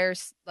entire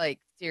like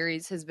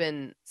series has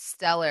been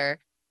stellar.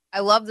 I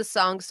love the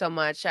song so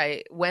much.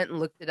 I went and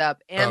looked it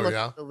up and Oh looked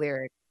yeah. at the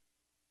lyrics.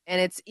 And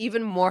it's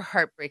even more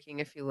heartbreaking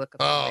if you look up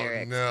the Oh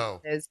lyrics no.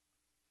 because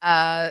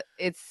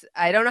it's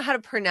I don't know how to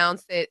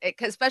pronounce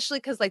especially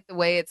because like the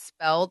way it's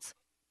spelled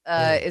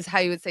Mm. is how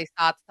you would say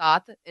sat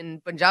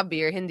in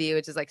Punjabi or Hindi,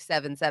 which is like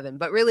 7 7,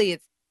 but really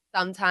it's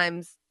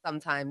sometimes.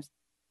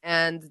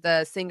 And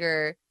the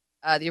singer,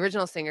 the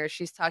original singer,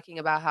 she's talking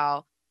about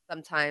how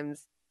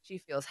sometimes she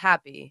feels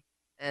happy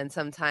and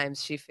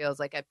sometimes she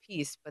feels like at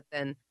peace, but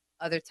then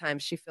other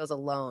times she feels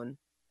alone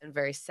and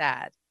very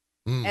sad.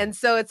 Mm. And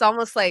so it's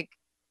almost like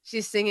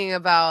she's singing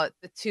about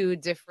the two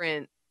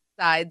different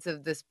sides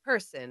of this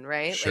person,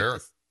 right? Like Sure.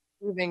 this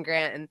Stephen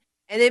Grant,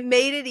 and it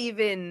made it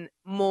even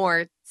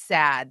more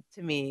sad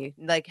to me,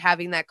 like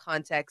having that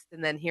context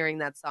and then hearing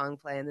that song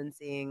play and then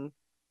seeing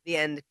the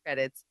end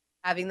credits.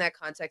 Having that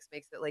context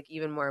makes it like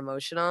even more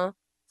emotional.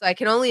 So I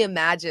can only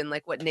imagine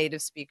like what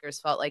native speakers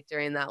felt like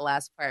during that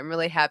last part. I'm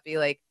really happy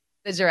like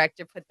the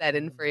director put that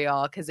in for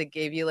y'all because it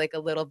gave you like a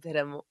little bit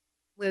of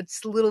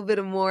it's a little bit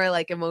of more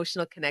like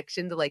emotional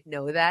connection to like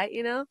know that,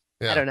 you know?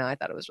 I Yeah. don't know. I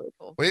thought it was really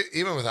cool. Well,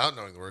 even without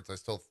knowing the words, I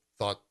still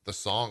thought the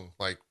song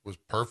like was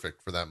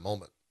perfect for that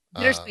moment.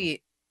 Um,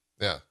 Bittersweet.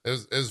 yeah,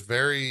 it was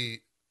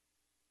very.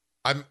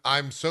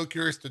 I'm so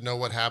curious to know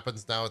what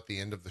happens now at the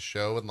end of the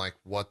show and like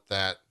what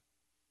that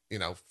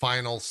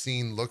final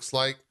scene looks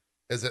like.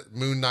 Is it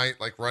Moon Knight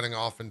like running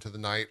off into the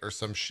night or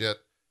some shit?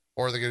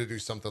 or are they going to do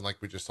something like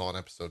we just saw in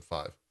episode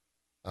 5?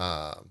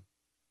 Um,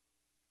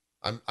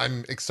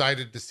 I'm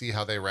excited to see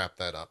how they wrap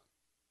that up.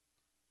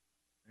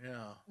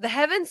 Yeah. The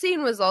heaven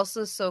scene was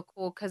also so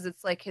cool because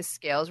it's like his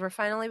scales were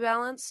finally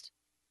balanced.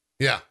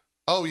 Yeah.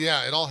 Oh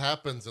yeah, it all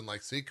happens in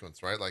like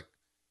sequence, right? Like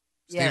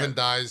Yeah. Steven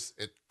dies,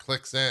 it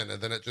clicks in,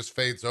 and then it just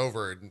fades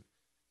over. And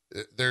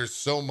there's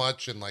so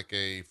much in like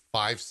a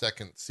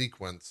 5-second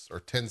sequence or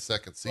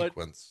 10-second But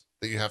sequence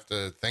that you have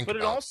to think but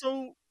it about.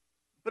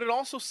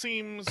 also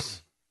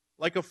seems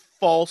like a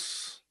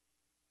false,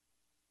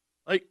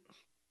 like,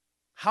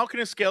 how can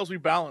his scales be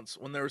balanced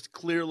when there's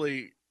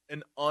clearly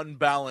an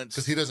unbalanced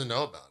Because he doesn't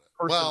know about it.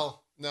 person?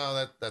 Well,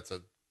 no, that's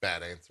a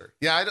bad answer.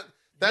 Yeah, I don't.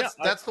 Yeah,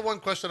 That's the one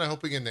question I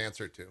hope we get an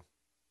answer to.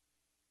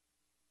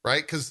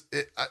 Right? Because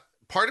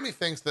part of me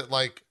thinks that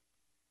like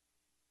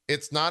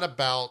it's not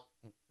about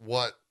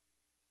what,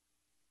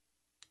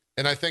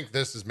 and I think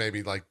this is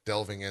maybe like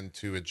delving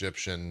into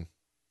Egyptian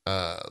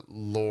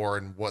lore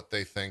and what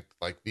they think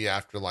like the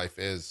afterlife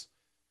is.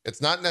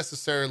 It's not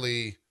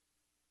necessarily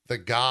the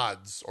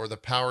gods or the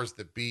powers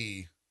that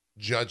be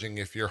judging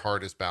if your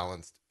heart is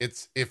balanced.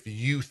 It's if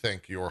you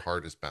think your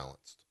heart is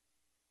balanced.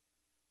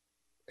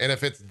 And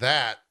if it's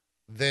that,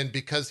 then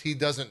because he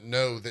doesn't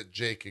know that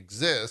Jake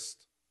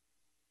exists,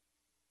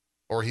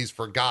 or he's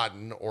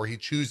forgotten, or he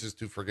chooses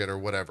to forget, or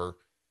whatever,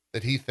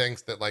 that he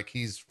thinks that like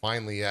he's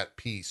finally at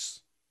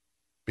peace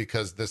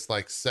because this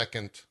like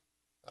second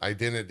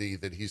identity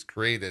that he's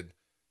created,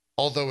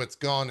 although it's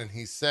gone and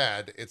he's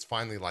sad, it's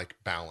finally like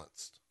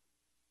balanced.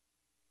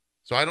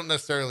 So I don't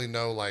necessarily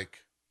know, like,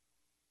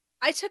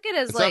 I took it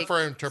as it's like up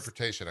for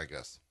interpretation, I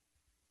guess.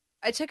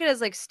 I took it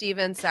as like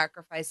Steven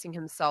sacrificing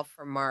himself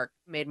for Mark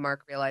made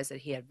Mark realize that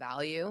he had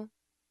value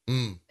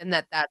Mm, and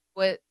that that's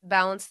what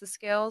balanced the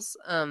scales.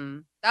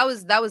 That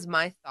was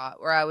my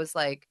thought where I was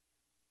like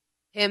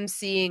him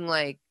seeing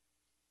like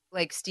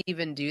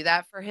Steven do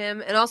that for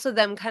him and also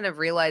them kind of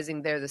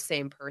realizing they're the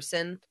same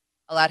person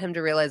allowed him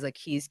to realize like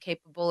he's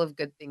capable of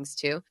good things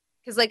too.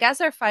 Cuz like as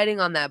they're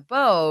fighting on that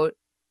boat,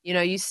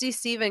 you see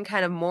Steven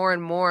kind of more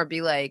and more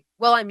be like,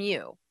 "Well, I'm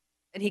you."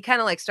 And he kind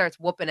of like starts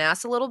whooping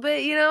ass a little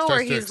bit, where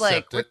starts to he's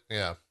like, accept it.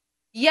 Yeah.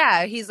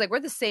 yeah, he's like, we're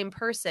the same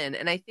person.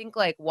 And I think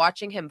like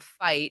watching him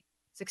fight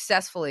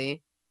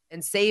successfully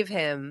and save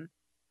him,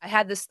 I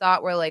had this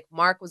thought where like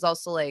Mark was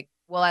also like,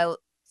 well,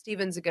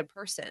 Steven's a good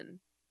person.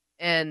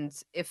 And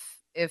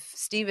if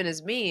Steven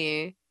is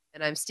me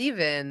and I'm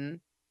Steven,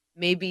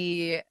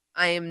 maybe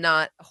I am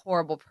not a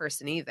horrible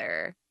person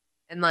either.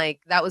 And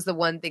like that was the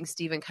one thing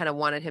Steven kind of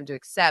wanted him to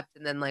accept.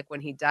 And then like when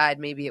he died,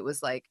 maybe it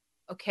was like,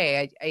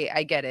 okay,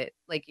 I get it.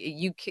 Like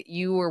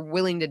you were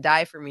willing to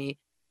die for me,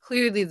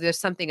 clearly there's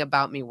something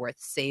about me worth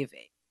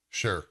saving.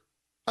 Sure.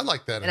 I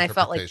like that And I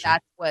felt like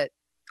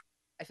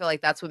interpretation.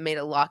 that's what made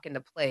it lock into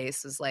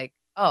place is like,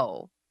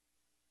 oh,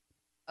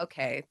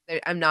 okay,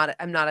 I'm not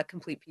a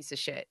complete piece of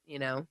shit.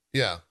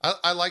 Yeah.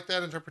 I like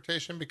that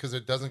interpretation because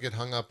it doesn't get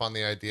hung up on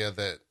the idea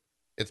that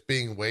it's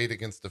being weighed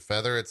against a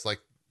feather. It's like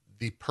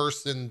the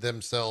person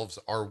themselves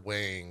are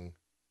weighing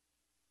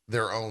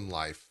their own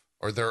life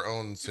or their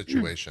own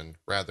situation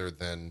rather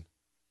than,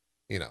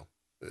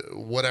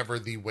 whatever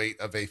the weight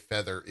of a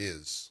feather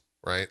is,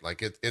 right?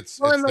 Like Well, it's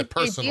and the like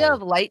the idea of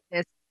personal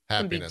lightness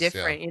can be happiness. Yeah.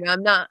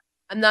 different.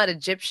 I'm not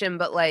Egyptian,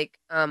 but like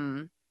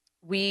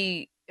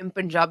we in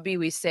Punjabi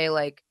we say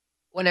like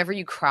whenever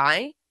you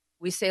cry,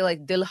 we say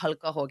like dil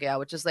halka ho gaya,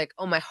 which is like,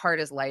 oh, my heart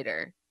is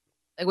lighter.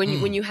 Like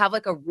when you have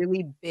like a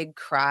really big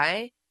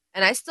cry,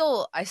 and I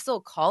still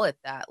call it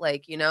that.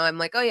 Like, I'm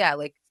like, oh yeah,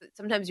 like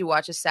sometimes you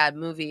watch a sad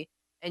movie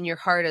and your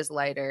heart is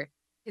lighter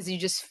because you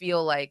just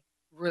feel like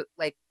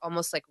like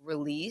almost like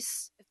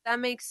release, if that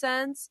makes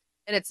sense.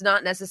 And it's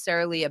not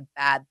necessarily a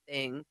bad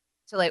thing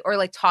to like or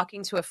like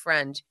talking to a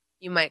friend,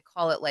 you might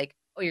call it like,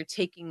 oh, you're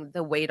taking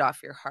the weight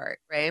off your heart,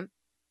 right?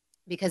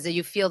 Because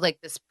you feel like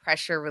this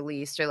pressure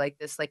released or like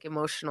this like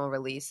emotional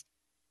release.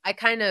 I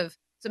kind of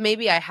so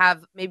maybe I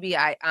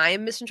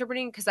am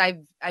misinterpreting because I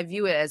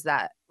view it as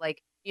that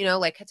like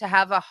to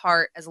have a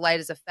heart as light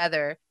as a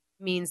feather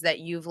means that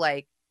you've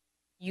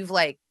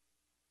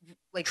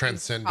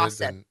Transcended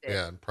processed and it.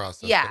 yeah, and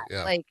processed Yeah, it.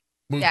 Yeah. like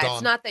Moved yeah, it's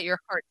on. not that your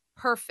heart's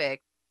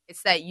perfect.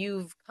 It's that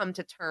you've come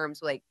to terms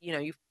like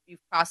you've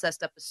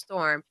processed up a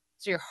storm,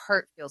 so your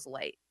heart feels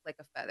light like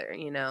a feather.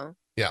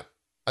 Yeah.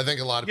 I think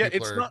a lot of Yeah,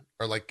 people it's are not.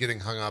 like getting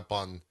hung up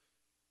on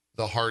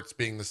the hearts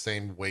being the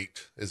same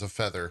weight as a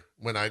feather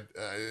when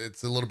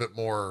it's a little bit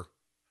more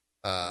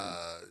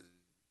uh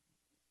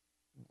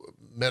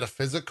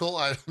metaphysical.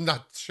 I'm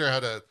not sure how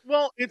to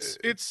Well, uh,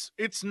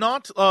 it's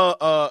not.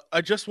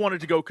 I just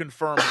wanted to go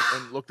confirm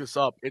and look this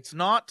up. It's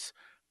not.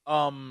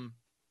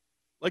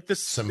 Like this.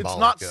 It's symbolic.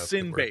 not Yeah, that's a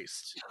good sin word.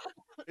 based.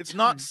 It's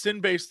not sin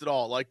based at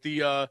all. Like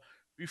the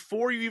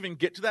before you even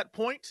get to that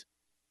point,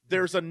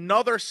 there's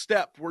another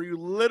step where you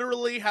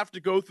literally have to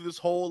go through this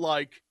whole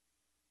like,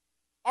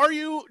 are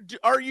you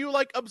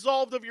like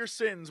absolved of your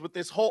sins with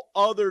this whole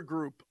other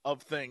group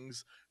of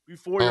things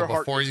before Oh, your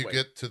heart before gets you weighed.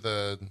 get to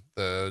the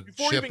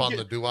Before you ship even on the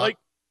get Dua. like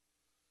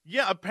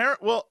Yeah,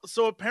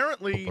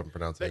 apparently Hope I'm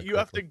pronouncing that it you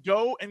have to correctly.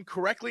 go and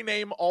correctly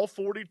name all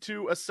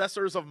 42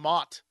 assessors of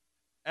Mott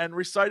and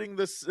reciting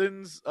the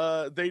sins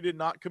they did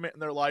not commit in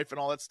their life and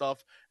all that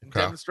stuff, and Okay.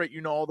 demonstrate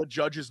all the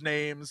judges'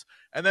 names,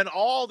 and then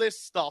all this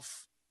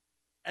stuff,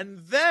 and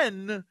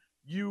then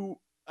you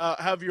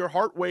have your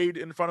heart weighed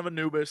in front of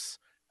Anubis,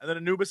 and then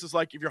Anubis is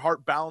like, if your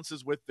heart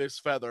balances with this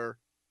feather,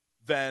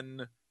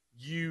 then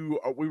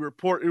we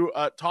report you.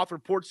 Tot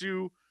reports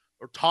you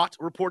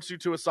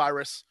to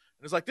Osiris,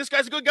 and it's like, this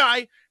guy's a good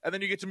guy, and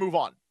then you get to move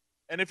on.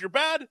 And if you're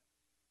bad,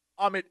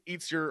 Amit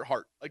eats your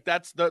heart. Like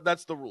that's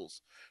the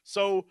rules.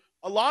 So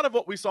a lot of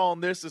what we saw in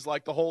this is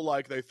like the whole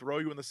like they throw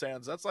you in the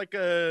sands. That's like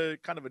a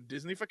kind of a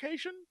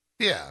Disneyfication,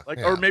 Yeah, like,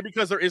 or yeah. maybe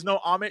because there is no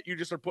Amit, you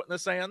just are put in the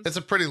It's sands.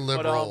 a pretty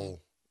But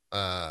liberal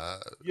uh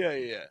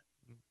yeah.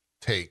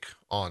 take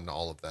on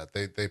all of that.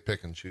 They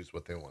pick and choose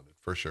what they wanted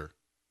for sure.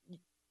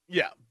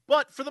 Yeah,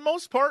 but for the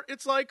most part,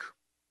 it's like,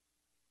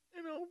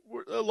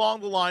 we're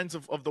along the lines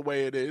of the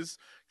way it is.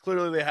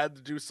 Clearly, they had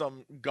to do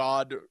some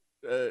gods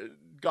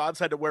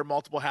had to wear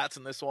multiple hats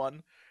in this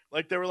one.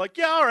 Like they were like,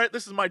 yeah, all right,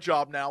 this is my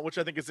job now, which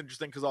I think is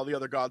interesting because all the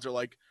other gods are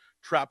like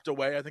trapped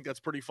away. I think that's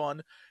pretty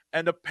fun.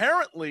 And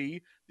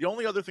apparently, the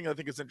only other thing I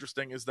think is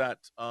interesting is that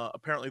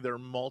apparently there are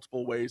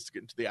multiple ways to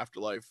get into the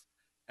afterlife,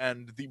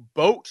 and the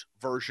boat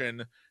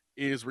version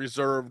is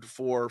reserved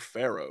for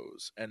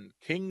pharaohs and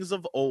kings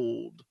of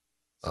old.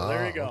 So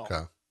there you Oh, go.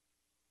 okay.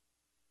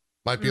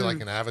 Might be like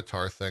Mm, an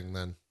avatar thing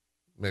then.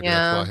 Maybe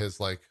that's why yeah. his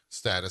like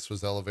status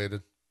was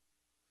elevated.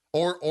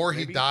 Or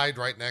he Maybe. died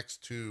right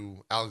next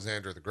to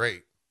Alexander the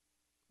Great.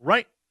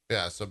 Right.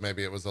 Yeah, so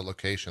maybe it was a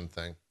location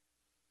thing.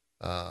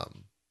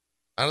 Um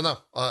I don't know.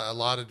 A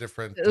lot of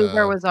different The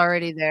Uber was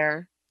already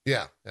there.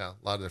 yeah, a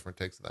lot of different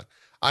takes of that.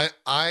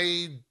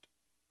 I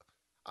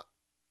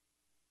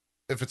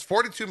if it's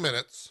 42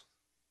 minutes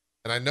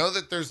and I know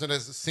that there's a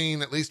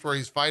scene at least where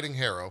he's fighting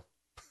Harrow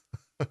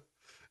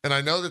and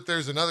I know that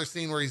there's another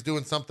scene where he's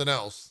doing something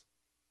else.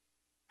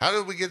 How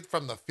did we get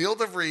from the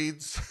Field of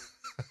Reeds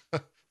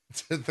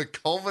to the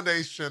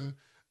culmination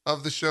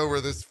of the show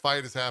where this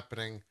fight is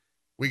happening?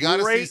 We got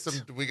to see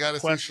some. Great We got to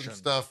see some question.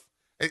 stuff.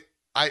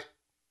 I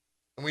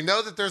and we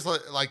know that there's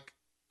like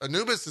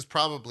Anubis is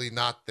probably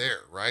not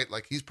there, right?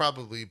 Like he's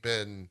probably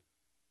been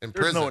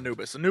There's no imprisoned.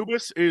 Anubis.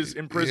 Anubis is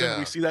imprisoned.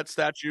 We Yeah, see that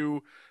statue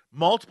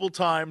multiple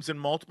times in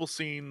multiple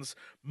scenes.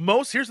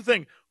 Here's the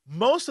thing.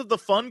 Most of the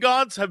fun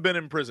gods have been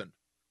imprisoned.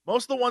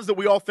 Most of the ones that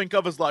we all think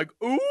of as like,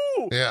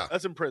 ooh, yeah,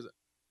 that's in prison.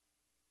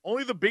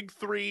 Only the big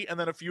three, and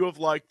then a few of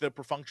like the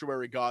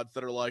perfunctory gods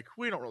that are like,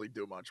 we don't really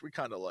do much. We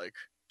kind of like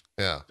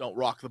yeah, don't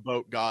rock the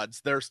boat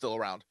gods. They're still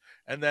around.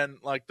 And then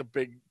like the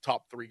big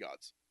top three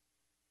gods.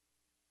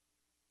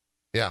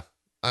 yeah.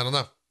 I don't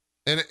know,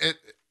 and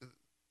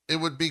it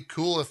would be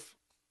cool if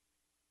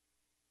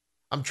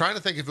I'm trying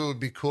to think if it would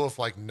be cool if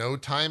like no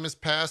time has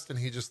passed and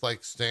he just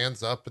like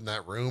stands up in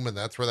that room and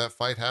that's where that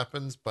fight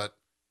happens. But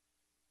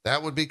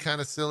that would be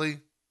kind of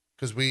silly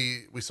because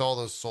we saw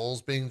those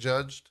souls being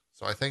judged.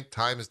 So I think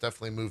time has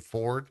definitely moved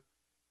forward.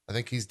 I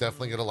think he's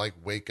definitely Mm, gonna like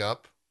wake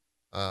up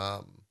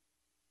um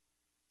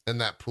in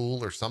that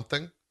pool or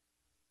something.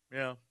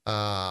 yeah.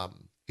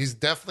 He's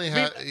definitely I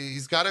mean,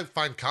 he's got to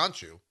find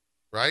Conchu,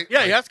 right?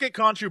 yeah, he Like has to get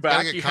Conchu got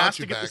to back. get He has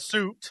to Conchu get the back.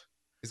 suit.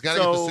 He's got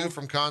to get the suit So,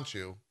 from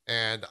Conchu,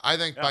 and I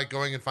think yeah. by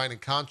going and finding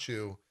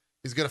Conchu,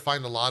 he's gonna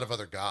find a lot of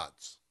other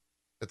gods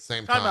at the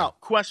same Time time. out.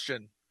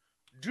 Question.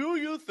 Do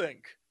you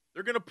think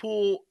they're going to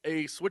pull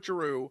a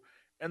switcheroo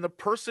and the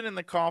person in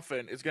the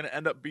coffin is going to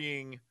end up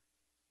being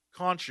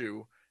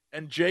Conchu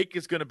and Jake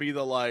is going to be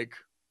the like,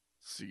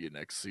 see you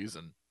next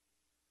season?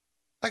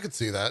 I could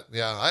see that.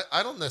 Yeah,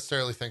 I don't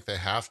necessarily think they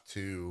have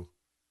to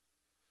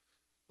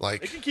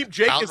They like can keep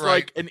Jake as outright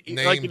like an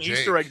name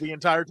Easter egg Jake. the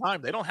entire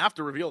time. They don't have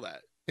to reveal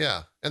that.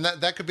 Yeah, and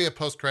that could be a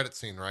post credit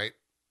scene, right?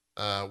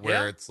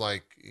 Where Yeah. it's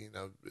like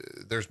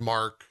there's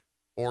Mark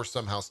or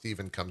somehow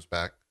Steven comes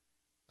back,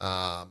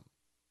 um,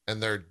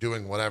 and they're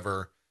doing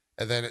whatever,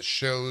 and then it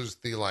shows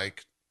the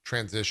like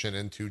transition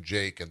into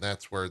Jake, and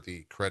that's where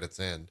the credits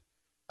end.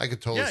 I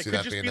could totally Yeah, it see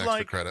could that just being be an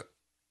extra like credit.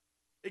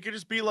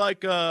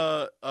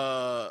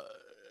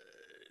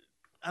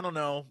 I don't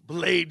know,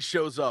 Blade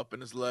shows up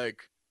and is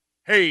like,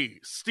 "Hey,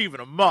 Steven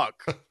and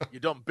Muck, you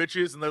dumb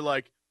bitches," and they're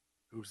like,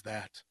 "Who's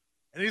that?"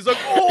 And he's like,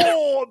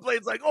 "Oh," and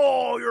Blade's like,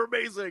 "Oh, you're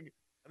amazing,"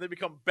 and they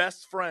become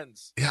best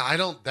friends. Yeah, I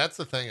don't. That's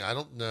the thing. I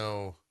don't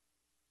know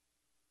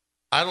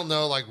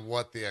like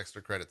what the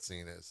extra credit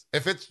scene is.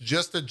 If it's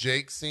just a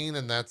Jake scene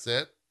and that's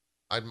it,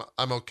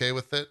 I'm okay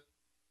with it.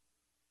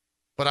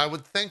 But I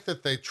would think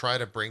that they try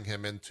to bring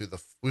him into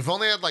the. We've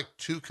only had like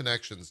two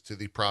connections to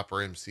the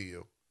proper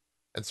MCU,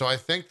 and so I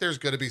think there's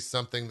going to be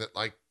something that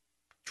like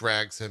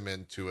drags him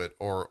into it,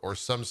 or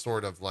some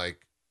sort of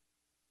like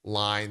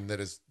line that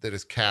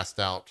is cast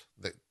out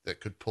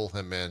that could pull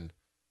him in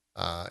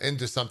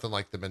into something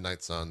like the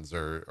Midnight Suns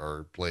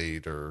or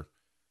Blade or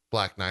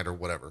Black Knight or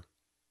whatever.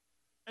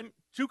 And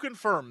to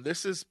confirm,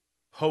 this is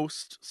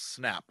post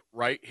snap,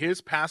 right?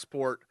 His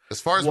passport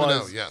As far as we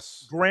know, was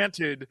yes.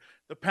 granted.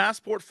 The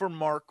passport for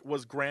Mark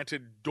was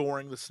granted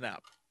during the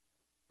snap.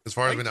 as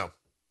far as we right? know.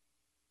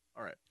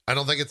 All right. I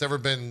don't think it's ever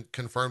been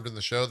confirmed in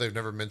the show. They've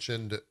never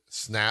mentioned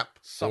Snap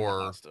Someone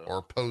or has to.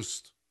 or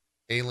post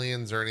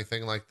aliens or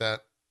anything like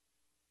that.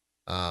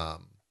 But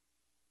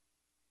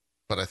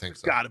I think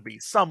There's so. got to be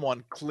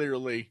someone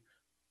clearly.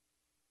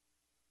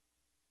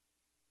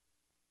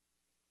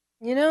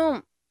 You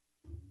know,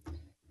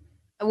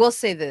 I will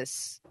say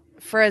this.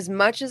 For as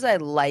much as I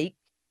like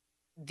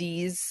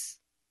these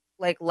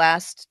like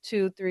last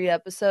 2, 3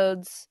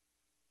 episodes,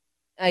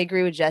 I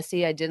agree with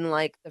Jesse. I didn't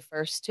like the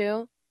first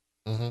two.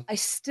 Mm-hmm. I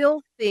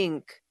still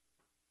think,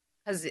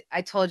 because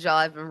I told y'all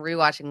I've been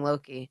rewatching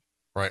Loki.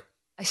 Right.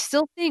 I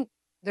still think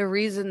the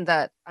reason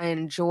that I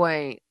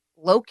enjoy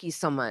Loki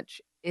so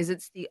much is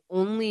it's the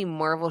only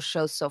Marvel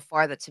show so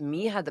far that to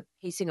me had the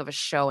pacing of a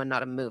show and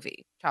not a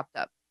movie chopped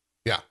up.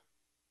 Yeah,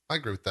 I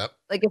agree with that.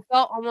 Like it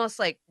felt almost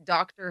like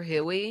Doctor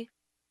Who-y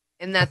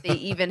in that they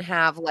even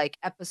have like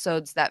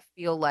episodes that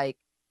feel like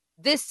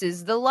this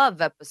is the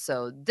love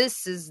episode,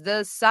 this is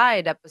the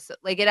side episode.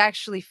 Like it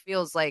actually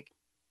feels like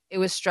it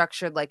was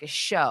structured like a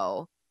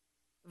show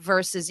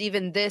versus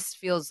even this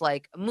feels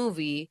like a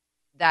movie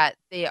that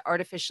they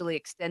artificially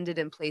extended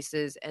in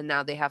places and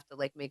now they have to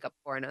like make up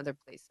for in other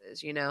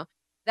places, you know?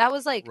 That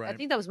was like I Right.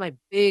 think that was my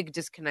big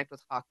disconnect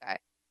with Hawkeye.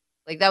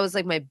 Like that was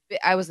like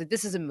I was like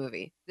this is a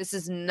movie. This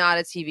is not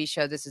a TV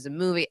show. This is a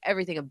movie.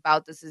 Everything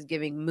about this is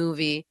giving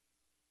movie.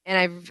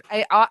 And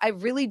I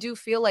really do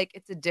feel like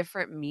it's a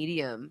different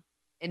medium.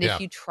 And Yeah.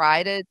 if you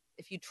try to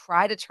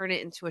turn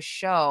it into a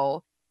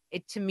show,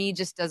 it to me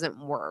just doesn't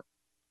work.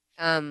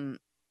 Um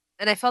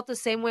and I felt the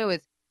same way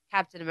with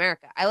Captain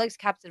America. I liked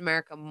Captain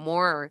America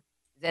more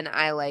than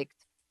I liked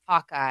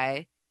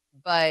Hawkeye,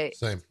 but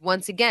Same.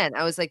 once again,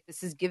 I was like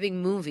this is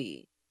giving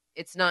movie.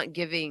 It's not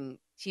giving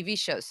TV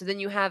show. So then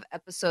you have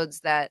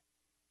episodes that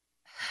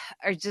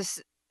are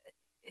just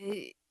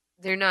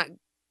they're not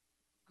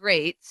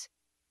great,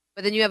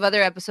 but then you have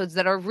other episodes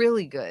that are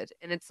really good.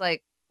 And it's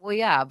like, well,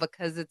 yeah,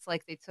 because it's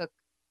like they took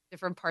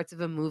different parts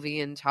of a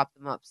movie and chopped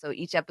them up. So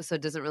each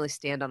episode doesn't really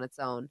stand on its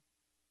own.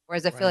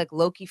 Whereas I feel Right. like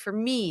Loki, for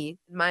me,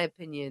 in my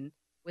opinion,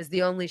 was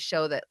the only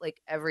show that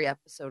like every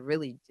episode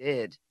really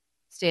did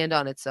stand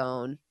on its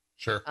own.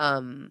 Sure.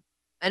 Um,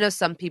 I know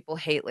some people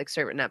hate like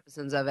certain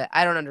episodes of it.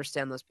 I don't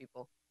understand those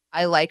people.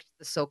 I liked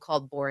the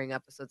so-called boring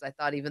episodes. I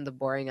thought even the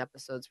boring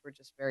episodes were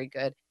just very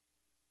good.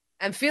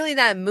 I'm feeling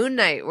that Moon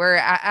Knight where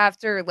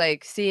after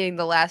like seeing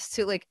the last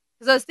two, like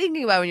because I was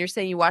thinking about when you're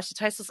saying you watched it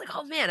twice, I was like,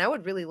 oh man, I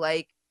would really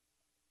like,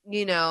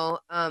 you know,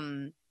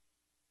 I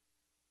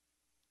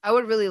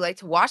would really like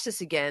to watch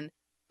this again.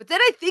 But then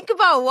I think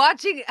about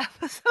watching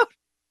episode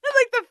at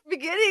like the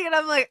beginning, and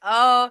I'm like,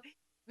 oh,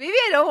 maybe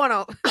I don't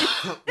want to.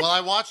 Well,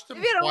 I watched them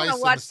Maybe I don't want to twice in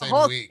the watch the same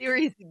whole week.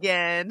 series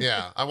again.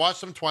 Yeah, I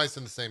watched them twice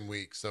in the same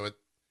week, so it's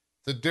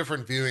a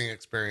different viewing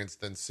experience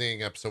than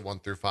seeing episode 1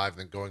 through 5,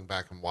 than going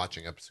back and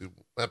watching episode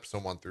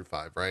 1 through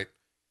 5. Right?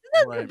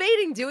 I was Right.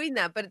 debating doing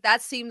that, but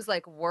that seems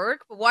like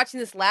work. But watching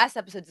this last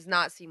episode does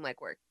not seem like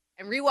work,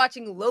 and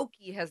rewatching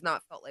Loki has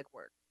not felt like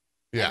work.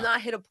 I've Yeah.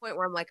 not hit a point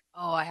where I'm like,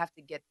 oh, I have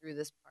to get through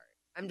this part.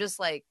 I'm just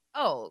like,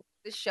 oh,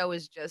 this show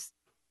is just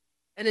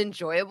an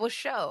enjoyable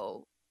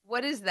show.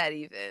 What is that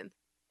even?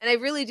 And I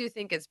really do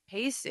think it's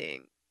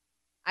pacing.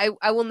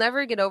 I will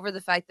never get over the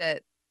fact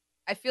that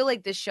I feel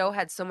like this show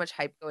had so much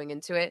hype going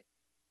into it.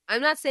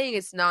 I'm not saying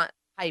it's not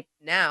hype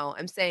now.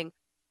 I'm saying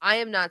I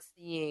am not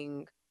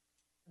seeing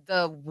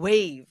the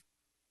wave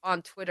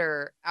on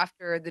Twitter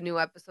after the new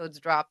episodes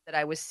dropped that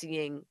I was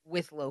seeing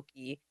with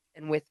Loki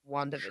and with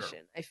WandaVision. Sure.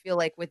 I feel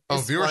like with Oh,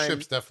 this one,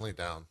 viewership's definitely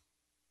down.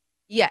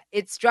 yeah,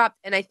 it's dropped.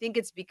 And I think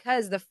it's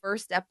because the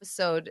first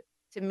episode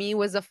to me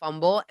was a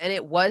fumble and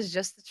it was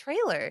just the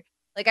trailer.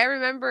 Like I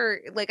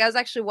remember, like I was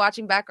actually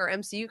watching back our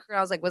MCU crew.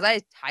 I was like, was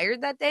I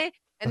tired that day?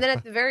 And then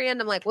at the very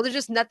end, I'm like, well, there's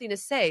just nothing to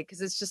say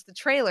because it's just the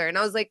trailer. And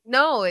I was like,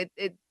 no, it's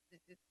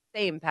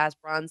same, past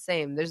bronze,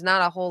 same. There's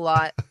not a whole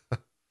lot,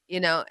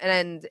 you know.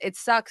 And it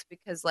sucks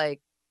because,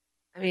 like,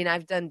 I mean,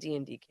 I've done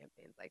D&D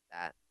campaigns like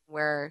that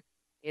where,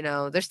 you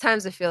know, there's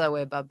times I feel that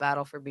way about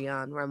Battle for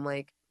Beyond where I'm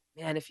like,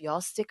 man, if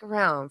y'all stick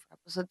around for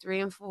episode 3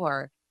 and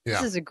 4,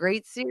 this Yeah. is a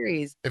great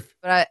series. If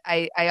But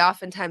I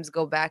oftentimes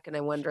go back and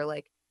I wonder,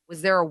 like,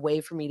 was there a way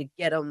for me to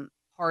get them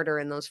harder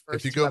in those if you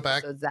first two go back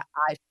episodes that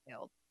I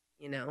failed,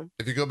 you know?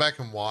 if you go back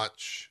and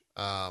watch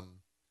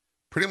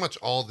pretty much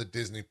all the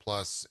Disney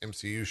Plus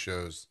MCU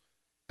shows,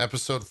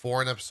 episode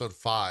 4 and episode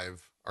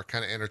 5 are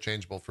kind of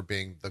interchangeable for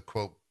being the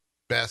quote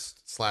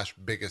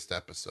best/biggest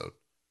episode.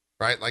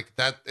 Right? Like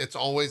that, it's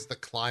always the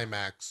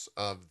climax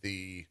of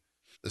the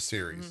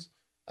series.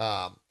 Um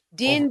over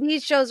D&D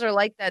shows are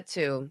like that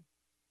too,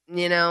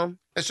 you know?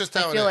 It's just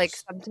I how it feel like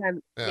is.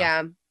 sometimes, Yeah.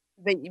 yeah,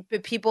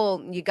 but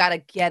people, you gotta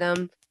get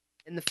them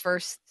in the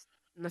first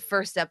Well,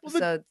 the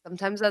episode.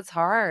 Sometimes that's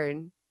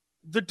hard.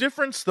 the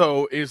difference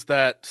though is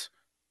that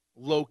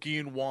Loki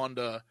and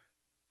Wanda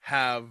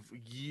have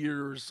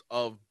years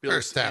of They're built-in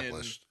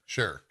established.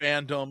 Sure.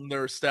 fandom.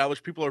 They're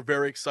established. People are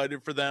very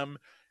excited for them.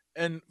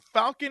 And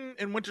Falcon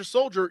and Winter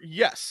Soldier,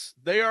 yes,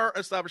 they are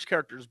established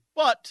characters,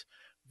 but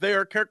they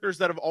are characters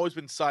that have always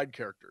been side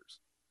characters.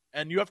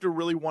 and you have to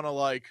really want to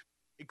like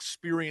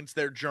experience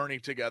their journey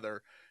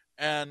together.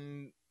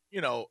 And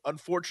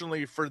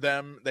unfortunately for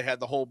them, they had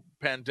the whole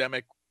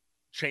pandemic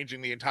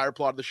changing the entire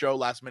plot of the show,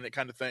 last minute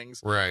kind of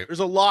things. Right. There's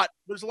a lot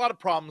of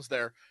problems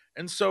there.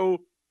 And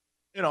so,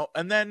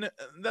 and then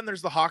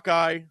there's the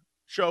Hawkeye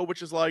show,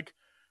 which is like,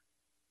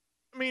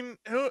 I mean,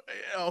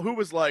 who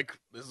was like,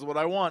 this is what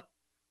I want.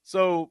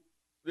 So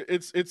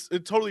it's a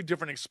totally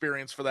different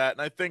experience for that.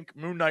 And I think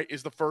Moon Knight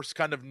is the first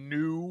kind of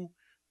new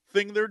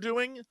thing they're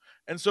doing.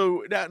 And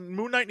so that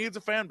Moon Knight needs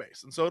a fan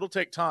base. And so it'll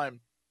take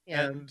time.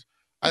 Yeah. And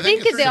I I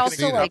think think it's they can also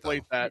succeeded, like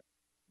extrapolate though.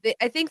 that.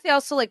 I think they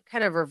also like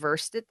kind of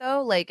reversed it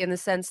though, like in the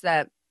sense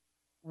that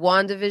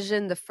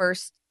WandaVision, the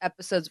first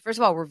episodes, first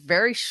of all, were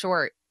very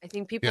short. I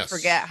think people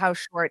forget Yes. how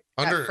short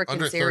that freaking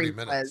Under 30 series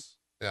was. minutes.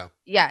 Yeah.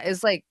 Yeah,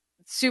 it's like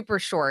super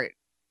short.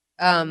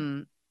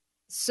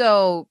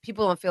 So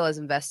people don't feel as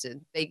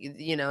invested. They,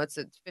 it's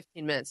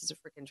 15 minutes. It's a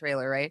freaking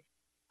trailer, right?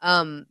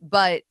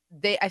 But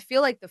I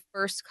feel like the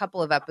first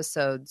couple of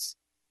episodes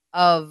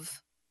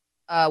of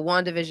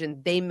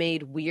WandaVision, they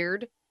made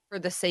weird for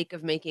the sake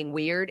of making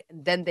weird,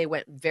 and then they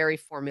went very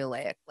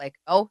formulaic. Like,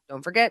 oh,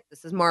 don't forget,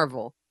 this is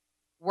Marvel.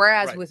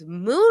 Whereas Right. with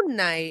Moon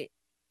Knight,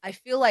 I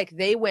feel like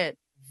they went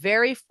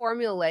very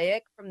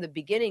formulaic from the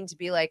beginning to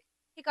be like,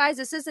 hey guys,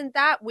 this isn't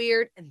that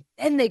weird. And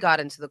then they got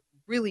into the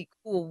really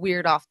cool,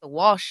 weird off the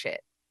wall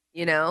shit,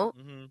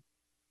 Mm-hmm.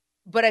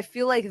 But I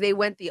feel like they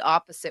went the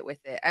opposite with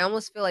it. I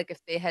almost feel like if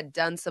they had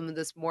done some of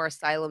this more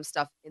asylum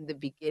stuff in the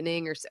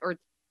beginning or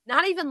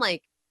not even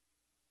like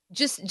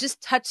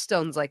just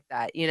touchstones like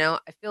that,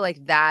 I feel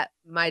like that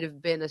might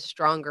have been a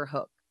stronger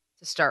hook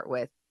to start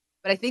with.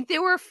 But I think they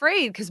were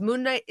afraid because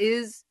Moon Knight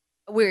is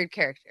a weird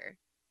character.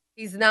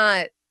 He's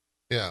not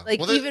Yeah. like,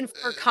 Well, even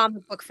for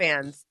comic book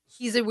fans,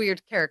 he's a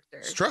weird character.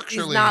 He's not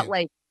structurally,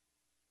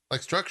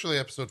 like, structurally,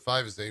 episode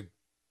 5 is a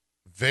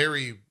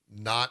very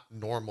not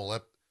normal.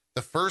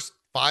 The first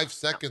 5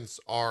 seconds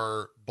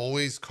are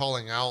boys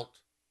calling out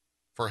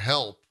for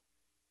help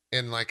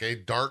in like a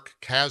dark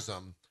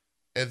chasm.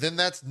 And then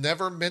that's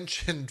never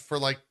mentioned for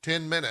like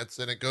 10 minutes.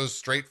 And it goes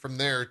straight from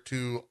there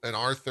to an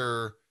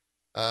Arthur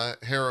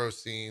Harrow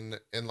scene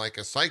in like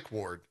a psych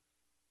ward.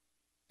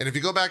 And if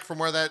you go back from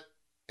where that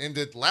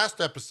ended last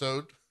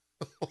episode,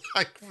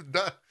 like,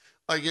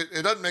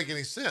 it doesn't make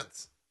any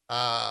sense.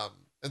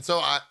 And so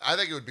I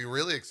think it would be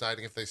really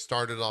exciting if they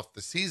started off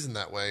the season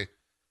that way.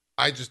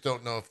 I just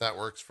don't know if that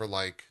works for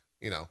like,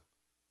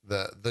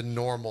 the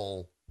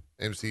normal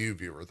MCU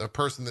viewer, the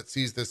person that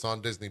sees this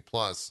on Disney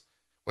Plus,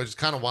 which is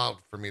kind of wild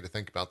for me to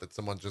think about, that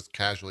someone just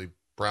casually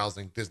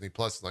browsing Disney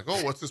Plus is like,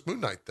 oh, what's this Moon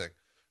Knight thing?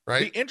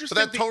 Right. But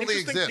that totally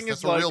exists.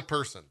 That's a real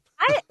person.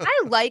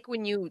 I like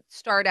when you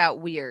start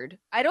out weird.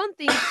 I don't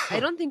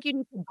think you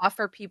need to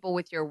buffer people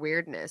with your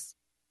weirdness.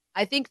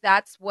 I think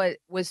that's what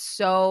was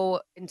so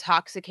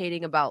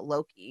intoxicating about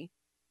Loki,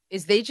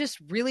 is they just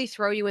really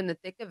throw you in the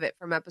thick of it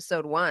from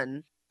episode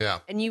 1. Yeah.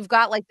 And you've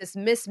got like this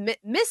Miss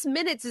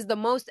Minutes is the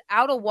most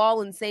out of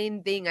wall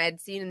insane thing I had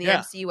seen in the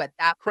MCU at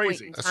that point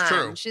Crazy. in That's time.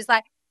 true. She's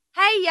like,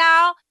 "Hey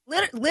y'all,"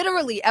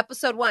 literally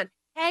episode 1.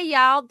 "Hey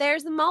y'all,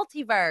 there's the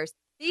multiverse.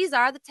 These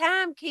are the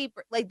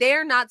timekeepers." Like,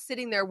 they're not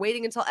sitting there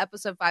waiting until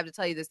episode 5 to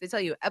tell you this. They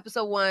tell you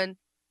episode 1,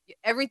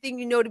 everything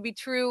you know to be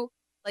true.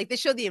 Like, they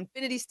show the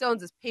Infinity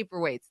Stones as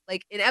paperweights.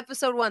 Like, in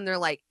episode 1, they're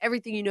like,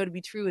 everything you know to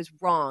be true is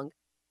wrong.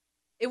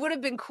 It would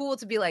have been cool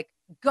to be like,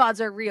 gods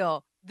are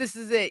real. This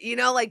is it.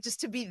 Like, just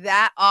to be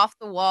that off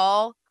the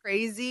wall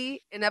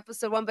crazy in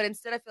episode 1. But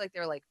instead, I feel like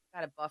they're like,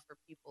 gotta buffer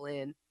people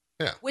in.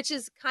 Yeah. Which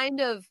is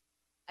kind of,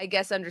 I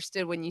guess,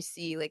 understood when you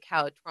see like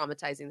how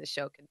traumatizing the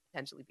show can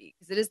potentially be,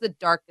 because it is the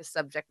darkest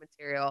subject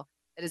material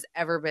that has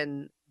ever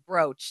been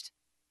broached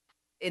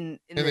in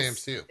the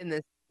this MCU. in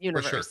this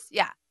universe. Sure.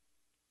 Yeah.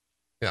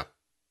 Yeah.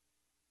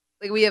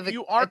 Like, we have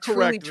You are a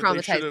truly correct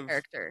that they traumatized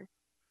character.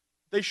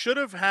 They should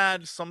have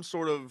had some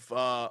sort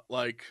of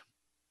like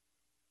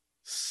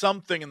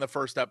something in the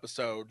first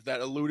episode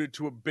that alluded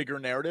to a bigger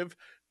narrative,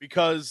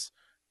 because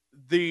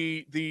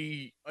the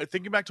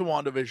thinking back to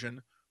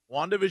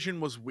WandaVision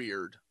was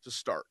weird to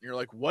start. You're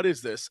like, what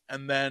is this?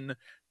 And then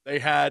they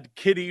had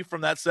Kitty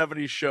from that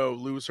 70s show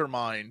lose her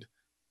mind.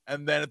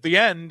 And then at the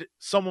end,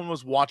 someone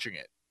was watching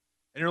it.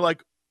 And you're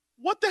like,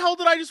 what the hell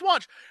did I just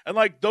watch? And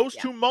like, those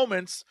two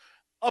moments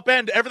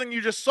upend everything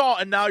you just saw.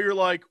 And now you're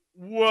like,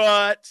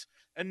 what?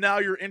 And now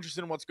you're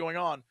interested in what's going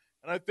on.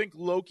 And I think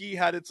Loki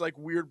had its like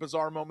weird,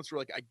 bizarre moments where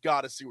like, I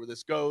gotta see where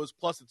this goes.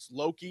 Plus, it's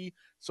Loki.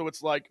 So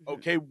it's like,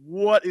 okay,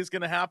 what is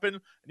going to happen?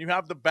 And you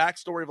have the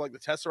backstory of like the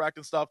Tesseract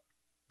and stuff.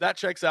 That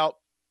checks out.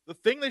 The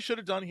thing they should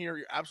have done here,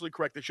 you're absolutely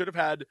correct. They should have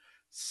had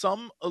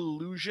some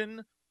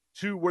allusion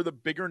to where the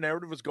bigger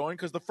narrative was going.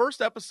 Because the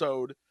first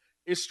episode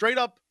is straight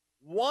up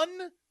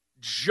one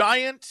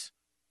giant,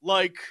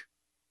 like,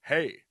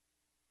 hey,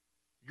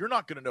 you're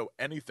not going to know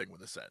anything when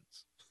this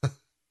ends.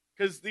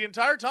 Because the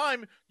entire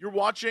time you're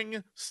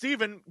watching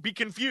Steven be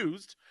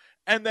confused,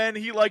 and then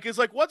he like is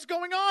like, what's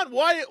going on?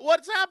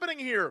 What's happening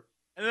here?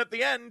 And at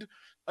the end,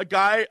 a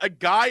guy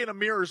in a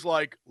mirror is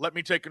like, let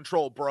me take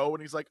control, bro.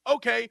 And he's like,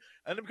 okay.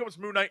 And then becomes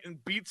Moon Knight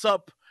and beats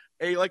up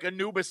a like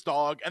Anubis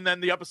dog, and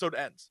then the episode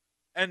ends,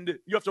 and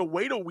you have to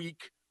wait a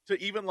week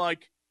to even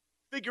like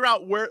figure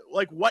out where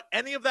like what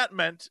any of that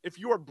meant. If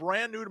you are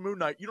brand new to Moon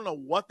Knight, you don't know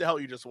what the hell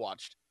you just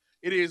watched.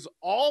 It is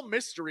all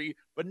mystery,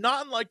 but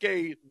not in like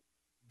a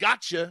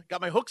gotcha,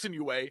 got my hooks in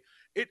you way.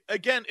 It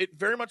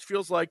very much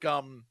feels like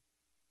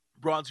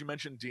Bronze, you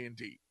mentioned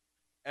D&D.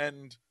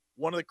 And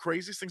one of the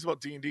craziest things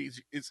about D&D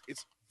is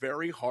it's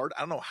very hard.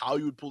 I don't know how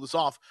you would pull this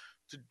off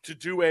to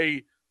do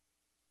a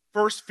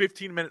first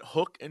 15-minute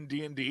hook in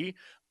D&D.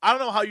 I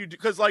don't know how you do,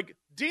 because like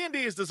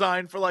D&D is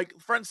designed for like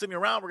friends sitting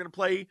around. We're going to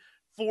play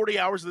 40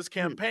 hours of this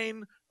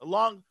campaign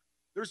along.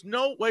 There's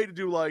no way to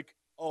do like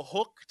a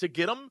hook to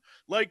get them.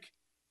 Like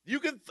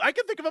I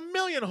can think of a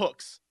million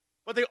hooks,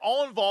 but they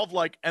all involve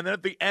like, and then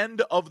at the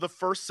end of the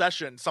first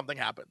session, something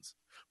happens.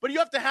 But you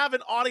have to have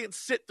an audience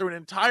sit through an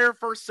entire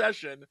first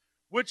session,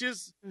 which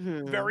is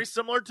very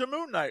similar to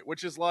Moon Knight,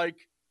 which is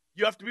like,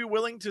 you have to be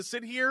willing to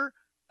sit here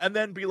and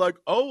then be like,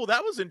 oh,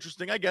 that was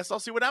interesting. I guess I'll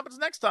see what happens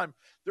next time.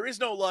 There is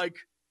no like,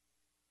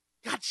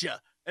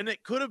 gotcha. And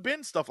it could have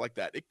been stuff like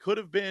that. It could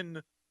have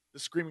been the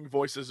screaming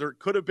voices, or it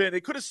could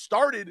have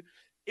started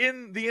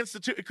in the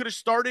Institute. It could have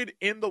started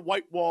in the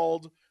white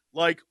walled,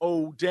 like,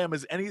 oh, damn,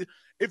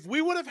 if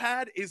we would have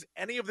had, is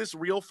any of this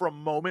real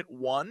from moment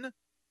one?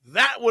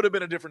 That would have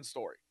been a different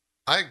story.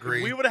 I agree.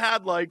 If we would have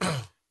had like,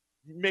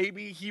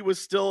 maybe he was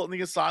still in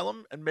the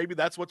asylum, and maybe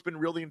that's what's been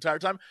real the entire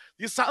time.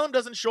 The asylum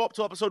doesn't show up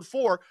till episode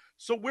 4,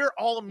 so we're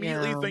all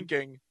immediately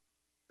thinking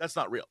that's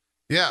not real.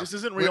 Yeah, this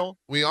isn't real.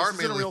 We are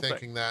immediately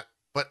thinking that.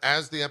 But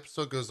as the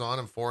episode goes on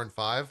in 4 and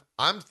 5,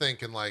 I'm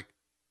thinking like,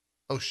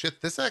 oh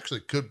shit, this actually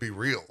could be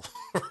real,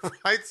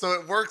 right? So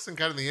it works in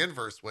kind of the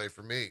inverse way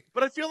for me.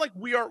 But I feel like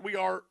we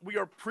are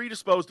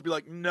predisposed to be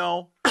like,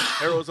 no,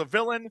 Harrow's a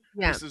villain.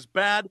 Yeah. This is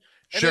bad.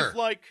 And sure.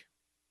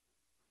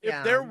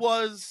 if there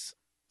was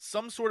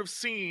some sort of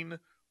scene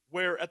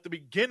where at the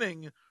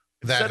beginning,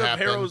 instead of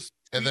Harrow's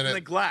feet in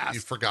the glass, you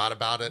forgot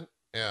about it.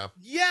 Yeah.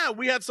 Yeah,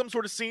 we had some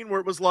sort of scene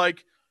where it was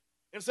like,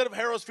 instead of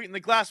Harrow's feet in the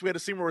glass, we had a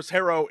scene where it was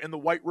Harrow in the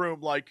white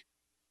room, like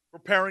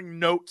preparing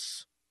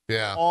notes.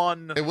 Yeah.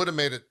 On it would have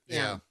made it.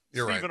 Yeah.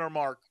 You're Steven right. or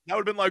Mark. That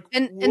would have been like,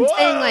 and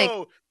saying like,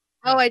 oh,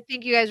 I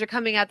think you guys are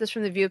coming at this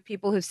from the view of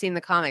people who've seen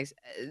the comics.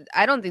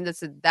 I don't think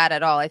that's that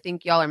at all. I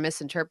think y'all are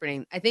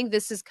misinterpreting. I think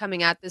this is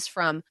coming at this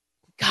from,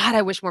 God,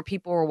 I wish more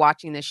people were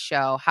watching this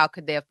show. How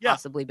could they have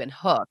possibly been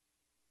hooked?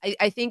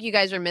 I think you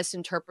guys are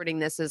misinterpreting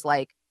this as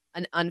like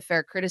an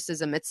unfair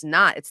criticism. It's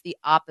not. It's the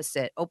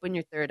opposite. Open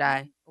your third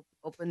eye.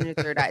 Open your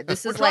third eye.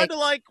 This is like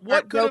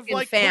what could have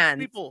like fans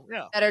people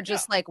that are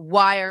just like,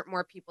 why aren't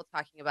more people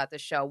talking about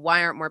this show?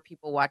 Why aren't more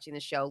people watching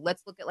the show?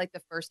 Let's look at like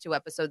the first 2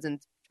 episodes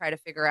and try to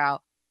figure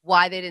out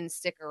why they didn't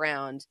stick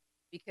around,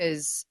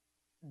 because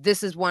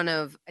this is one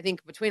of, I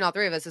think between all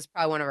 3 of us, is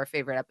probably one of our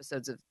favorite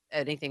episops of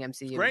anything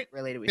MCU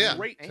related. Yeah.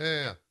 Great. Right?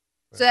 Yeah.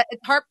 So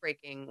it's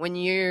heartbreaking when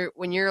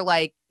you're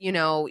like, you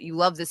know, you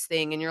love this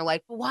thing and you're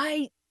like, but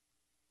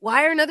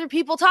why aren't other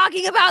people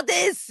talking about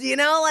this? You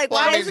know, like,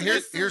 well, why I mean,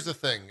 here's the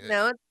thing.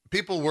 No,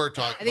 people were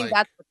talking. I think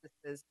that's what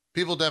this is.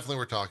 People definitely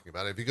were talking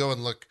about it. If you go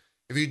and look,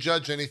 if you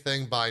judge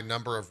anything by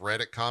number of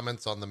Reddit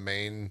comments on the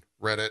main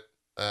Reddit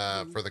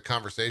for the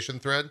conversation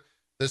thread,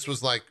 this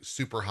was like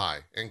super high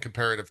in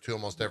comparative to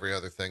almost every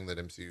other thing that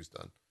MCU's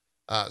done.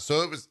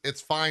 So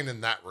it's fine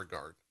in that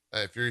regard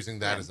if you're using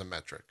that as a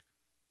metric.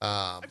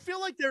 I feel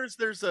like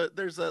there's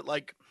a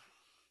like.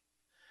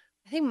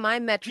 I think my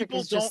metric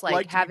is just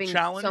like having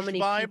so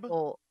many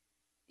people.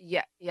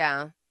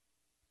 Yeah.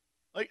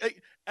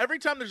 Like every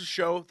time there's a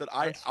show that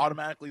I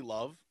automatically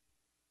love,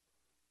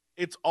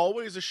 it's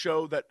always a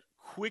show that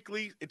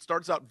quickly, it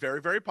starts out very,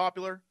 very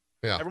popular.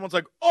 Yeah. Everyone's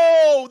like,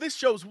 oh, this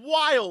show's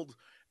wild.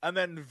 And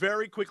then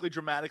very quickly,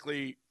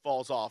 dramatically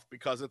falls off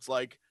because it's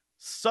like,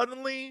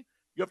 suddenly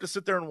you have to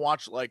sit there and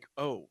watch like,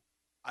 oh,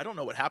 I don't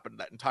know what happened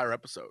that entire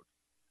episode.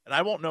 And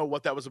I won't know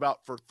what that was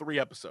about for 3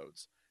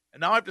 episodes. And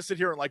now I have to sit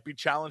here and like be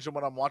challenged in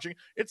what I'm watching.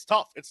 It's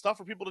tough. It's tough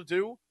for people to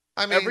do.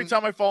 I mean, every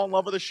time I fall in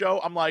love with a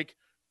show, I'm like,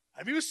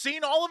 have you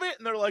seen all of it?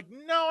 And they're like,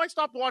 no, I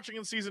stopped watching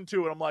in season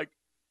 2. And I'm like,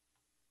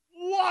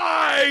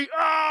 why?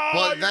 Oh,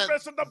 well, you're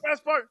missing the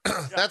best part.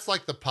 That's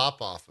like the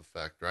pop-off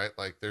effect, right?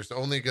 Like there's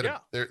only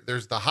gonna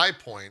there's the high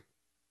point,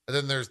 and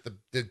then there's the,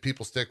 did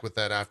people stick with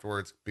that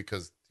afterwards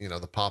because, you know,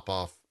 the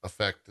pop-off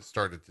effect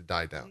started to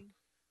die down.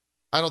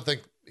 I don't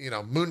think, you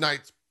know, Moon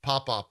Knight's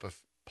pop-off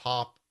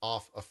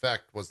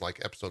effect was like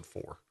episode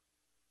 4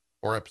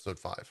 or episode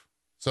 5.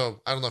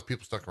 So I don't know if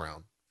people stuck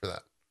around for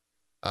that.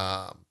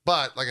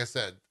 But like I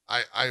said,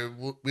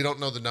 we don't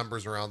know the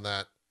numbers around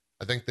that.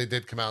 I think they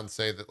did come out and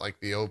say that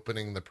like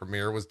the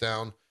premiere was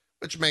down,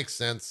 which makes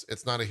sense.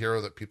 It's not a hero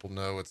that people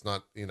know. It's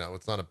not, you know,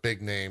 it's not a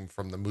big name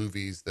from the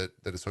movies that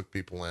has hooked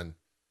people in.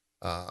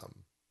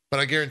 But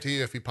I guarantee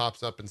you if he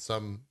pops up in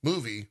some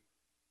movie,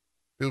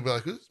 people will be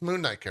like, who's this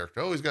Moon Knight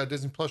character? Oh, he's got a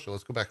Disney Plus show.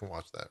 Let's go back and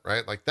watch that.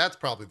 Right. Like that's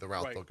probably the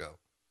route they'll go.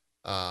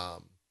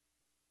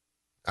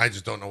 I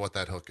just don't know what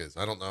that hook is.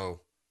 I don't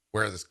know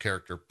where this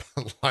character,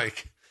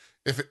 like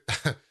if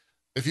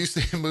you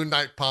see Moon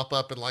Knight pop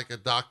up in like a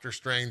Doctor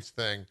Strange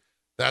thing,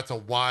 that's a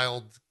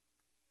wild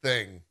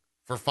thing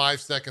for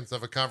 5 seconds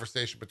of a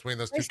conversation between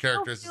those I two still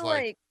characters is feel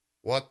like, like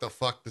what the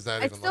fuck does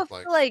that I even still look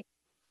like? feel like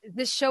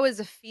this show is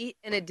a feat,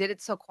 and it did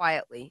it so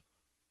quietly.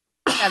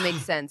 If that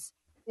makes sense,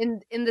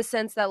 in the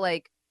sense that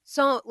like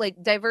so like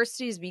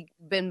diversity has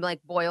been like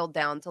boiled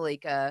down to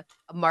like a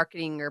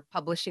marketing or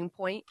publishing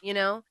point, you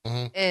know.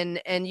 Hmm.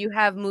 And you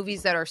have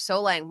movies that are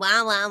so like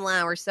blah blah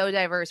blah, we're so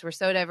diverse, we're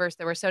so diverse,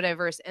 that we're so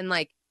diverse, and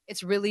like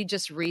it's really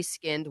just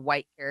reskinned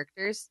white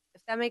characters,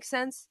 if that makes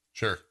sense.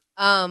 Sure.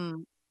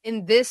 um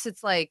in this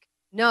it's like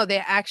no, they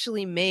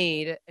actually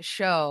made a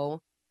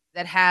show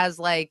that has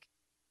like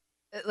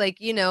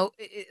you know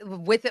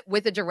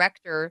with a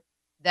director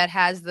that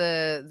has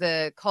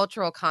the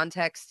cultural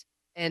context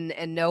and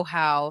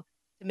know-how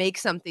to make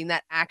something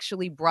that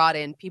actually brought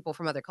in people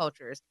from other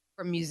cultures,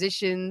 from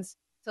musicians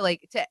to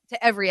like to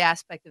every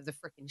aspect of the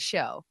freaking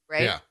show,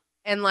 right? Yeah.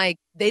 And like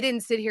they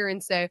didn't sit here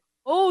and say,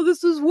 oh,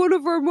 this is one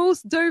of our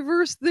most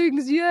diverse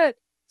things yet.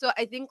 So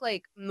I think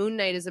like Moon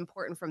Knight is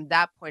important from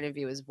that point of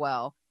view as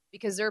well,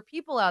 because there are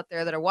people out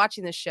there that are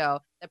watching this show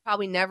that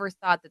probably never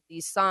thought that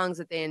these songs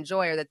that they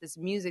enjoy, or that this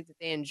music that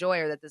they enjoy,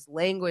 or that this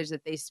language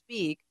that they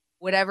speak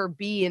would ever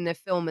be in the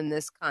film in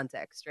this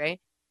context, right?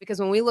 Because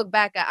when we look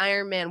back at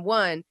Iron Man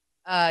 1,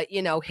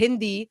 you know,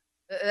 Hindi,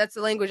 that's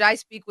the language I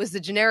speak, was the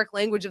generic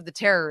language of the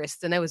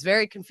terrorists. And it was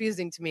very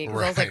confusing to me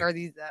because I was like, Right. are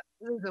these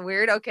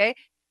weird? Okay.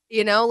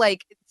 You know,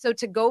 like, so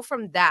to go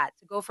from that,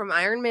 to go from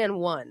Iron Man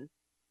 1,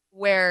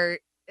 where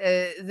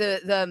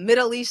the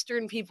Middle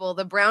Eastern people,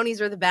 the brownies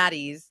or the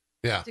baddies,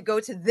 Yeah. to go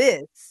to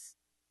this,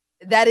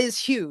 that is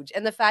huge.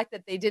 And the fact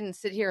that they didn't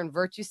sit here and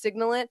virtue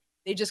signal it,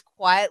 they just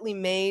quietly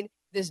made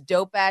this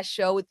dope ass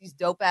show with these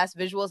dope ass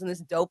visuals and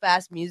this dope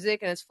ass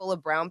music, and it's full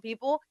of brown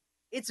people.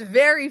 It's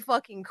very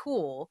fucking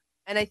cool.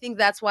 And I think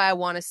that's why I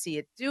want to see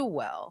it do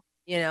well,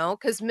 you know,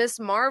 because Miss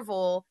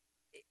Marvel,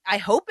 I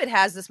hope it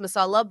has this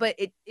masala, but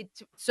it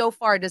so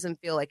far doesn't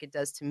feel like it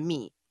does to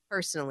me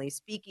personally,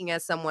 speaking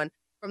as someone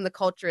from the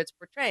culture it's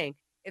portraying.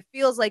 It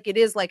feels like it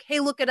is like, hey,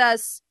 look at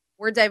us,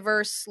 we're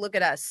diverse, look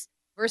at us.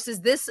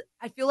 Versus this,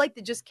 I feel like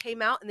they just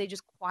came out and they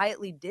just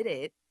quietly did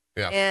it,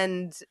 Yeah.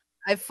 and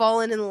I've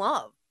fallen in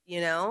love. You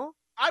know,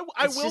 I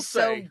it's will just so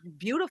say,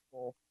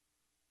 beautiful.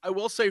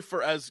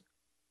 for as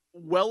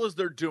well as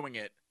they're doing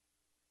it,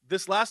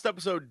 this last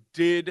episode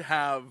did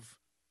have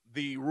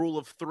the rule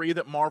of three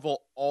that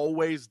Marvel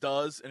always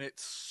does, and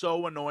it's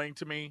so annoying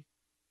to me.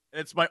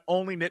 And it's my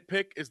only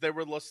nitpick is they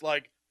were just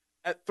like,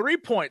 at 3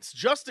 points,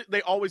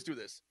 they always do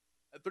this.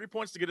 At 3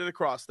 points to get it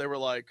across, they were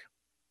like,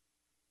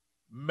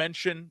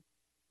 mention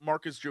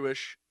Mark is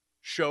Jewish,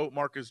 show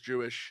Mark is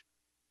Jewish,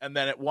 and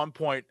then at one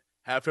point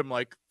have him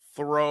like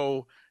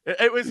throw.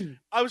 It was.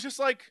 I was just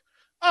like,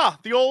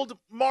 the old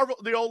Marvel,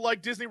 the old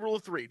like Disney rule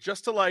of three,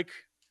 just to like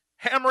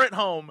hammer it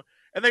home.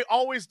 And they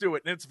always do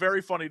it, and it's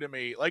very funny to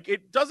me. Like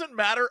it doesn't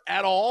matter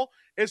at all.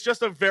 It's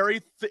just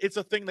it's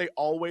a thing they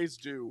always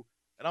do,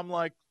 and I'm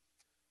like,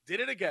 did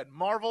it again.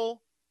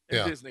 Marvel and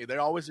Yeah. Disney, they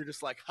always are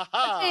just like, But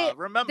haha, they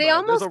remember, there's a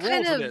almost rule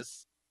kind to of,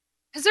 this.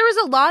 because there was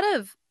a lot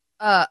of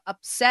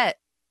upset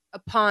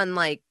upon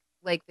like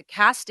the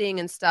casting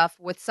and stuff,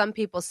 with some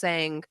people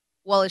saying,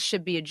 well, it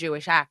should be a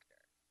Jewish actor.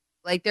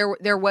 Like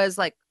there was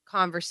like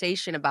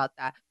conversation about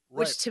that, Right.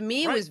 which to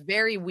me Right. was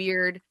very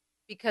weird,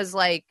 because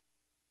like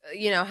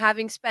you know,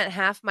 having spent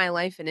half my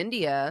life in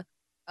India,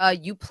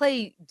 you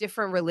play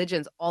different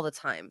religions all the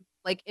time.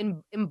 Like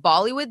in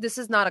Bollywood, this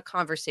is not a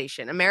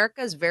conversation.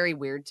 America is very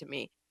weird to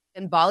me.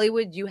 In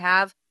Bollywood, you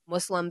have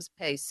Muslims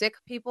play Sikh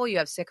people, you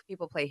have Sikh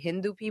people play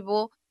Hindu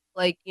people.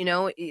 Like, you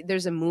know,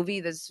 there's a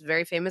movie that's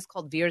very famous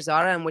called Veer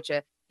Zara, in which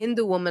a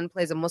Hindu woman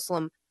plays a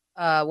Muslim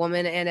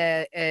woman, and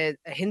a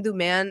Hindu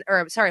man,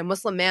 or sorry, a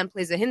Muslim man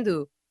plays a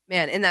Hindu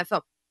man in that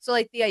film. So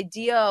like the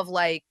idea of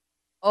like,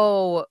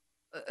 oh,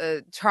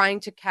 trying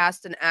to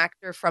cast an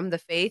actor from the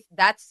faith,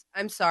 that's,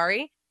 I'm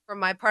sorry, from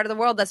my part of the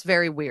world, that's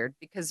very weird,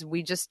 because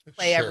we just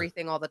play Sure.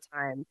 everything all the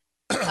time.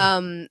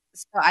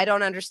 So I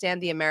don't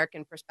understand the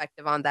American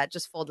perspective on that,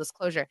 just full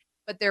disclosure.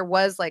 But there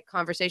was like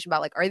conversation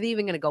about like, are they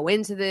even going to go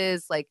into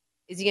this? Like,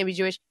 is he going to be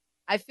Jewish?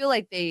 I feel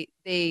like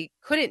they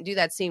couldn't do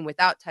that scene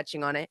without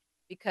touching on it,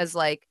 because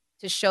like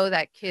to show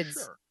that kids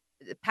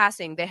Sure.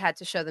 passing, they had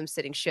to show them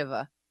sitting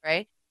Shiva,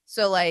 right?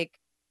 So like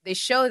they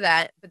show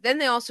that, but then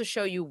they also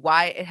show you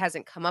why it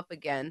hasn't come up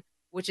again,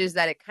 which is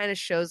that it kind of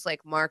shows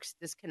like Mark's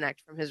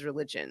disconnect from his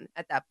religion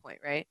at that point,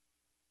 right?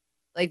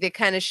 Like it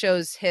kind of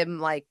shows him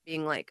like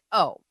being like,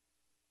 oh,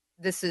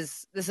 this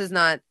is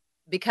not,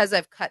 because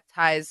I've cut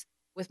ties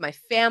with my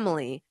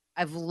family,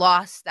 I've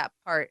lost that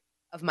part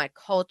of my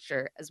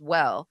culture as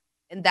well.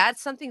 And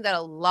that's something that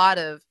a lot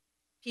of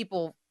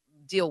people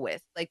deal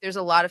with. Like there's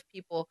a lot of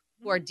people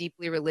who are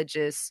deeply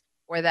religious,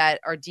 or that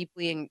are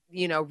deeply,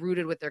 you know,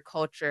 rooted with their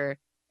culture,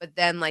 but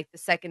then like the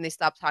second they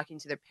stop talking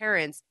to their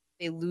parents,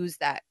 they lose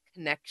that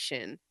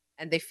connection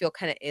and they feel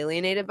kind of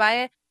alienated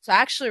by it. So I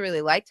actually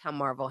really liked how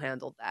Marvel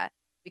handled that,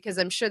 because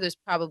I'm sure there's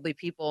probably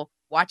people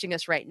watching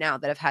us right now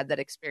that have had that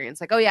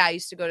experience. Like, oh yeah, I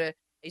used to go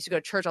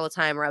to church all the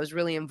time, or I was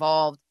really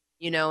involved,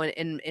 you know,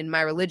 in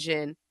my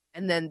religion,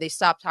 and then they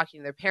stop talking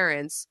to their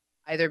parents,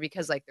 either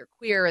because like they're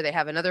queer or they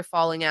have another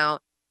falling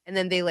out, and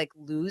then they like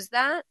lose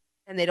that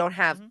and they don't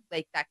have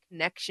like that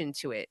connection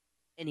to it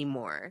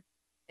anymore.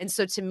 And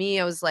so to me,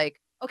 I was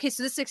like, okay,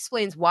 so this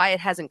explains why it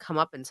hasn't come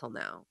up until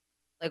now.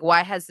 Like,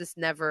 why has this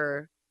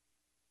never,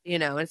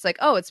 and it's like,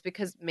 oh, it's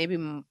because maybe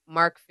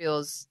Mark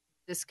feels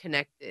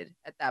disconnected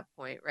at that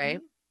point, right?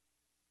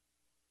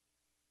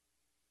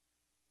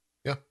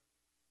 Yeah.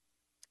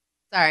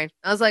 Sorry,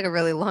 that was like a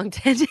really long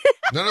tangent.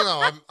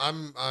 No.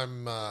 I'm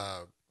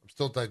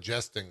still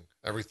digesting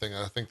everything.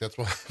 I think that's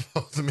what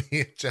both of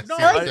me and Jesse No,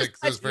 I think just is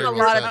touched very on a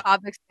well lot said. of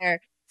topics there.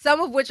 Some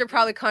of which are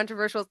probably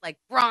controversial. Like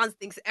Bronze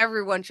thinks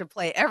everyone should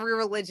play every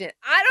religion.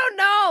 I don't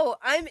know.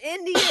 I'm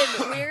Indian.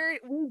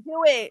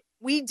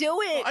 We do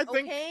it.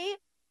 Okay.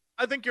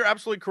 I think you're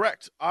absolutely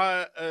correct.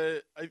 I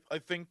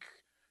think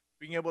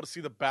being able to see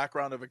the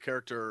background of a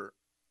character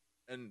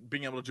and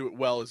being able to do it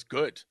well is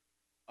good.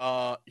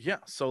 Yeah.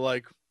 So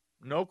like,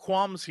 no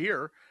qualms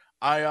here.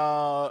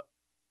 I'm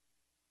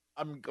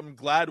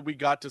glad we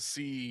got to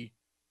see.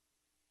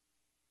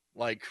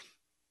 Like,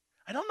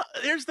 I don't know.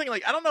 Here's the thing.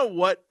 Like, I don't know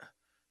what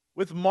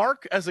with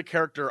Mark as a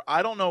character.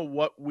 I don't know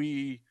what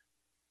we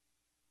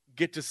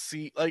get to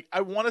see. Like,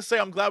 I want to say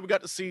I'm glad we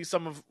got to see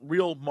some of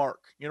real Mark.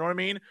 You know what I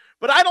mean?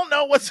 But I don't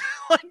know what's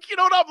like. You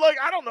know what I'm like?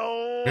 I don't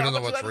know. You How don't know much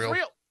of what's that is real.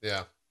 real?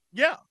 Yeah.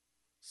 Yeah.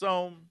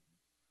 So,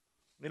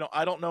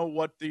 I don't know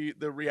what the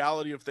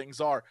reality of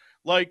things are.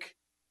 Like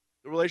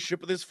the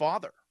relationship with his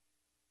father,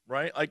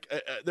 right? Like,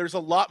 there's a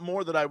lot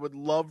more that I would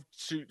love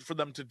for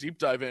them to deep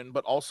dive in,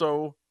 but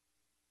also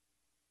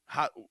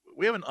how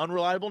we have an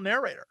unreliable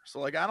narrator. So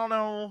like, I don't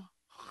know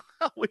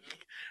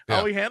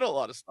how we handle a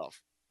lot of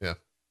stuff. Yeah.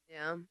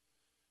 Yeah.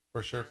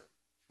 For sure.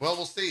 Well,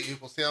 we'll see.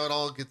 We'll see how it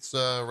all gets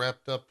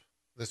wrapped up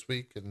this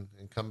week and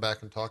come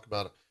back and talk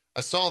about it.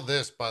 I saw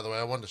this, by the way.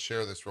 I wanted to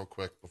share this real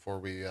quick before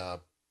we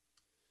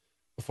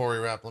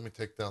wrap. Let me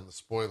take down the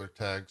spoiler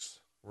tags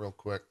real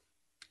quick.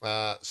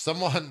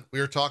 Someone, we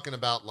were talking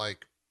about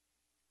like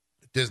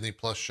Disney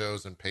Plus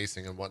shows and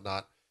pacing and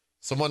whatnot.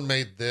 Someone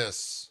made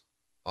this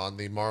on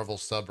the Marvel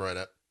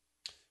subreddit,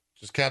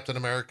 which is Captain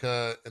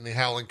America and the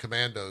Howling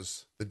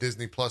Commandos, the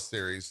Disney Plus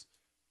series.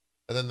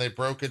 And then they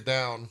broke it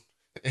down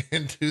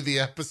into the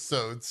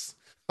episodes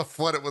of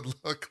what it would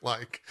look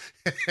like.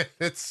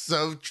 It's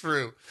so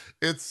true.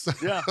 It's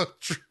so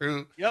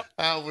true. Yep.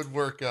 How it would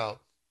work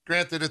out.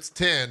 Granted, it's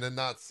 10 and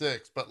not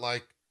 6, but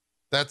like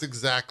that's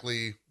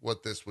exactly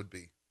what this would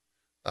be.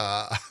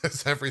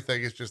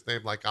 Everything is just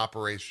named like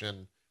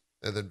Operation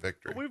and then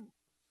Victory.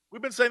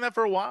 We've been saying that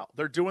for a while.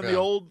 They're doing the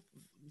old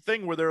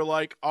thing where they're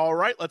like, all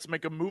right, let's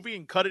make a movie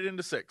and cut it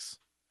into 6.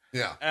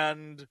 Yeah.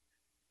 And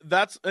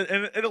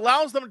it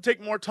allows them to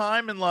take more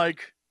time and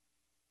like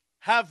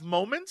have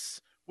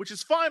moments, which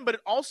is fine, but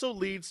it also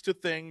leads to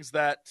things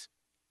that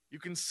you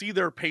can see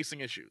their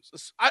pacing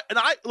issues.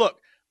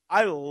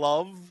 I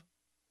love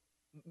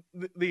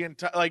the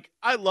entire, like,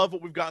 I love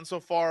what we've gotten so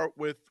far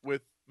with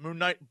Moon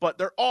Knight, but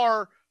there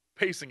are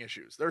pacing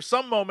issues. There's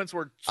some moments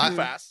where it's too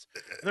fast.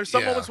 There's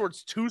some moments where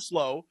it's too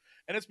slow.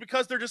 And it's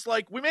because they're just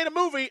like, we made a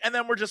movie and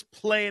then we're just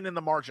playing in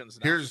the margins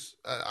now.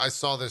 I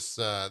saw this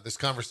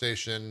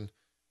conversation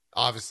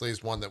obviously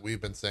is one that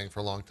we've been saying for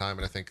a long time.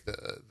 And I think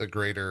the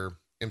greater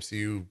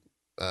MCU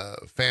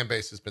fan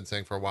base has been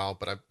saying for a while,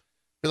 but I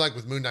feel like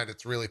with Moon Knight,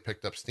 it's really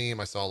picked up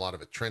steam. I saw a lot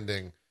of it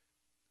trending.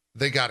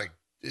 They got to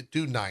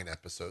do 9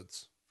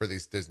 episodes for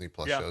these Disney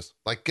Plus shows.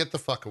 Like, get the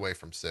fuck away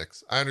from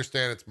 6. I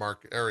understand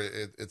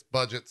it's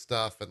budget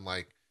stuff. And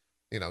like,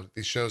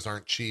 these shows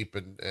aren't cheap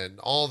and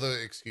all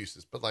the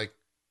excuses, but like,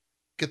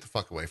 get the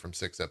fuck away from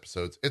 6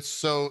 episodes.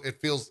 It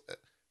feels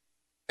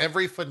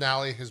every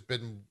finale has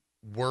been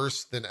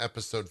worse than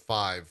episode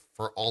 5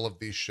 for all of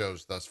these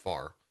shows thus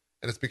far.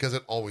 And it's because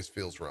it always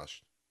feels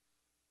rushed.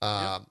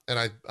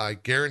 And I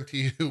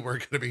guarantee you we're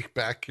going to be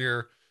back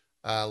here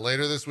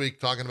later this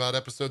week talking about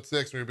episode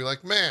 6. And we'll be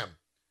like, man,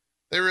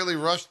 they really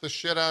rushed the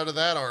shit out of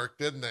that arc,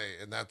 didn't they?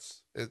 And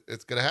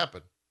it's going to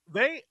happen.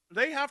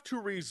 They have to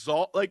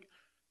resolve, like,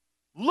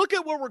 look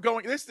at where we're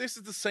going. This is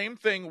the same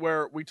thing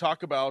where we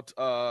talk about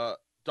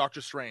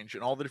Doctor Strange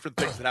and all the different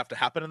things that have to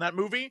happen in that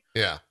movie.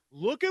 Yeah.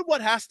 Look at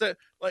what has to,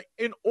 like,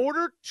 in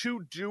order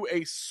to do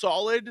a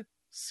solid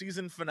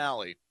season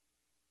finale,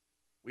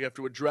 we have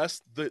to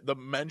address the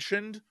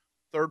mentioned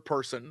third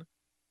person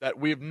that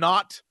we have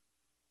not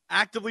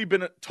actively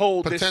been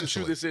told this is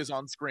who this is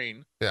on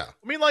screen. Yeah.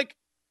 I mean, like,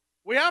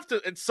 we have to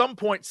at some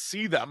point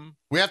see them.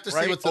 We have to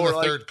see what's in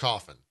the third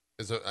coffin.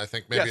 I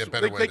think maybe a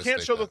better way to they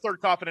can't show the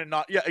third coffin and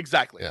not. Yeah,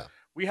 exactly. Yeah.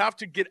 We have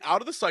to get out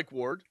of the psych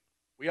ward.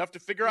 We have to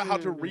figure out how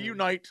to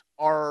reunite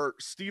our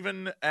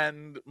Stephen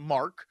and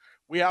Mark.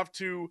 We have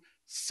to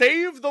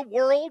save the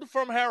world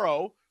from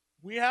Harrow.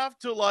 We have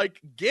to like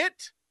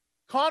get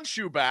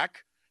Khonshu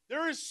back.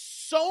 There is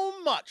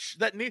so much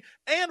that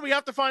and we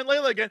have to find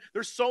Layla again.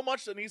 There's so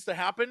much that needs to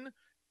happen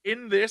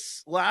in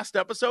this last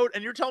episode,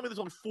 and you're telling me there's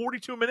only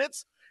 42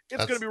 minutes?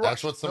 It's going to be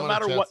rushed. No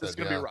matter what, it's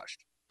going to be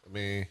rushed.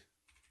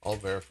 I'll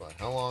verify.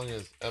 How long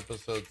is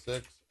episode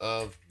 6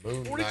 of Moon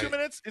Knight? 42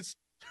 minutes? It's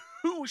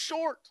too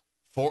short.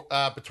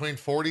 Between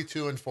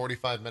 42 and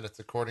 45 minutes,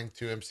 according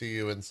to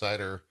MCU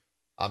insider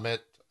Amit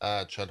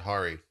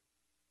Chadhari.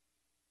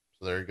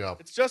 So there you go.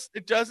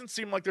 It doesn't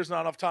seem like there's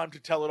not enough time to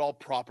tell it all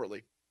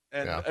properly.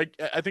 And Yeah.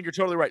 I think you're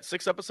totally right.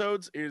 6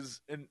 episodes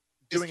is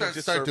doing a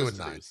disservice Start doing to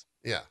 9. these.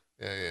 Yeah.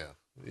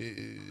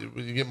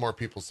 You get more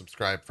people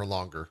subscribed for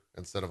longer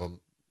instead of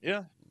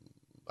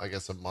I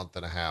guess a month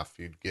and a half.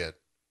 You'd get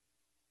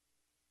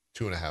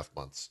 2.5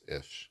 months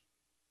ish.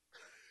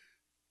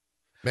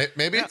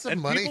 Maybe it's a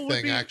money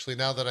thing, actually,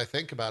 now that I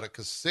think about it,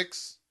 because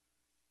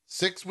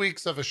six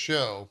weeks of a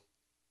show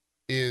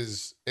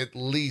is at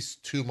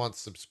least 2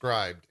 months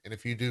subscribed. And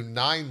if you do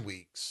 9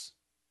 weeks,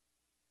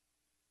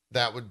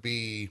 that would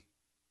be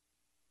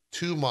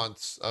 2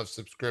 months of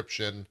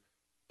subscription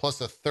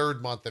plus a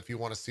third month if you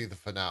want to see the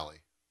finale.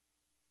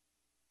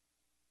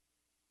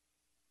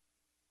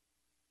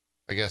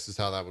 I guess is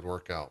how that would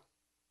work out.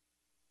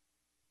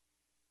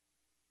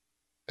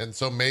 And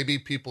so maybe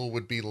people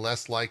would be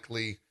less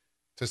likely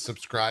to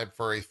subscribe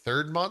for a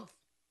third month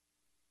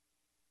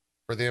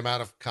for the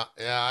amount of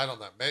I don't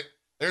know.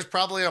 There's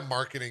probably a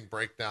marketing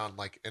breakdown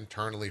like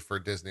internally for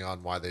Disney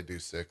on why they do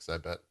 6, I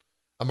bet.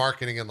 A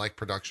marketing and like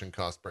production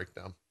cost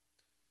breakdown.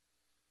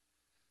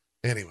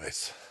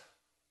 Anyways.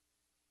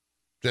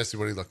 Jesse,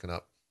 what are you looking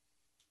up?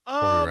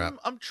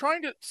 I'm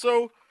trying to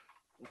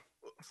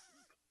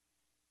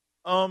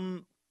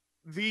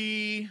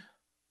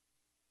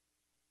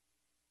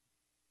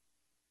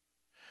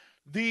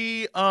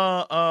the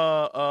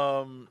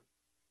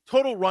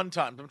total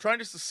runtime. I'm trying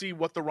just to see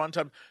what the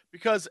runtime,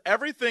 because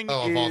everything is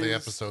of all the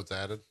episodes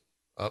added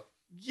up.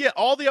 Yeah,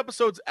 all the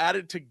episodes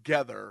added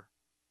together.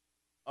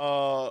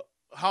 How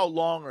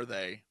long are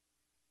they?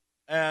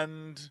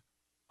 And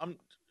I'm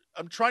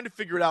trying to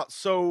figure it out.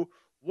 So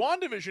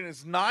WandaVision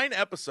is 9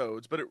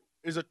 episodes, but it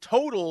is a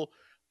total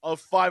of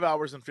 5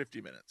 hours and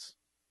 50 minutes.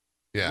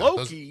 Yeah.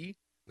 Loki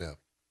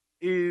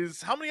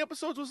is, how many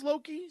episodes was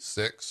Loki?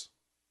 6.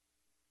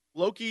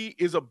 Loki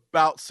is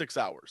about 6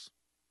 hours.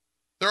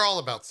 They're all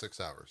about 6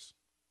 hours.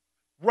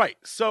 Right.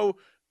 So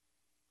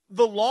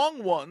the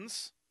long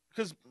ones,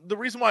 because the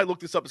reason why I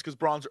looked this up is because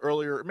Bronze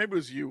earlier, maybe it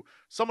was you,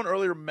 someone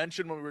earlier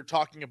mentioned when we were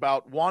talking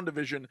about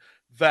WandaVision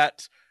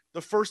that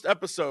the first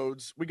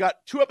episodes, we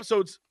got 2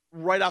 episodes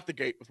right out the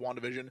gate with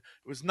WandaVision.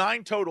 It was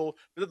 9 total,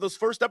 but those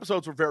first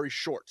episodes were very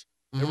short.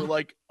 They were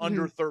like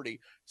under 30.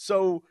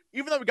 So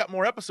even though we got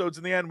more episodes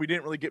in the end, we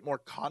didn't really get more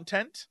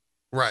content.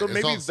 Right. So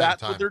maybe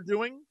that's what they're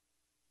doing.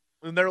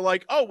 And they're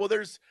like, oh, well,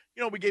 there's,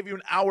 we gave you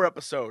an hour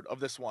episode of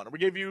this one, or we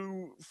gave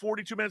you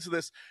 42 minutes of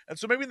this. And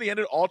so maybe in the end,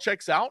 it all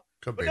checks out.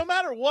 But no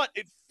matter what,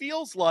 it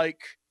feels like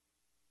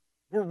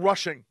we're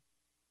rushing.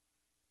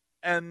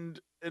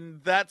 And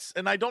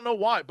I don't know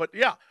why, but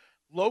yeah,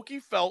 Loki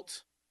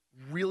felt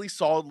really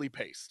solidly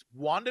paced.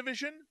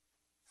 WandaVision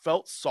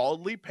felt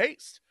solidly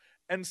paced.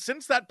 And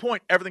since that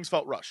point, everything's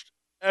felt rushed.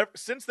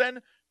 Since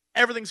then,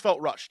 everything's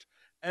felt rushed.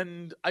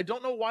 And I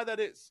don't know why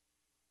that is.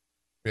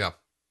 Yeah.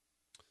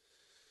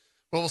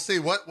 Well, we'll see.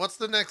 What's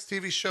the next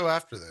TV show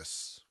after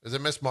this? Is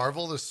it Miss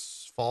Marvel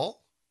this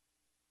fall?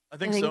 I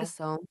think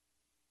so.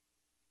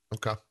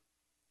 Okay.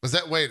 Is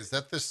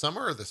that this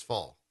summer or this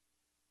fall?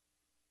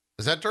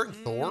 Is that during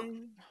Thor?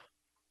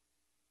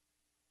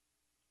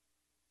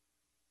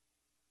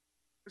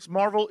 Miss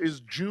Marvel is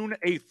June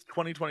 8th,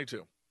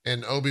 2022.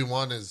 And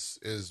Obi-Wan's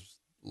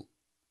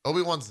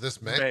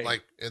this May,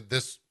 like in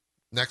this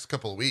next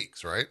couple of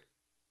weeks, right?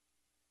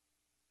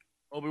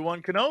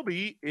 Obi-Wan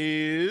Kenobi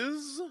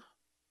is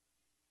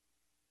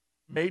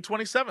May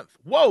 27th.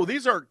 Whoa,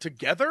 these are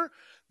together?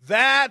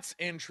 That's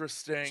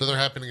interesting. So they're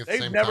happening at the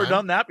same time? They've never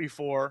done that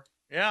before.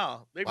 Yeah,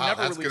 they've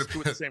never released 2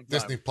 at the same time.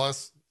 Disney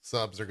Plus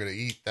subs are going to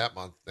eat that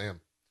month. Damn.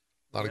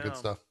 A lot of good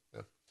stuff.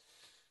 Yeah.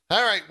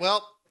 All right,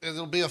 well,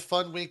 it'll be a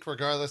fun week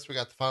regardless. We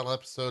got the final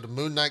episode of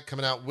Moon Knight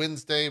coming out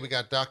Wednesday. We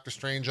got Doctor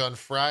Strange on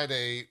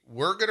Friday.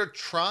 We're going to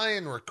try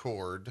and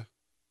record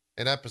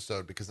an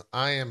episode because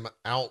I am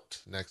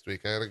out next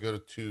week. I got to go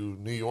to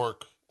New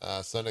York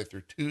Sunday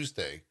through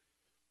Tuesday.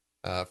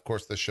 Of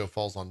course, this show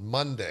falls on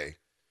Monday.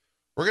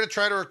 We're going to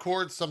try to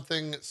record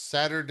something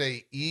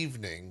Saturday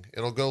evening.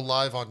 It'll go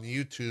live on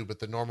YouTube at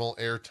the normal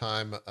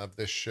airtime of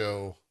this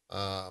show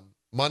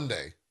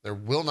Monday. There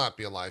will not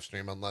be a live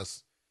stream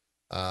unless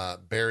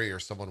Barry or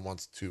someone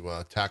wants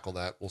to tackle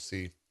that. We'll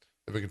see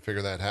if we can figure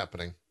out that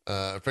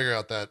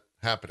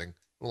happening.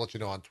 We'll let you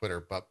know on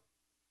Twitter, but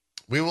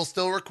we will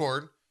still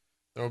record.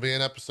 There will be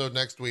an episode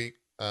next week.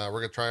 We're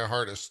going to try our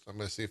hardest. I'm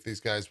going to see if these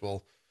guys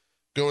will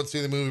go and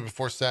see the movie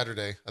before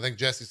Saturday. I think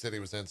Jesse said he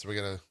was in, so we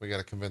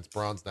gotta convince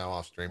Bronze now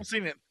off stream. I'm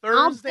seeing it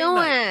Thursday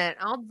night.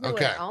 I'll do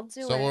it.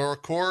 So we'll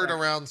record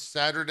around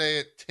Saturday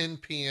at 10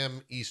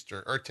 p.m.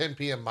 Eastern, or 10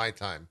 p.m. my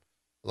time,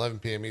 11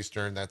 p.m.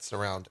 Eastern. That's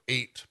around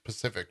 8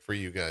 Pacific for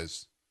you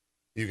guys.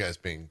 You guys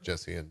being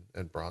Jesse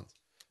and Bronze.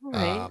 All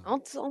right.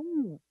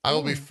 I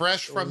will be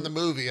fresh from the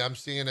movie. I'm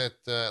seeing it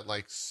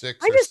like 6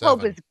 I or just 7.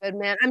 hope it's good,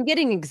 man. I'm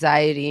getting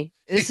anxiety.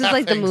 This is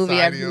like the movie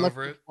I've been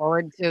looking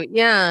forward to.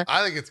 Yeah.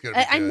 I think it's good.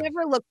 I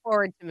never look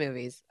forward to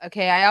movies.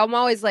 Okay. I'm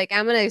always like,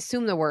 I'm going to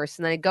assume the worst.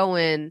 And I go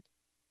in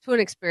to an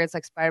experience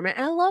like Spider-Man.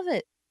 And I love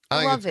it. I I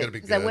think love it's it gonna be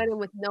because I good. went in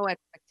with no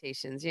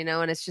expectations,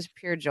 and it's just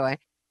pure joy.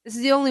 This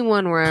is the only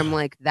one where I'm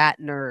like that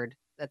nerd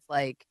that's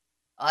like,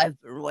 I've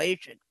been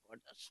waiting for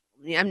this.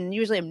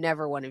 I'm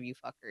never one of you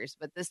fuckers,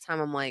 but this time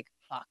I'm like,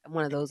 fuck, I'm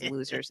one of those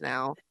losers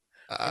now.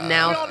 And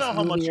now We if all this know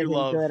how movie much you isn't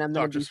love good, I'm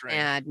gonna Doctor be Strange.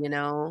 sad,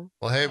 Well,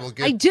 hey,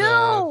 I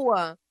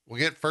do. we'll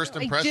get first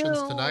I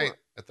impressions do. tonight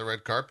at the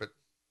red carpet.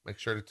 Make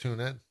sure to tune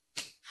in.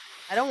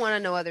 I don't want to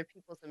know other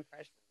people's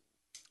impressions.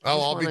 I Oh,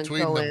 just I'll be want to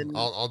tweeting go them. in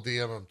I'll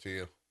DM them to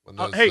you when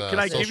those Hey, can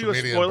I give social you a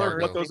media spoiler of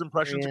embargo. what those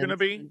impressions are going to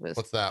be? and just,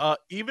 What's that?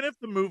 Even if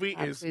the movie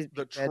God, is please be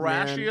the good,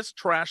 man. trashiest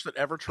trash that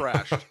ever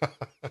trashed,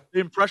 the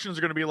impressions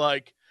are going to be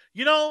like,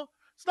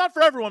 it's not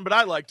for everyone, but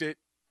I liked it.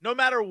 No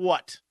matter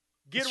what,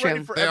 get It's ready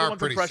true. for They are everyone's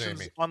pretty impressions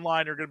samey.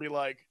 online are going to be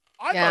like,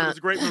 I thought it Yeah. was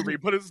a great movie,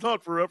 but it's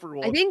not for I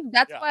everyone. think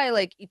that's Yeah. why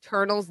like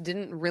Eternals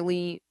didn't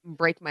really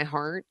break my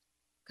heart,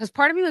 because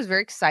part of me was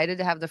very excited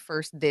to have the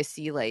first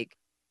Dissy like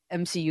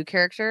MCU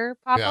character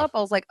pop Yeah. up. I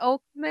was like, oh,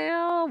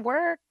 Camille,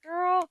 work,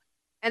 girl.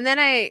 And then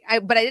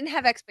but I didn't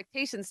have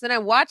expectations. Then I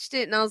watched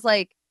it and I was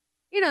like,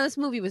 this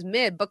movie was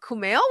mid, but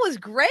Kumail was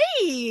great.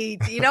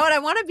 And I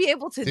want to be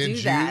able to Did do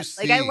you that.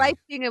 Like I see- like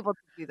being able to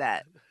do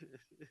that.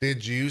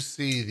 Did you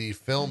see the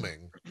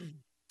filming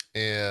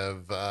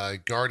of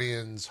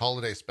Guardians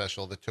Holiday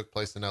Special that took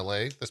place in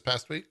LA this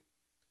past week?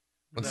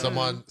 When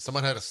No.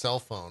 someone had a cell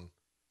phone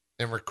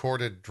and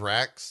recorded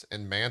Drax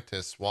and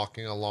Mantis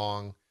walking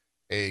along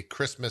a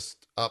Christmas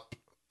up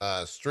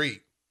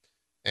street,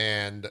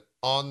 and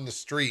on the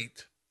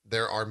street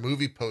there are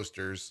movie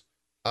posters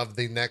of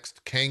the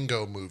next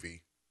Kango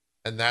movie,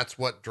 and that's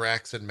what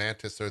Drax and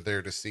Mantis are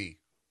there to see.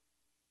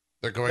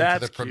 They're going to the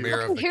That's cute.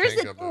 premiere of the Here's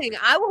the Kango thing. movie.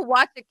 I will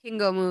watch a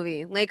Kingo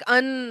movie, like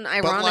But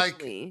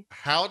unironically.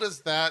 how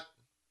does that,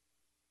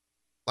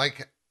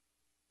 like,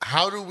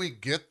 how do we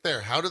get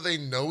there? How do they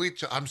know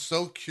each other? I'm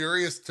so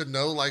curious to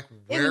know, like,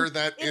 where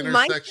that It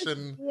might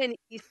intersection. just be an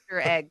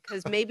Easter egg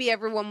because maybe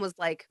everyone was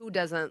like, "Who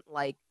doesn't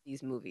like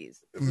these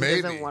movies? Who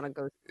doesn't Maybe. want to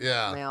go see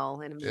Yeah. Mel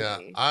in a movie?" Yeah.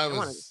 I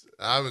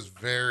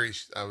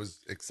was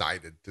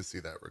excited to see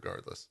that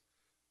regardless.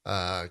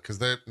 Because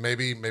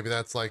maybe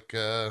that's like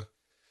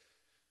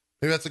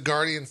maybe that's a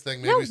Guardians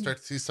thing. Maybe we start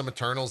to see some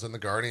Eternals in the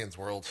Guardians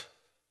world.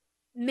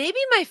 Maybe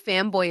my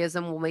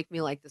fanboyism will make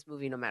me like this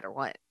movie no matter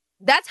what.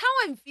 That's how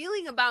I'm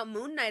feeling about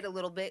Moon Knight a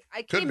little bit.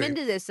 I Could came be.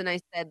 into this and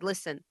I said,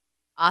 "Listen,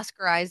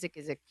 Oscar Isaac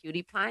is a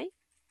cutie pie.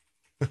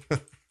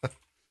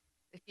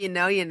 If you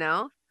know, you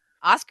know.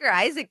 Oscar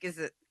Isaac is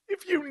a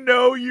If you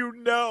know, you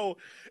know.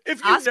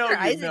 If you Oscar know, you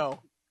Isaac know.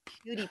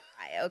 cutie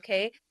pie,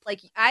 okay? Like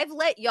I've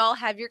let y'all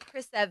have your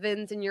Chris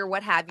Evans and your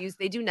what have yous.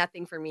 They do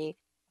nothing for me.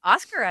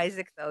 Oscar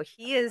Isaac, though,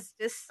 he is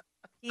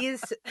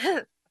he's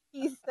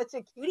he's such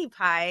a cutie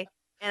pie,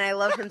 and I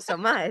love him so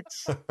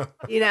much.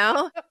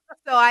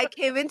 So I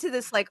came into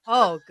this like,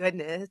 oh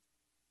goodness,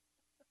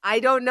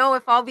 I don't know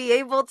if I'll be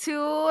able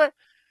to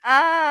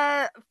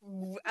uh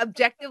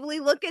objectively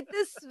look at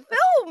this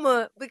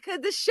film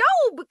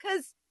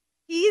because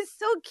he's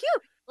so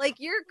cute. Like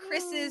your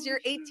Chris's, your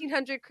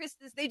 1800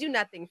 Chris's, they do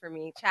nothing for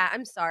me. Chat,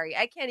 I'm sorry.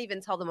 I can't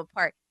even tell them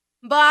apart.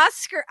 But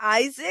Oscar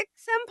Isaac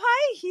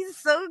senpai, he's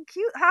so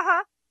cute.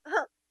 Haha.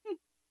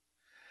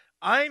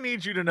 I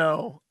need you to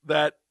know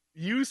that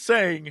you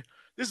saying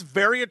this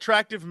very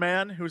attractive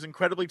man who's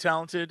incredibly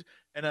talented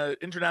and an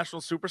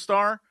international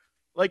superstar,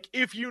 like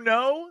if you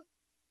know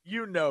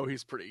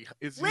he's pretty.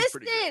 He's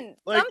pretty good. Listen,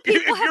 Like some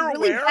people if have you're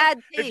really aware, bad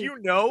if taste. you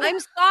know, I'm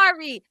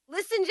sorry.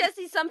 Listen,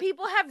 Jesse, some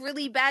people have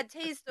really bad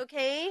taste,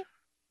 okay?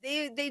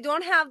 They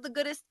don't have the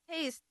goodest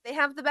taste. They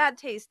have the bad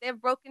taste. They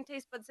have broken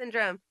taste bud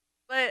syndrome.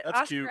 But That's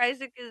Oscar cute.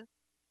 Isaac is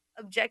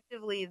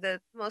objectively the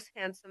most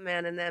handsome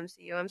man in the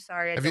MCU. I'm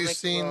sorry. Have don't you make the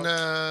seen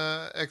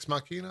rules. Ex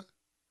Machina? Have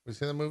you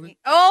seen that movie?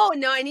 Oh,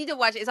 no, I need to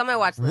watch it. It's on my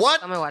watch list. What?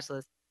 It's on my watch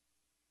list.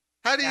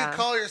 How do you Yeah.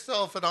 call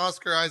yourself an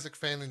Oscar Isaac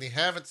fan and you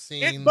haven't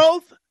seen It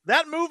both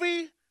that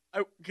movie.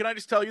 Can I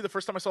just tell you the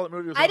first time I saw that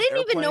movie was on I an didn't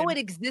even know airplane.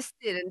 it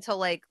existed until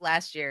like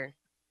last year.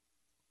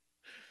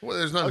 Well,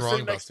 there's I nothing was wrong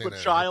sitting about next to seeing a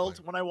it.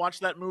 child when I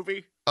watched that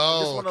movie. I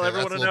just Oh, want okay.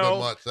 everyone That's a to little bit know,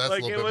 much. That's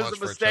like a little it bit was much a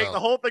for a mistake. child. The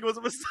whole thing was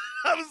a mistake.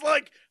 I was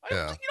like, Yeah.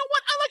 you know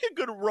what? I like a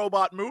good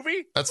robot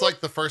movie. That's like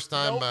the first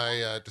time Nope.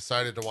 I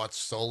decided to watch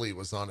Sully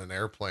was on an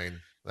airplane.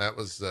 That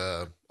was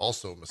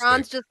also a mistake.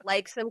 Franz just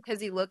likes him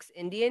because he looks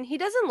Indian. He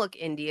doesn't look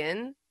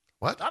Indian.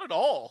 What? Not at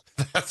all.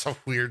 That's a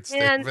weird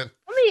Man, statement.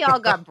 some of y'all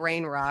got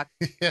brain rock.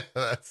 Yeah,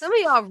 that's. Some of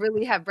y'all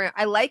really have brain.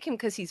 I like him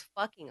because he's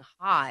fucking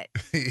hot.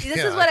 See, this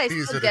is what I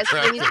he's said, an Jesse.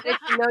 When you attractive. said,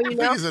 if you know, I you think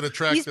know. he's an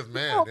attractive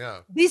man. Yeah.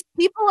 These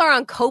people are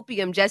on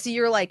copium, Jesse.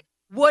 You're like,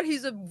 what?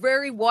 He's a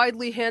very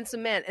widely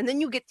handsome man, and then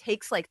you get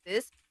takes like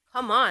this.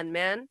 Come on,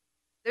 man.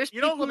 There's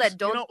people that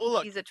don't think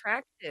look, he's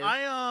attractive.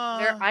 I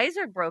Their eyes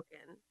are broken.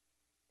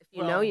 If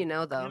you know, you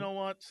know, though. You know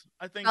what?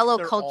 I think Fellow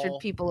they're cultured all,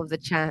 people of the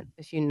chat.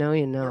 If you know,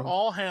 you know. They're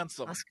all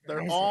handsome. Oscar They're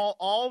Isaac.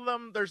 all of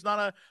them. There's not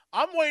a.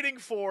 I'm waiting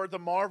for the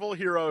Marvel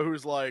hero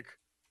who's like,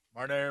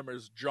 my name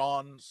is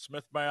John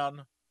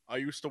Smithman. I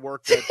used to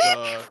work at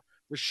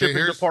the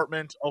shipping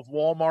department of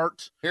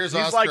Walmart. Here's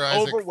He's Oscar like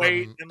Isaac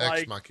overweight from and Ex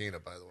like Machina,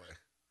 by the way.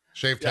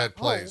 Shaved Yeah. head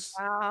plays.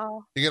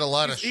 Wow. You get a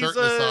lot of He's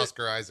shirtless a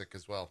Oscar Isaac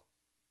as well.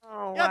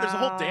 Oh, yeah. There's a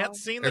whole wow. dance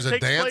scene There's that a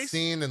takes dance place.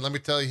 scene, and let me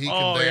tell you, he can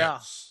Oh yeah,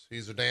 dance.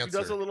 He's a he does a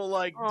dancer. little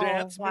like Oh,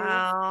 dance move.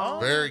 wow. Oh,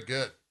 Very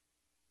good.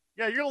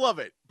 yeah, you'll love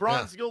it, Yeah.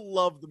 Bronze. You'll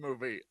love the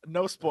movie.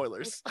 No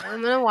spoilers.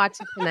 I'm gonna watch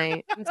it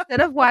tonight.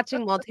 Instead of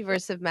watching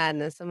Multiverse of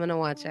Madness, I'm gonna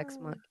watch Ex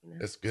Machina.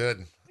 It's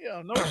good.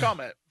 Yeah, no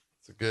comment.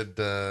 It's a good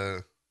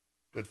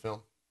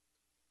film.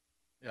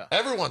 Yeah.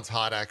 Everyone's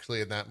hot actually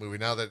in that movie.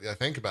 Now that I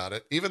think about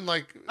it, even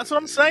like That's what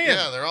I'm saying.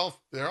 Yeah, they're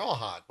all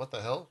hot. What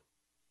the hell?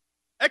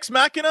 Ex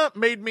Machina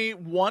made me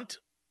want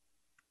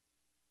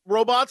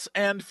robots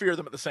and fear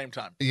them at the same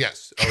time.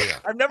 Yes. Oh yeah.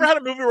 I've never had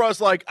a movie where I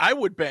was like, I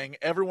would bang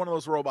every one of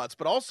those robots,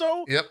 but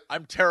also, Yep.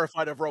 I'm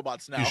terrified of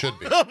robots now. You should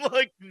be. I'm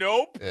like,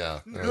 nope.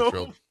 Yeah.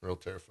 Nope. It's real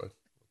terrified.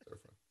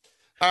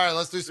 All right,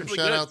 let's do some Really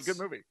shout good. outs. It's a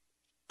good movie.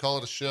 Call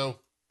it a show.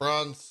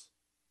 Bronze.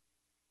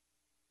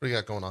 What do you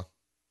got going on?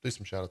 Do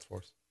some shout outs for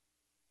us.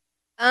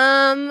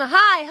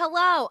 Hi,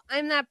 hello.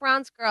 I'm that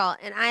bronze girl,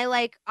 and I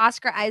like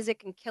Oscar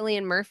Isaac and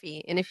Cillian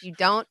Murphy. And if you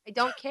don't, I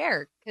don't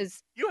care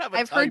because You have a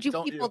I've type, heard you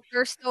don't people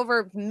thirst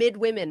over mid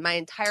women my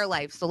entire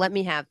life. So let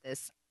me have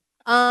this.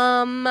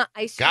 I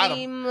Got 'em.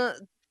 stream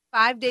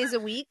 5 days a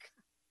week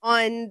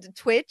on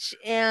Twitch,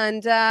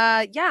 and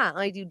yeah,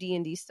 I do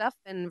D&D stuff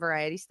and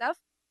variety stuff.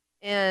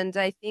 And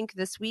I think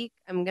this week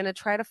I'm gonna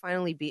try to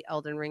finally beat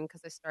Elden Ring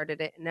because I started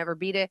it and never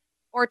beat it,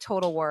 or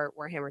Total War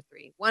Warhammer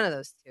 3. One of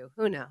those two.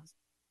 Who knows?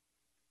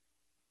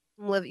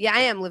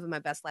 I am living my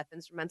best life.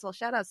 Instrumental.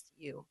 Shout outs to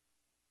you.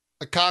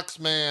 The Cox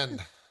Man.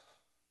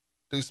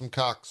 Do some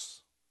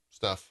Cox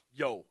stuff.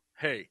 Yo,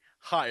 hey,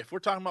 hi. If we're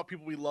talking about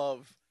people we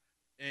love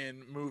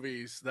in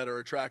movies that are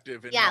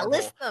attractive in Yeah, Marvel,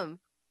 list them.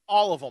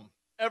 all of them,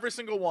 every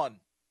single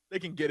one, they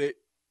can get it.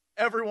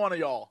 Every one of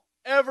y'all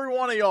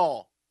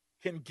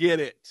can get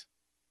it.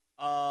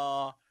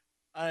 I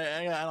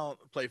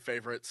don't play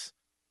favorites.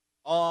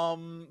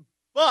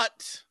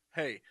 But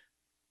hey,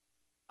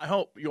 I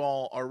hope you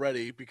all are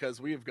ready because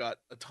we've got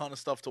a ton of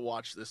stuff to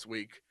watch this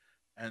week.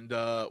 And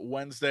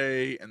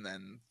Wednesday and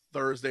then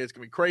Thursday, it's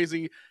going to be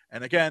crazy.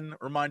 And again,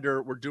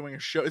 reminder, we're doing a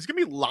show. It's going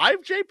to be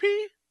live,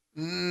 JP?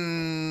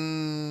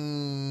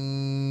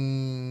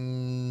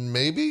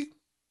 Maybe.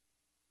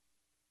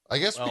 I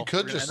guess we Well,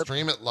 could we're just gonna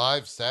stream it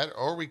live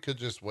or we could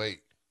just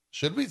wait.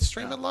 Should we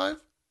stream it live?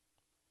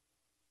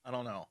 I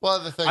don't know.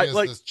 Well, the thing is,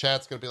 this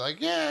chat's going to be like,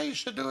 yeah, you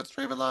should do it,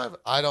 stream it live.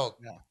 I don't.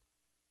 Yeah.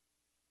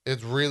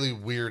 It's really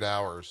weird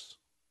hours.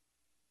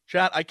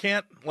 Chat, I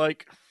can't,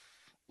 look,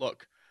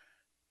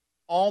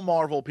 all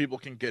Marvel people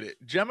can get it.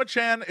 Gemma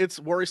Chan, it's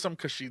worrisome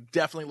because she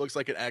definitely looks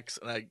like an X,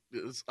 and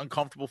it's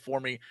uncomfortable for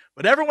me.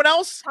 But everyone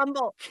else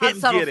Humble. can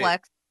Subtle get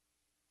flex.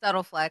 it.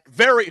 Subtle flex.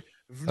 Very,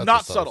 That's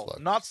not a subtle subtle. flex.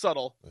 Not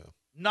subtle. Yeah.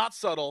 Not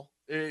subtle.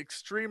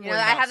 Extremely You know,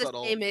 not I have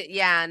subtle. the same.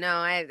 Yeah, no,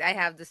 I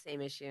have the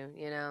same issue.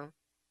 You know,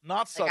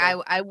 Not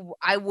subtle. like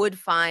I would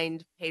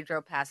find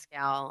Pedro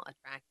Pascal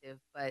attractive,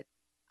 but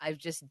I've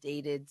just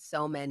dated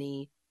so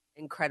many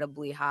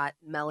incredibly hot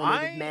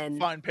melanated men. I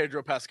find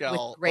Pedro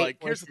Pascal, with great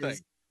here's the thing.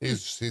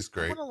 voices. He's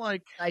great.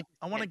 I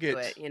want to get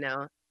it, you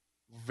know.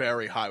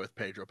 very high with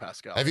Pedro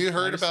Pascal. Have you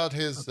heard about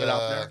his? put it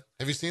out there.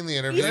 Have you seen the He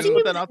interview? Can I seems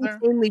put that out there?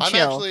 insanely I'm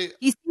chill. actually.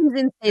 He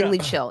seems insanely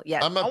chill.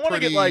 Yes. I'm I a wanna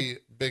pretty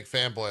get, big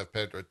fanboy of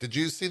Pedro. Did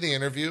you see the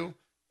interview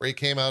where he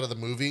came out of the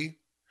movie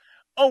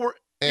Oh,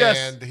 yes.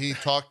 and he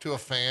talked to a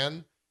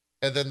fan,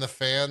 and then the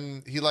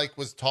fan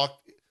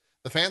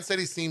The fan said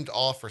he seemed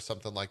off or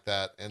something like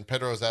that, and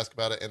Pedro was asked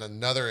about it in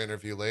another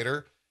interview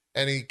later,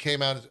 and he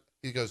came out.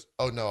 He goes,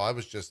 "Oh no, I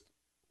was just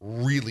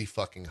really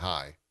fucking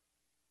high."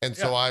 And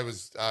so I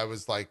was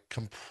like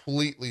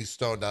completely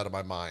stoned out of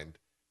my mind.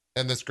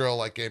 And this girl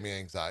like gave me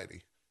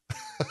anxiety.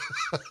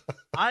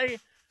 I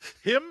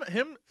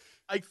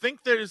think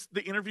there's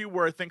the interview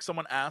where I think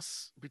someone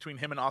asks between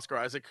him and Oscar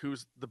Isaac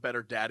who's the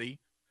better daddy.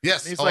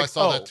 Yes. And he's I like,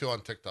 saw that too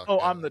on TikTok. Oh,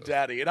 Yeah, I'm the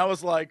daddy. And I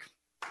was like,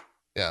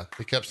 yeah.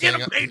 He kept get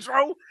saying him,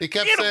 Pedro. He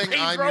kept Get him,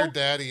 saying I'm Pedro. your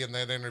daddy in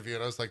that interview.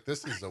 And I was like,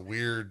 this is a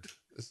weird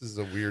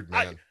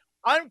man.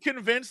 I'm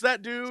convinced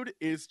that dude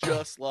is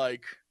just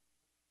like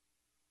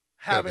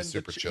having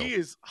super chill. he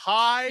is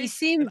high. He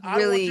seems and I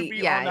really want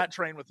to be on that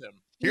train with him.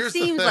 He Here's the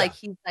seems thing. like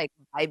he's like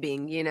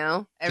vibing, you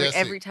know. Jesse.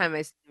 Every time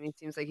I see him, he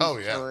seems like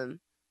he's chilling.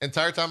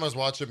 Entire time I was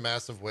watching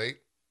Massive Weight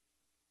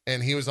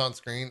and he was on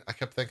screen, I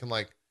kept thinking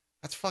like,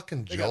 that's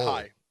fucking They got Joel.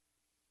 high.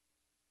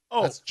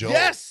 Oh, That's Joel.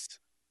 yes.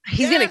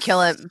 He's gonna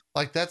kill him.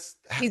 Like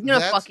He's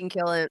gonna fucking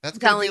kill him. That's I'm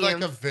gonna be telling like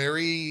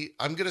you.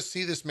 I'm gonna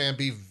see this man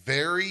be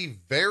very,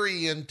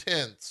 very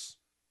intense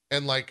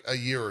in like a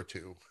year or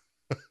two.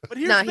 But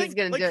here's No, the thing, he's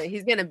gonna do it.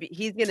 He's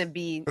gonna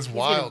be. It's he's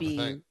wild gonna be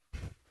to think.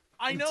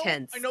 I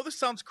know this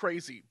sounds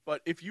crazy,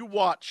 but if you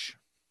watch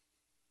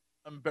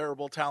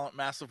Unbearable Talent,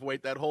 Massive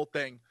Weight, that whole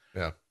thing,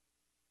 Yeah.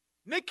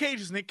 Nick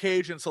Cage is Nick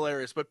Cage and it's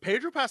hilarious, but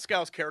Pedro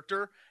Pascal's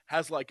character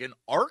has like an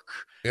arc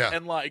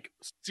and like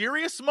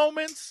serious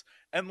moments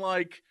and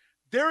like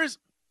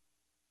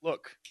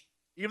look,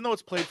 even though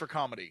it's played for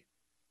comedy,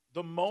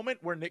 the moment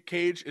where Nick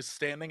Cage is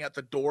standing at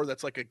the door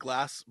that's like a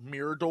glass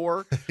mirror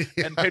door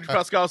and Pedro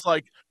Pascal's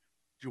like,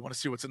 do you want to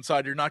see what's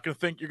inside? You're going to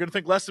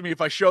think less of me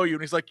if I show you.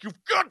 And he's like,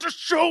 you've got to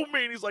show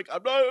me. And he's like,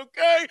 I'm not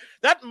okay.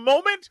 That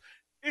moment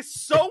is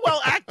so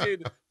well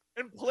acted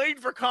and played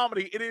for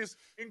comedy. It is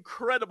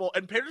incredible.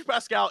 And Pedro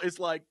Pascal is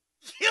like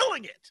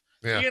killing it.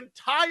 Yeah. The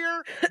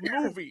entire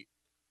movie.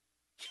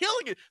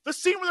 Killing it. The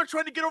scene where they're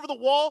trying to get over the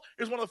wall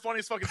is one of the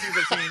funniest fucking scenes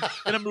I've seen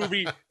in a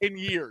movie in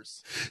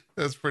years.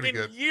 That's pretty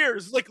good. In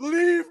years. Like,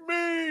 leave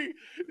me.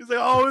 He's like,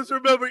 always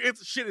remember.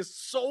 It's shit is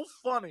so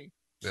funny.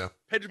 Yeah. I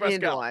Pedro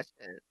need to Pascal. watch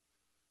it.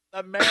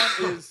 That man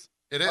is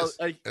It is.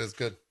 It is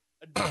good.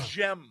 a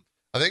gem.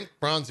 I think,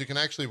 Bronze, you can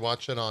actually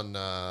watch it on,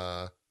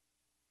 I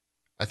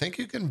think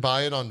you can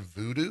buy it on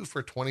Vudu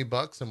for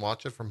 $20 and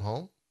watch it from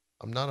home.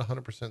 I'm not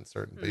 100%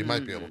 certain, but you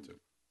might be able to.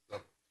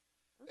 So,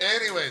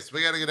 anyways,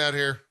 we got to get out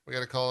here. We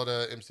got to call it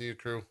a MCU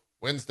crew.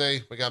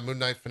 Wednesday, we got Moon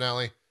Knight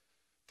finale.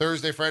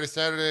 Thursday, Friday,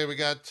 Saturday, we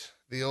got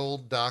the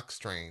old Doc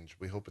Strange.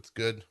 We hope it's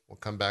good. We'll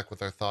come back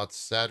with our thoughts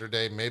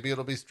Saturday. Maybe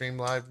it'll be streamed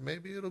live.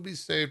 Maybe it'll be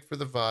saved for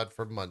the VOD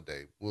for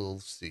Monday. We'll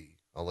see.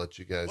 I'll let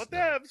you guys know.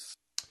 Whatevs.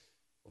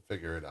 We'll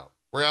figure it out.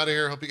 We're out of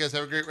here. Hope you guys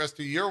have a great rest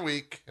of your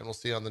week, and we'll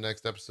see you on the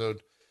next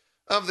episode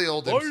of the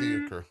old Bye.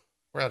 MCU crew.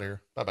 We're out of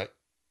here. Bye-bye.